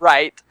 Okay.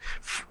 Right.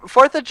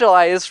 4th of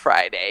July is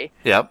Friday.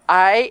 Yep.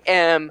 I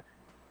am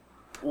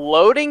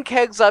loading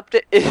kegs up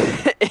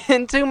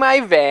into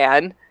my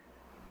van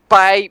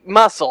by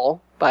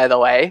muscle, by the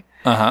way.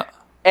 Uh-huh.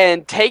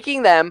 And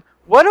taking them...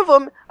 One of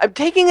them, I'm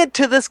taking it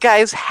to this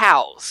guy's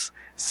house.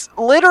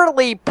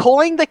 Literally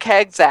pulling the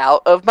kegs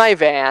out of my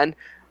van,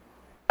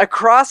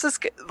 across this...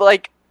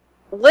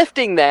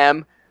 lifting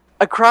them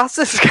across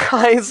this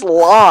guy's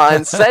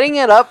lawn, setting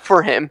it up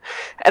for him.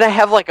 And I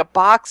have a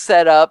box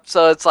set up,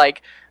 so it's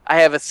like I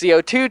have a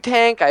CO2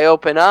 tank, I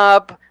open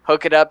up,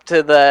 hook it up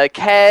to the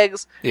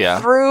kegs,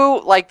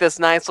 through this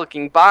nice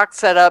looking box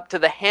set up to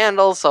the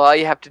handle, so all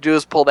you have to do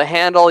is pull the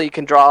handle, you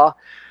can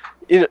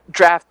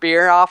draft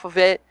beer off of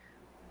it.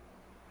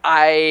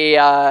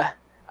 I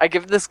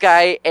give this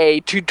guy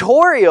a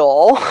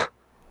tutorial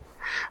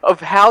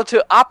of how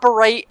to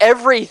operate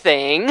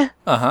everything.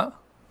 Uh-huh.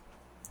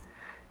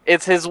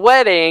 It's his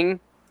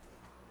wedding.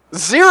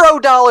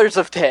 $0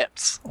 of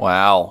tips.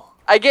 Wow.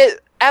 I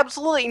get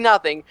absolutely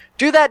nothing.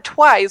 Do that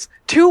twice.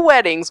 2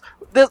 weddings.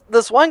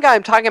 This one guy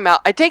I'm talking about,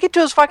 I take it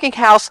to his fucking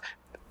house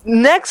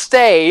next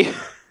day,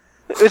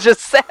 which is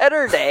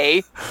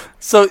Saturday.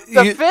 So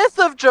the 5th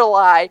of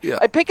July. Yeah.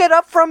 I pick it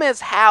up from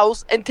his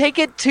house and take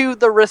it to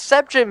the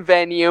reception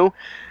venue.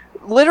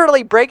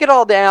 Literally break it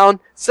all down,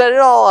 set it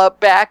all up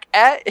back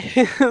at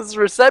his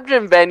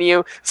reception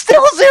venue.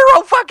 Still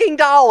 $0 fucking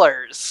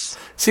dollars.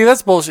 See,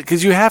 that's bullshit,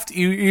 because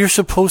you're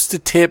supposed to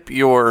tip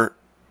your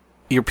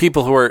your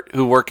people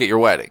who work at your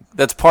wedding.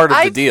 That's part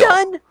of the deal. I've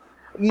done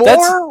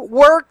more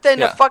work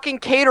than a fucking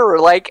caterer.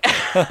 Like,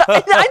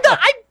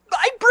 I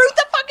brewed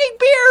the fucking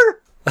beer.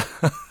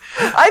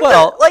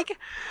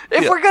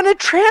 If we're gonna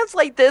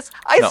translate this,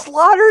 I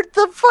slaughtered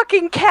the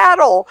fucking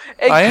cattle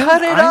and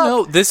cut it up. I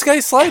know. This guy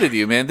slighted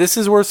you, man. This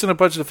is worse than a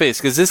punch in the face,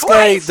 because this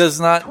guy does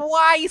not...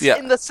 Twice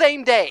in the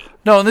same day.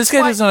 No, and this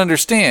guy doesn't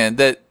understand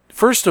that,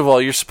 first of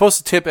all, you're supposed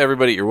to tip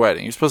everybody at your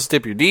wedding. You're supposed to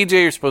tip your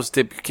DJ, you're supposed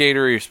to tip your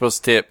caterer, you're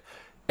supposed to tip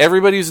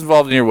everybody who's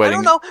involved in your wedding,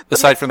 I don't know.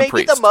 aside from the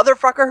priest. Maybe the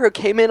motherfucker who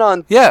came in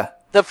on...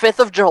 the 5th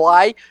of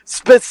July,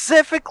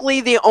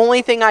 specifically the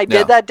only thing I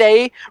did that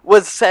day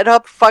was set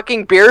up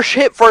fucking beer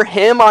shit for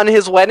him on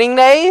his wedding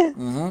day.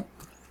 Mm-hmm.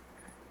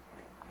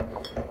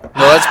 No,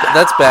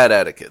 that's bad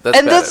etiquette.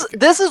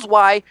 This is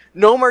why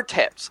no more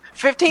tips.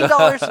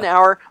 $15 an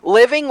hour,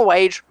 living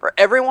wage for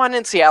everyone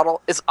in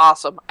Seattle is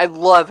awesome. I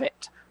love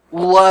it.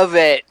 Love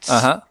it.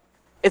 Uh-huh.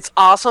 It's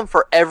awesome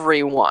for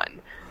everyone.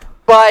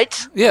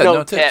 But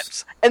no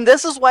tips. And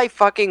this is why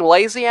fucking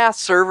lazy-ass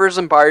servers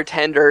and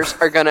bartenders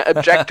are going to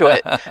object to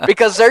it.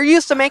 Because they're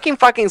used to making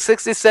fucking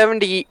 $60,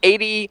 $70,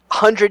 $80,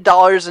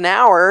 $100 an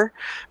hour.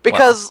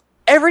 Because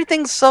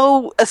everything's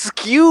so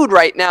skewed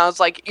right now. It's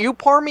like, you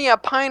pour me a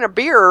pint of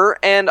beer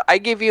and I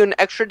give you an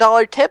extra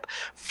 $1 tip.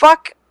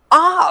 Fuck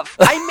off.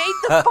 I made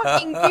the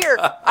fucking beer.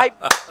 I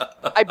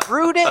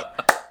brewed it.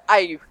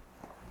 I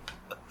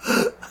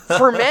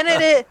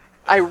fermented it.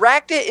 I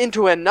racked it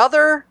into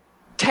another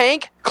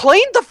tank,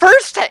 cleaned the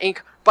first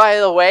tank, by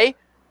the way,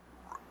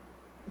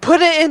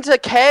 put it into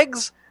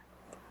kegs,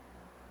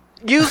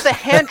 used the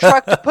hand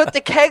truck to put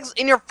the kegs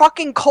in your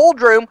fucking cold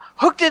room,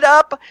 hooked it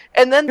up,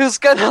 and then who's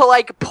gonna,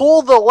 like,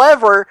 pull the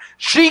lever,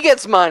 she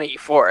gets money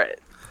for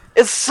it.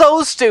 It's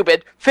so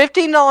stupid.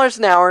 $15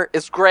 an hour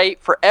is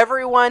great for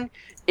everyone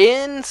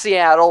in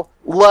Seattle.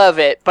 Love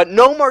it, but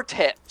no more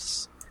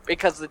tips.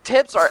 Because the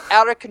tips are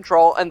out of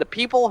control, and the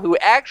people who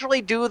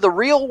actually do the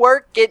real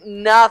work get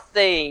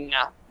nothing.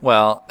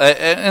 Well,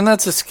 and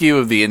that's a skew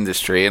of the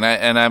industry, and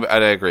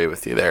I agree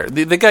with you there.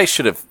 The guy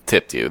should have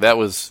tipped you. That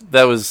was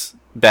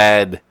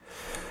bad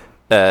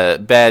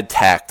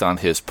tact on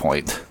his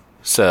point.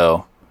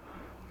 So,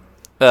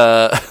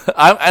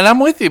 I'm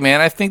with you,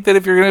 man. I think that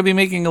if you're going to be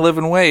making a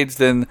living wage,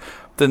 then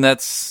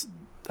that's,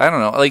 I don't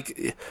know,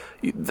 like,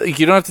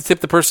 you don't have to tip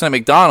the person at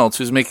McDonald's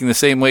who's making the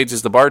same wage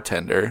as the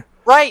bartender.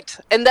 Right,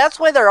 and that's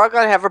why they're all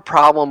going to have a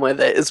problem with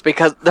it, is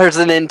because there's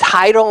an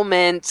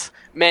entitlement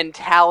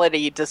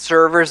mentality to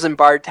servers and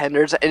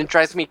bartenders, and it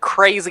drives me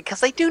crazy because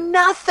they do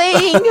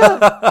nothing. They do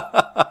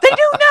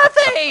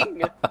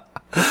nothing.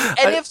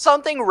 And if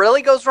something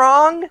really goes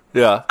wrong,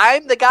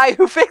 I'm the guy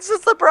who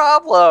fixes the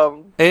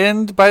problem.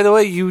 And by the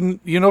way,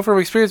 you know from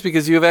experience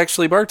because you have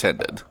actually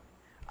bartended.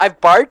 I've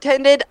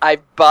bartended.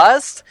 I've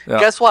bussed. Yeah.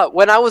 Guess what?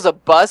 When I was a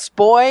bus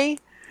boy,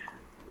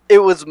 it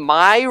was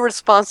my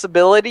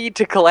responsibility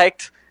to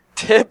collect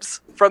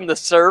tips from the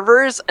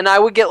servers, and I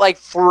would get like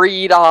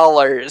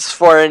 $3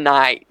 for a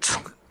night.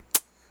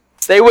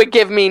 They would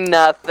give me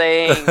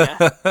nothing.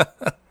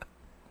 It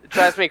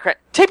drives me crazy.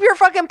 Tip your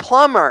fucking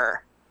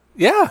plumber.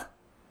 Yeah.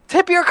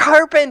 Tip your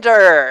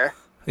carpenter.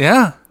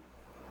 Yeah.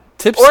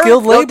 Tip or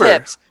skilled labor. No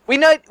tips. We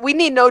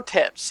need no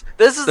tips.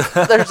 There's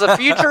a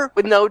future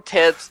with no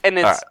tips, and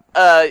it's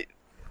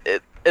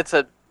it's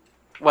a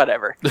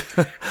whatever.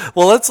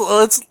 Well, let's.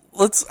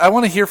 I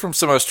want to hear from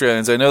some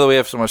Australians. I know that we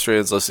have some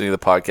Australians listening to the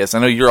podcast. I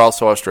know you're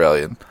also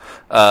Australian.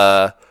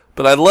 But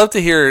I'd love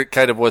to hear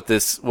kind of what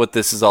this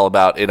is all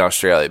about in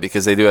Australia,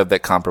 because they do have that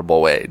comparable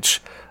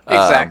wage.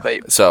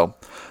 Exactly.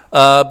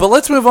 But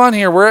let's move on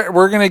here.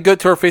 We're going to go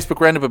to our Facebook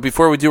roundup, but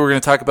before we do, we're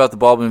going to talk about the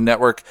Bald Move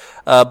Network.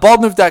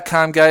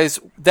 Baldmove.com, guys.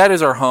 That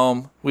is our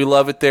home. We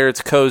love it there.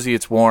 It's cozy.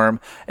 It's warm.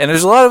 And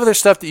there's a lot of other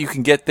stuff that you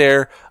can get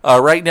there.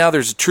 Right now,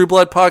 there's a True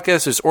Blood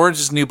podcast. There's Orange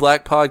is the New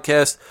Black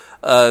podcast.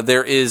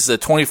 There is a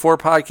 24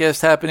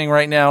 podcast happening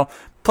right now.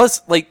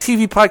 Plus, like,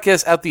 TV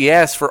podcasts out the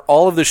ass for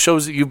all of the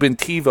shows that you've been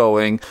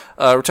TiVoing.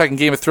 We're talking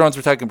Game of Thrones,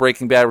 we're talking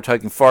Breaking Bad, we're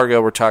talking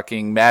Fargo, we're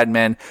talking Mad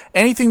Men.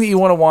 Anything that you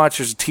want to watch,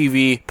 there's a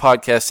TV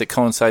podcast that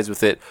coincides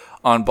with it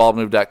on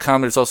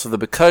baldmove.com. There's also the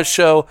Because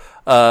Show,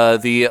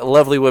 the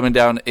lovely women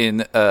down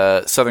in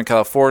Southern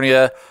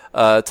California,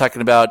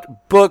 talking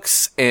about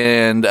books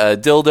and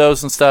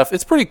dildos and stuff.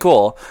 It's pretty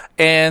cool.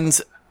 And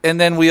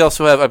then we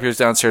also have Up Yours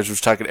Downstairs, which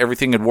is talking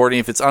everything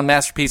Edwardian. If it's on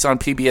Masterpiece, on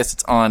PBS,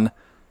 it's on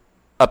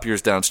Up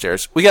Yours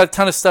Downstairs. We got a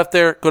ton of stuff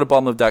there. Go to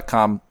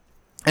baldmove.com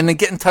and then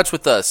get in touch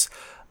with us.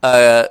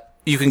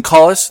 You can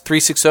call us,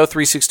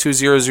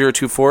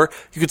 360-362-0024.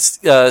 You could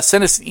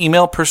send us an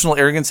email,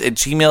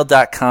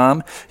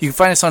 personalarrogance@gmail.com. You can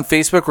find us on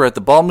Facebook. We're at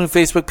the Bald Move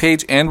Facebook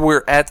page, and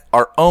we're at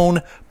our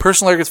own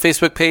Personal Arrogance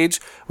Facebook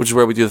page, which is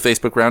where we do the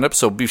Facebook Roundup,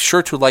 so be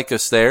sure to like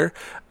us there.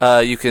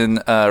 You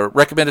can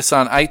recommend us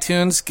on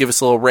iTunes, give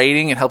us a little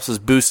rating. It helps us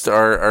boost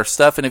our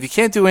stuff. And if you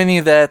can't do any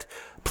of that,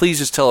 please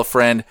just tell a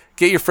friend.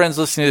 Get your friends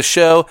listening to the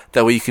show.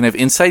 That way you can have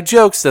inside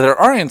jokes that are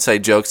our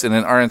inside jokes, and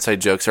then our inside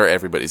jokes are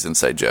everybody's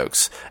inside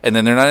jokes. And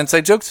then they're not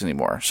inside jokes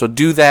anymore. So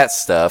do that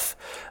stuff.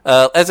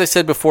 As I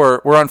said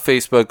before, we're on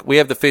Facebook. We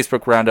have the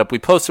Facebook Roundup. We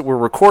post it. We're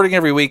recording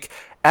every week.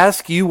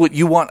 Ask you what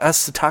you want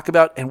us to talk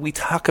about, and we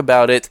talk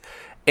about it.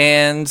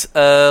 And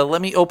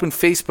let me open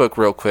Facebook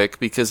real quick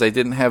because I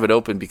didn't have it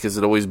open because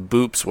it always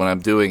boops when I'm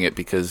doing it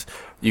because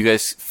you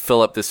guys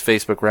fill up this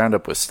Facebook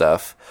Roundup with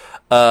stuff.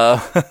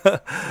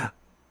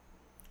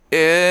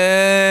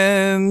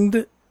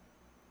 And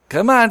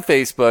come on,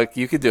 Facebook.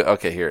 You could do it.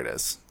 Okay, here it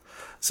is.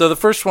 So the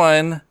first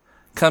one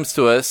comes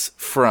to us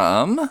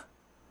from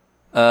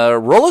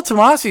Rollo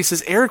Tomasi. He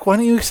says, Eric, why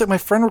don't you accept my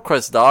friend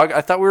request, dog?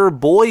 I thought we were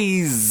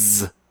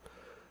boys.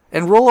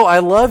 And Rollo, I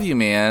love you,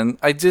 man.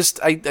 I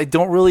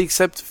don't really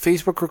accept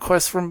Facebook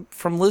requests from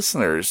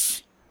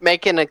listeners.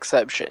 Make an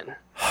exception.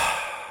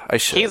 I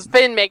should. He's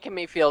been making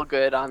me feel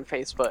good on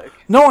Facebook.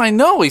 No, I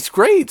know. He's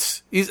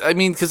great.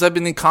 Because I've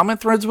been in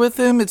comment threads with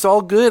him. It's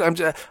all good.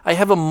 I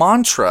have a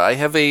mantra. I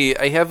have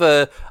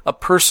a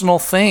personal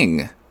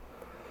thing.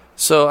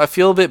 So I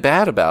feel a bit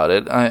bad about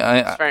it.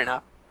 That's fair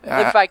enough.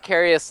 Live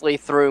vicariously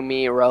through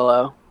me,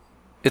 Rollo.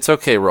 It's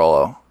okay,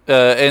 Rollo.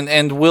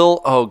 And Will,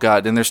 oh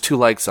God, and there's 2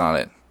 likes on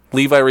it.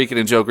 Levi Reekin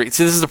and Joe Green.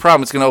 See, this is the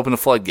problem. It's going to open the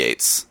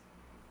floodgates.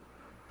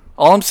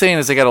 All I'm saying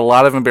is I got a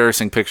lot of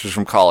embarrassing pictures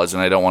from college,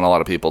 and I don't want a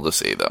lot of people to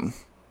see them.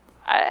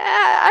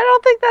 I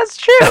don't think that's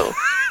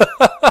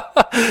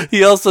true.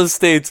 He also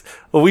states,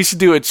 well, we should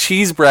do a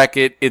cheese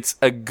bracket. It's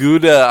a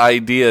Gouda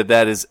idea.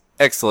 That is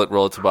excellent,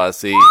 Rollo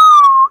Tomasi.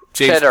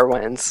 Cheddar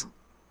wins.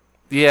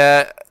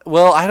 Yeah,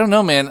 well, I don't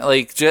know, man.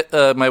 Like,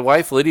 my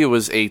wife Lydia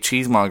was a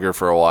cheesemonger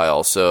for a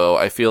while, so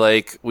I feel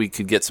like we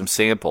could get some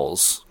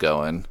samples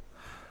going.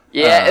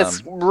 Yeah,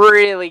 it's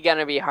really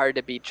gonna be hard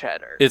to beat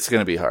cheddar. It's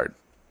gonna be hard.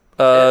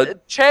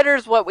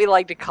 Cheddar's what we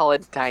like to call a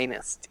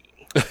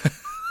dynasty.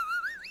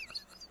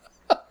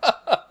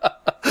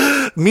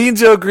 Mean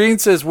Joe Green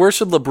says, where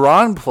should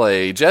LeBron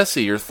play?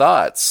 Jesse, your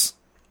thoughts?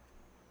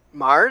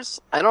 Mars?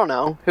 I don't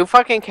know. Who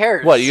fucking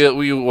cares? What, are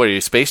you a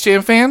Space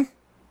Jam fan?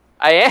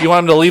 I am. You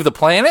want him to leave the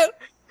planet?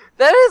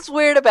 That is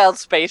weird about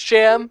Space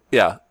Jam.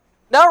 Yeah.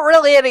 Not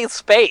really any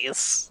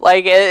space.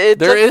 Like,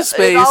 there is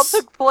space. It all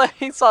took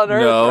place on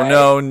Earth,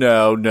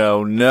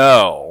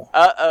 No.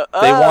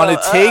 They want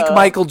to take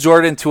Michael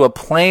Jordan to a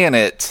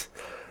planet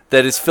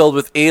that is filled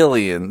with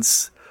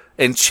aliens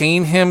and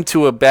chain him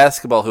to a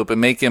basketball hoop and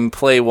make him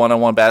play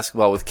one-on-one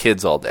basketball with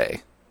kids all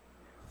day.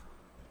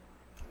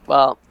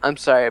 Well, I'm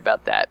sorry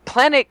about that.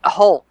 Planet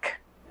Hulk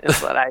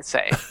is what I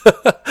say.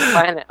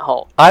 Planet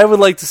Hulk. I would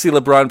like to see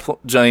LeBron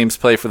James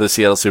play for the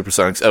Seattle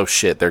Supersonics. Oh,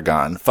 shit, they're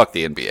gone. Fuck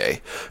the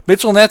NBA.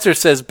 Mitchell Netzer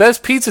says,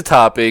 best pizza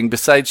topping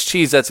besides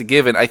cheese, that's a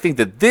given. I think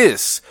that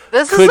this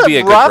could be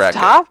a good bracket. This is a rough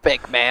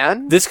topic,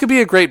 man. This could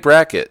be a great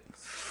bracket.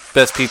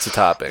 Best pizza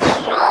topping.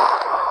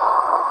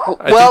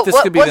 Well,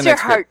 what's your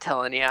heart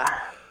telling you?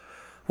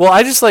 Well,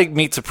 I just like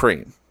meat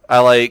supreme. I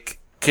like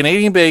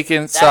Canadian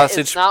bacon, sausage.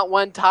 It's not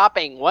one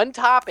topping. One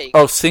topping.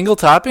 Oh, single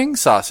topping?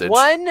 Sausage.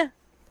 One?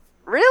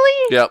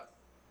 Really? Yep.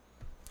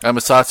 I'm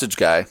a sausage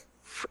guy.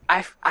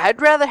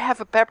 I'd rather have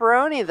a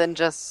pepperoni than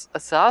just a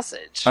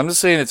sausage. I'm just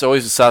saying it's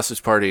always a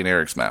sausage party in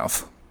Eric's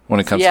mouth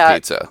when it comes to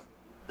pizza.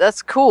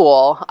 That's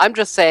cool. I'm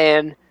just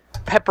saying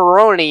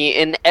pepperoni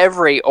in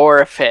every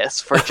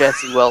orifice for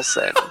Jesse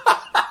Wilson.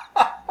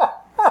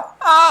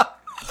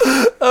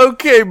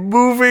 Okay,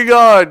 moving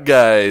on,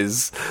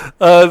 guys.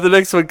 The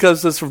next one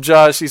comes to us from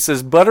Josh. He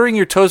says, buttering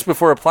your toast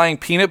before applying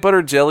peanut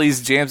butter,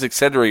 jellies, jams,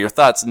 etc. Your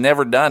thoughts?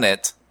 Never done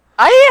it.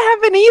 I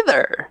haven't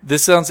either.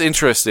 This sounds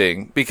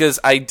interesting because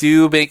I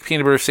do make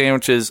peanut butter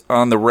sandwiches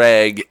on the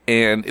reg,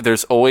 and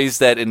there's always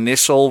that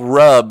initial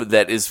rub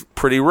that is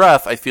pretty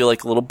rough. I feel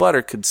like a little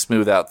butter could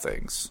smooth out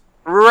things.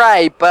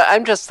 Right, but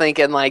I'm just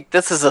thinking, like,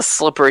 this is a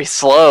slippery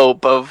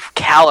slope of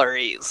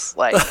calories.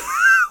 Like,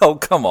 oh,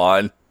 come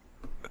on.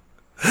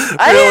 Really?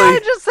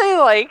 I'm just saying,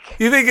 like,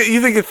 you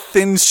think a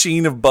thin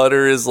sheen of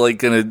butter is like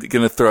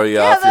gonna throw you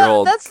off your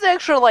whole? That's an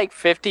extra like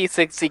 50,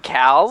 60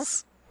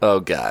 cals. Oh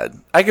God,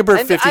 I could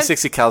burn 50,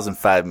 60 cals in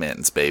 5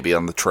 minutes, baby,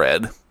 on the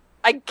tread.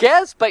 I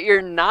guess, but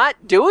you're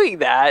not doing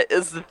that.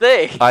 Is the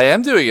thing. I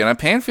am doing it. I'm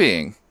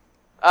pan-feeing.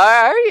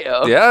 Are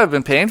you? Yeah, I've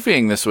been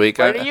pan-feeing this week.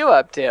 What are you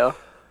up to?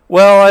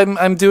 Well,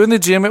 I'm doing the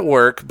gym at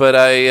work, but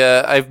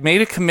I've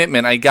made a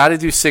commitment. I got to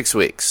do 6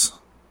 weeks.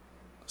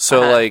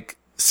 So like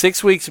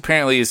 6 weeks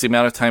apparently is the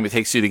amount of time it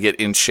takes you to get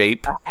in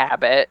shape. A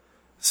habit.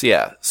 So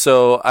yeah.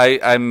 So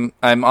I've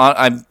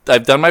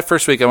done my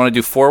first week. I want to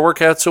do 4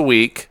 workouts a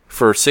week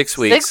for 6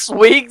 weeks. 6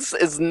 weeks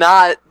is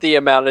not the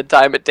amount of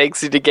time it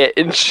takes you to get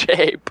in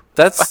shape.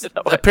 That's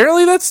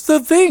apparently that's the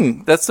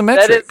thing. That's the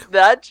metric. That is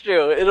not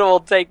true. It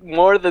will take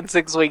more than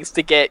 6 weeks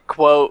to get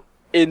quote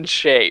in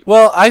shape.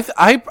 Well,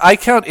 I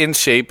count in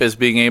shape as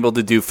being able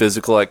to do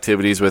physical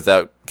activities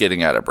without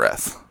getting out of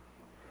breath.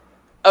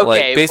 Okay,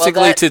 like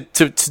basically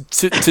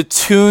to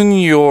tune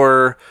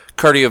your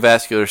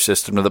cardiovascular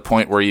system to the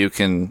point where you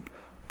can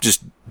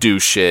just do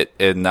shit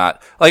and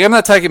not like. I'm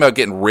not talking about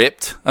getting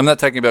ripped. I'm not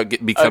talking about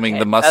becoming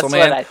the muscle that's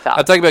man. what I thought.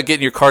 I'm talking about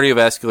getting your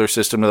cardiovascular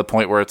system to the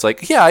point where it's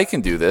like, yeah, I can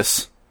do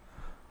this.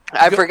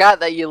 I forgot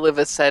that you live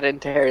a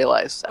sedentary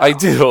lifestyle. I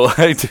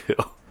do.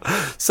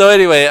 So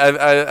anyway,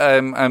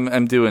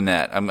 I'm doing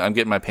that. I'm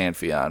getting my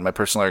Pantheon, my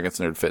personal arrogance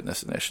nerd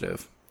fitness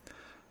initiative.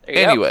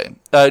 Anyway,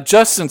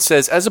 Justin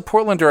says, as a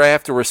Portlander, I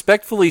have to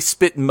respectfully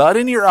spit mud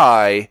in your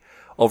eye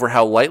over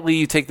how lightly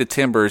you take the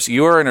Timbers.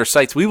 You are in our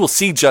sights. We will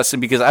see, Justin,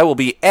 because I will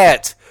be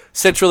at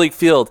Central League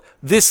Field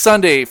this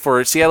Sunday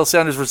for Seattle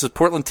Sounders versus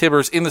Portland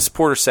Timbers in the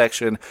supporter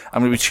section.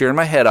 I'm going to be cheering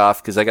my head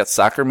off because I got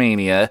soccer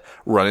mania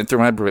running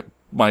through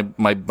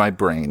my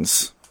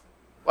brains.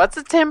 What's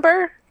a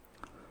timber?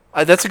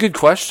 That's a good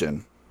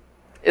question.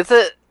 Is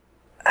it?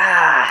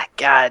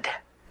 God.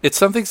 It's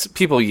something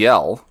people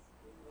yell.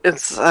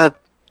 It's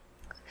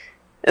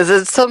Is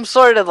it some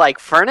sort of like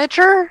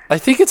furniture? I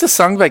think it's a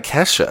song by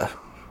Kesha.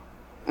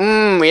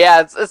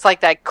 Yeah, it's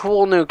like that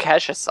cool new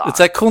Kesha song. It's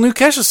that cool new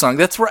Kesha song.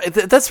 That's right.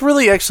 That's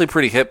really actually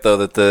pretty hip though.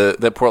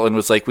 That Portland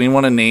was like, we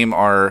want to name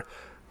our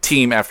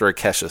team after a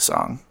Kesha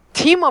song.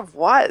 Team of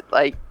what?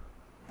 Like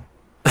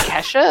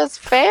Kesha's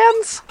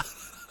fans?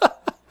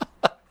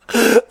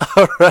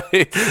 All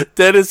right.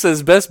 Dennis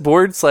says best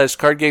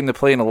board/card game to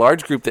play in a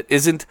large group that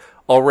isn't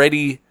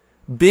already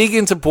big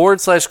into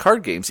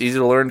board/card games. Easy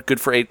to learn, good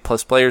for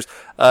 8+ players.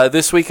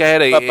 This week I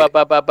had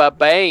a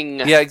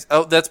Bang. Yeah,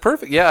 oh, that's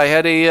perfect. Yeah, I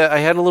had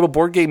a little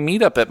board game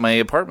meetup at my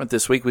apartment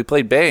this week. We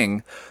played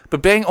Bang,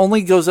 but Bang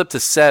only goes up to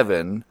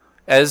 7,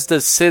 as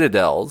does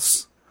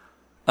Citadels.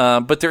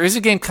 But there is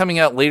a game coming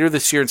out later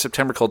this year in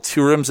September called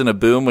Two Rooms and a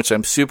Boom, which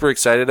I'm super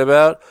excited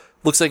about.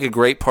 Looks like a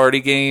great party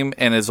game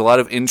and has a lot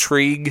of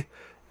intrigue,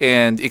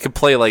 and it could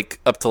play like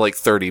up to like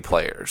 30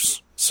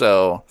 players.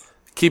 So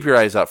keep your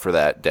eyes out for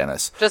that,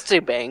 Dennis. Just do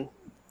Bang.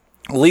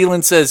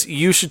 Leland says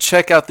you should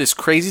check out this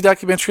crazy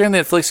documentary on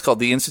Netflix called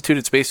The Institute.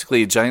 It's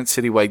basically a giant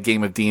citywide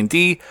game of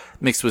D&D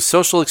mixed with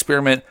social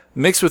experiment,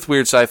 mixed with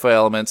weird sci-fi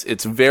elements.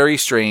 It's very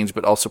strange,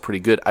 but also pretty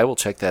good. I will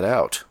check that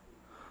out.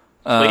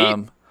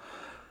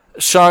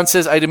 Sean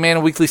says, I demand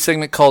a weekly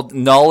segment called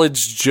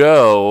Knowledge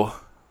Joe.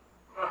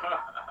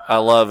 I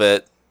love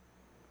it.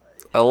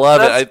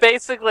 That's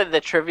basically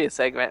the trivia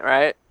segment,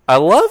 right? I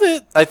love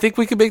it. I think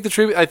we could make the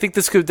trivia. I think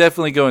this could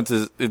definitely go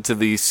into the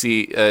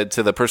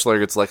to the personal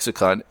arrogance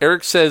lexicon.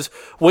 Eric says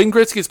Wayne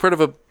Gretzky is part of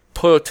a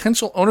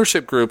potential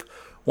ownership group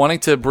wanting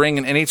to bring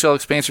an NHL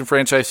expansion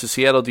franchise to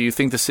Seattle. Do you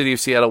think the city of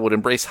Seattle would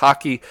embrace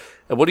hockey?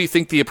 And what do you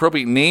think the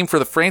appropriate name for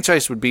the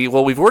franchise would be?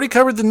 Well, we've already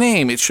covered the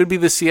name. It should be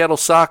the Seattle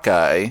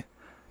Sockeye.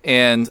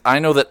 And I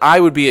know that I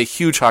would be a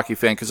huge hockey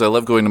fan because I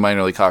love going to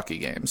minor league hockey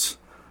games.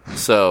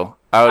 So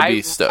I would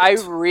be stoked. I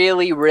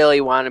really,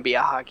 really want to be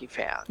a hockey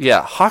fan.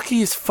 Yeah,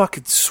 hockey is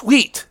fucking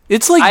sweet.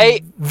 It's like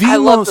I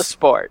love the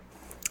sport.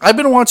 I've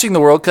been watching the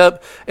World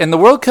Cup, and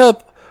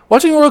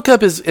watching the World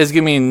Cup has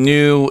given me a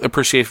new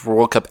appreciation for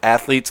World Cup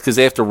athletes because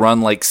they have to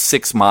run like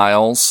 6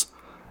 miles,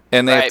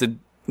 and they have to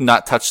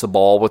not touch the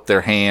ball with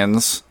their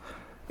hands,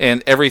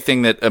 and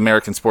everything that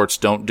American sports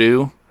don't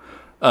do.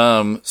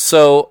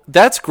 So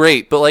that's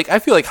great, but like I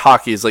feel like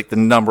hockey is like the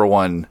number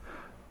one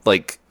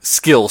like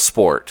skill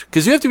sport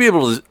because you have to be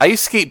able to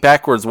ice skate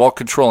backwards while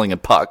controlling a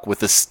puck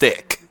with a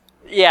stick.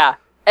 Yeah,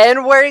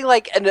 and wearing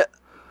like an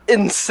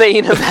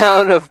insane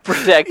amount of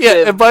protective.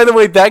 Yeah, and by the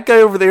way, that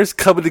guy over there is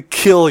coming to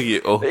kill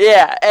you.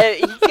 Yeah, and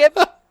he can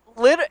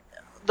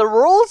the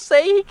rules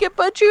say he can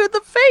punch you in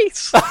the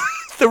face.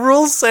 The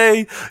rules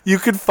say you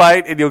can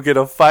fight and you'll get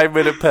a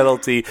 5-minute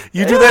penalty.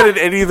 You do that in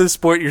any of the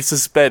sport, you're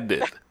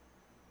suspended.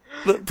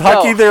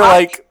 Hockey, they're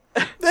like,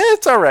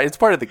 it's all right. It's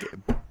part of the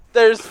game.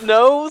 There's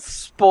no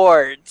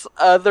sports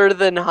other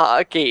than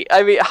hockey.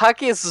 I mean,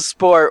 hockey is a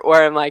sport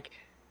where I'm like,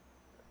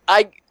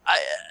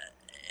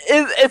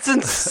 it's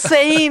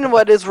insane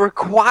what is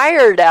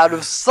required out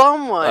of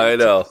someone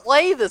to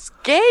play this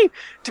game,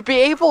 to be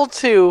able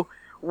to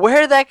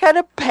wear that kind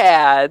of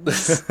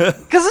pads,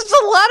 because it's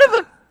a lot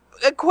of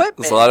equipment.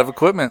 It's a lot of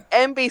equipment.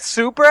 And be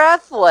super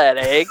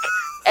athletic,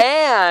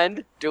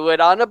 and do it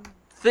on a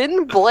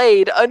thin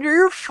blade under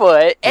your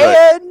foot,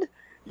 and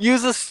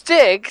use a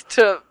stick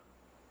to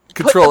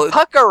control put the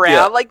puck around.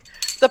 Yeah. Like,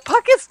 the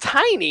puck is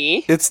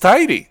tiny. It's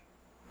tiny.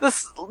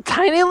 This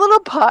tiny little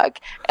puck.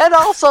 And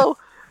also,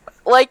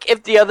 like,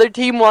 if the other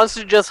team wants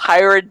to just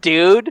hire a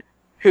dude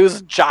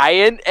who's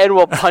giant and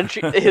will punch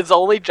you, his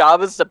only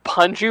job is to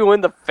punch you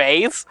in the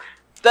face,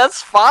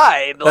 that's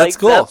fine. That's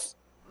cool.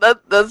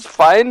 That's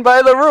fine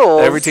by the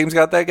rules. Every team's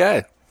got that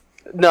guy.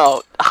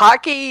 No,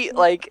 hockey,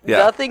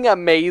 nothing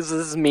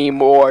amazes me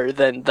more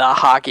than the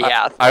hockey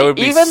athlete. I would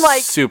be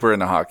super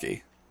into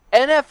hockey.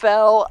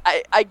 NFL,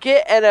 I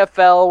get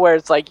NFL where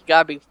it's like you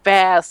gotta be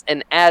fast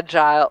and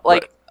agile,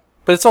 like, right.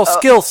 But it's all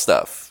skill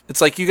stuff.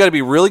 It's like you gotta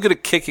be really good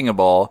at kicking a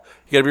ball.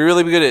 You gotta be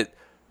really good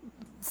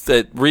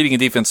at reading a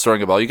defense,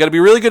 throwing a ball. You gotta be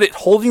really good at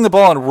holding the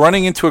ball and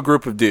running into a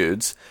group of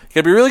dudes. You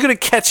gotta be really good at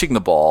catching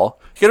the ball.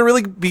 You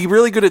gotta be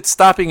really good at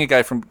stopping a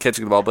guy from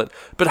catching the ball. But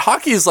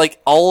hockey is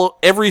like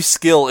every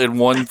skill in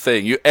one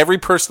thing. Every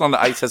person on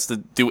the ice has to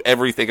do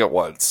everything at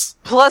once.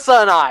 Plus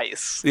on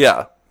ice.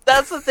 Yeah.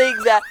 That's the thing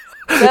that's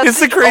It's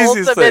the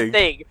craziest ultimate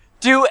thing.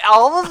 Do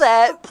all of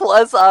that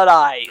plus on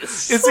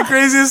ice. It's the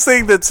craziest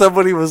thing that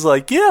somebody was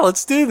like, yeah,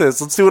 let's do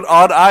this. Let's do it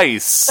on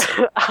ice.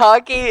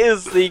 Hockey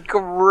is the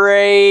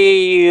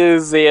craziest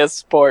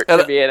sport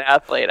to be an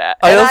athlete at.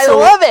 I And I also-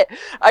 love it.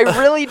 I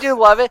really do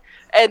love it.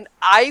 And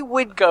I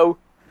would go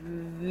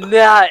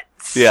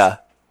nuts. Yeah.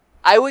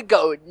 I would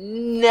go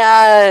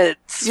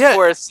nuts Yeah.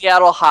 for a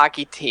Seattle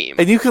hockey team.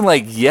 And you can,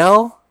 like,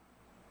 yell.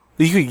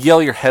 You could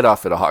yell your head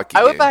off at a hockey I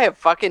game. would buy a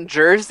fucking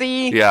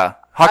jersey. Yeah.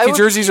 Hockey would-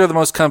 jerseys are the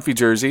most comfy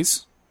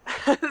jerseys.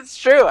 It's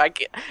true. I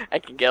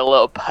can get a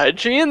little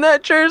pudgy in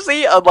that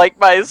jersey, unlike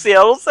my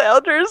Seattle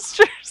Sounders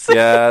jersey.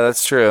 Yeah,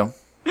 that's true.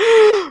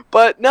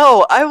 But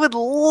no, I would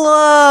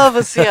love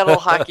a Seattle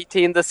hockey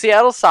team, the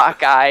Seattle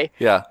Sockeye.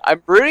 Yeah.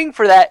 I'm rooting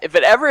for that. If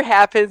it ever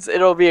happens,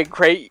 it'll be a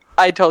great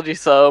I told you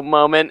so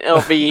moment.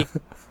 It'll be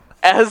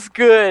as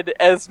good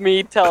as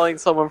me telling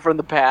someone from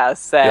the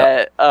past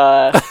that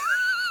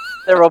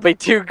there will be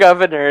 2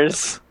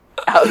 governors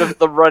out of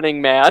the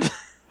Running Man.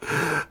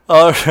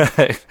 All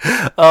right.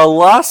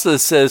 Lassa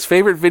says,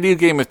 favorite video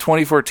game of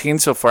 2014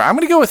 so far? I'm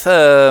going to go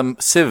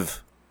with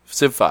Civ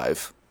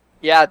 5.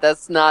 Yeah,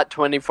 that's not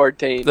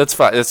 2014. That's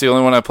fine. That's the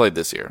only one I played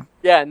this year.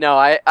 Yeah, no,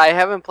 I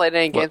haven't played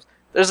any games.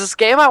 There's this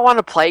game I want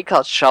to play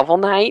called Shovel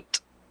Knight.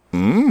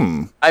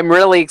 I'm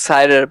really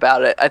excited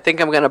about it. I think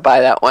I'm going to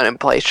buy that one and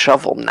play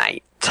Shovel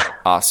Knight.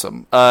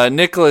 Awesome.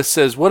 Nicholas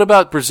says, what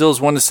about Brazil's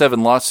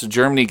 1-7 loss to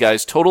Germany,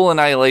 guys? Total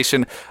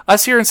annihilation.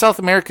 Us here in South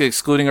America,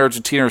 excluding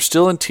Argentina, are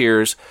still in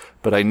tears,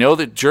 but I know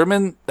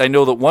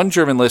that one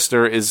German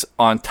listener is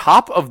on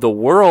top of the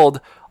world.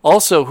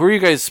 Also, who are you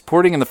guys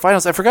supporting in the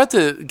finals? I forgot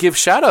to give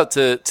shout out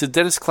to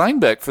Dennis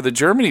Kleinbeck for the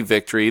Germany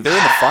victory. They're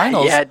in the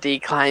finals. Yeah,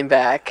 D.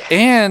 Kleinbeck.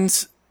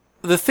 And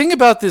the thing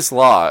about this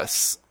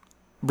loss,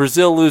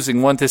 Brazil losing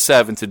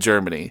 1-7 to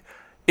Germany,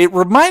 it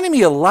reminded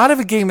me a lot of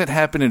a game that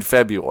happened in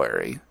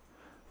February.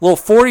 Little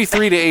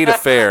 43-8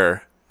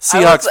 affair.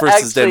 Seahawks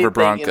versus Denver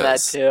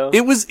Broncos.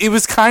 It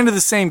was kind of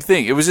the same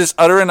thing. It was just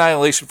utter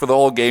annihilation for the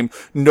whole game.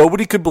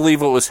 Nobody could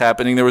believe what was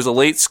happening. There was a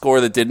late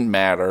score that didn't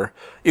matter.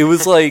 It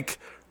was like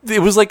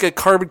a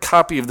carbon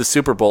copy of the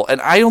Super Bowl,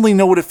 and I only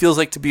know what it feels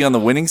like to be on the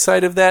winning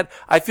side of that.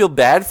 I feel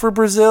bad for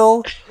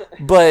Brazil,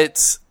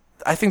 but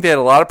I think they had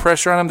a lot of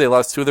pressure on them. They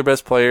lost 2 of their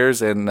best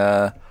players,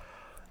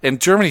 and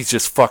Germany's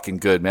just fucking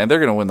good, man. They're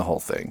going to win the whole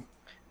thing.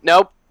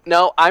 Nope.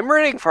 No, I'm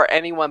rooting for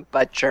anyone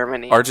but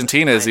Germany.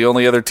 Argentina is the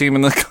only other team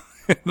in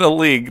the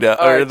league now,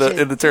 or in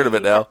the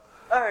tournament now.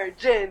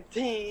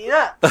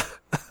 Argentina.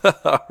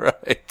 All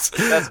right.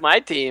 That's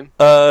my team.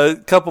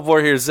 Couple more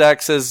here.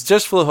 Zach says,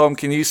 just flew home.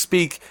 Can you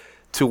speak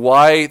to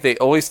why they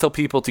always tell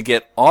people to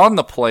get on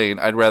the plane?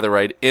 I'd rather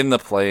ride in the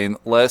plane.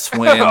 Less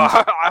wind.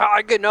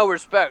 I get no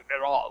respect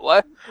at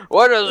all.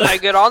 What does I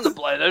get on the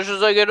plane? That's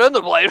just I get in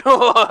the plane.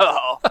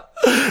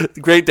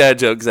 Great dad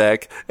joke,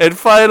 Zach. And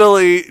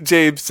finally,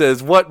 James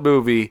says, what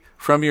movie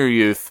from your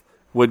youth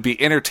would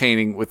be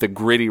entertaining with a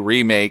gritty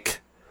remake?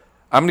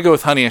 I'm going to go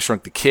with Honey, I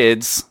Shrunk the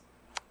Kids.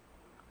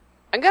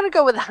 I'm going to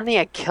go with Honey,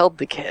 I Killed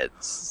the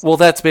Kids. Well,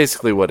 that's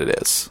basically what it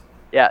is.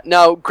 Yeah,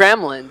 no,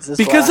 Gremlins is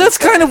Because what that's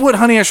kind of what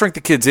Honey, I Shrunk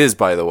the Kids is,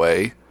 by the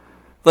way.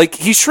 Like,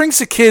 he shrinks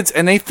the kids,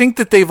 and they think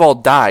that they've all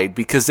died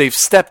because they've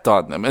stepped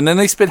on them. And then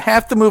they spend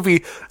half the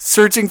movie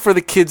searching for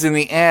the kids in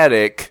the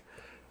attic.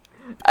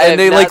 And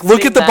they, like,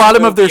 look at the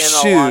bottom of their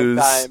shoes.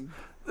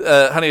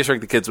 Honey, I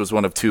Shrunk the Kids was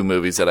one of 2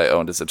 movies that I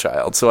owned as a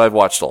child, so I've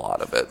watched a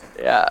lot of it.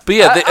 Yeah. But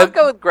yeah, I'll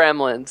go with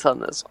Gremlins on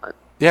this one.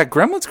 Yeah,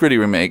 Gremlins gritty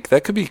remake.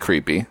 That could be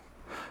creepy.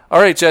 All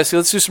right, Jesse,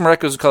 let's do some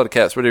recos and call it a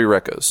cast. What are your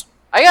recos?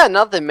 I got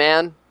nothing,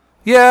 man.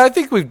 Yeah, I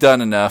think we've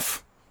done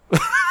enough.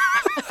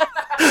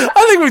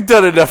 I think we've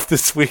done enough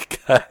this week,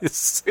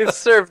 guys. We've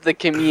served the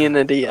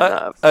community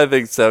enough. I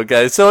think so,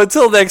 guys. So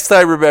until next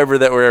time, remember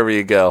that wherever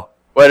you go,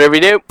 whatever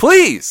you do,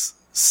 please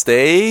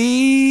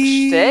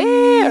stay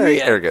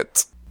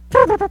arrogant.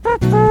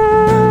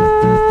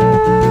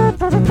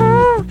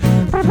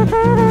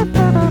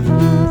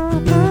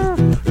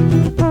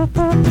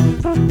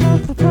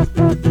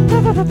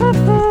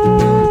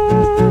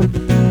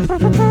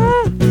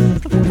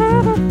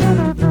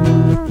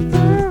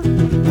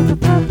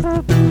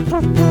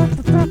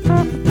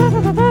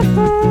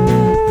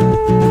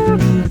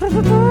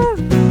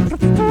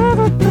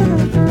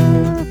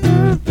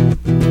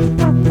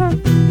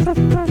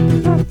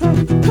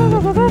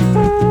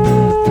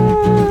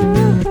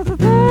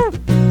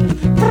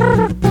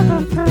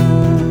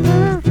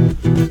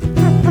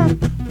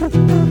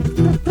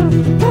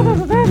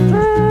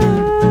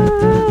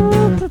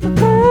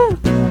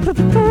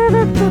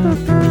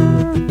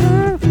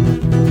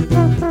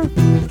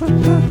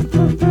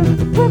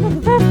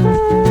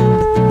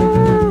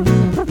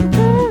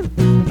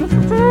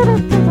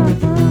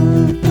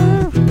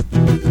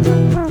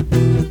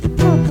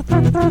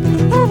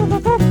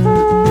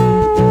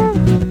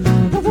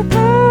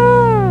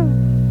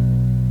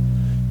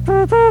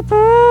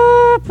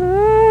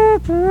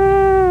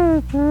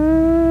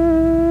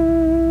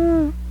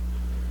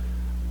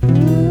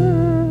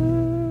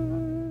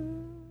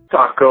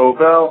 Taco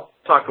Bell,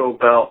 Taco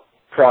Bell,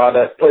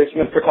 product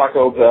placement for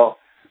Taco Bell.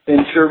 In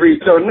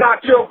Chorizo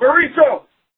Nacho Burrito.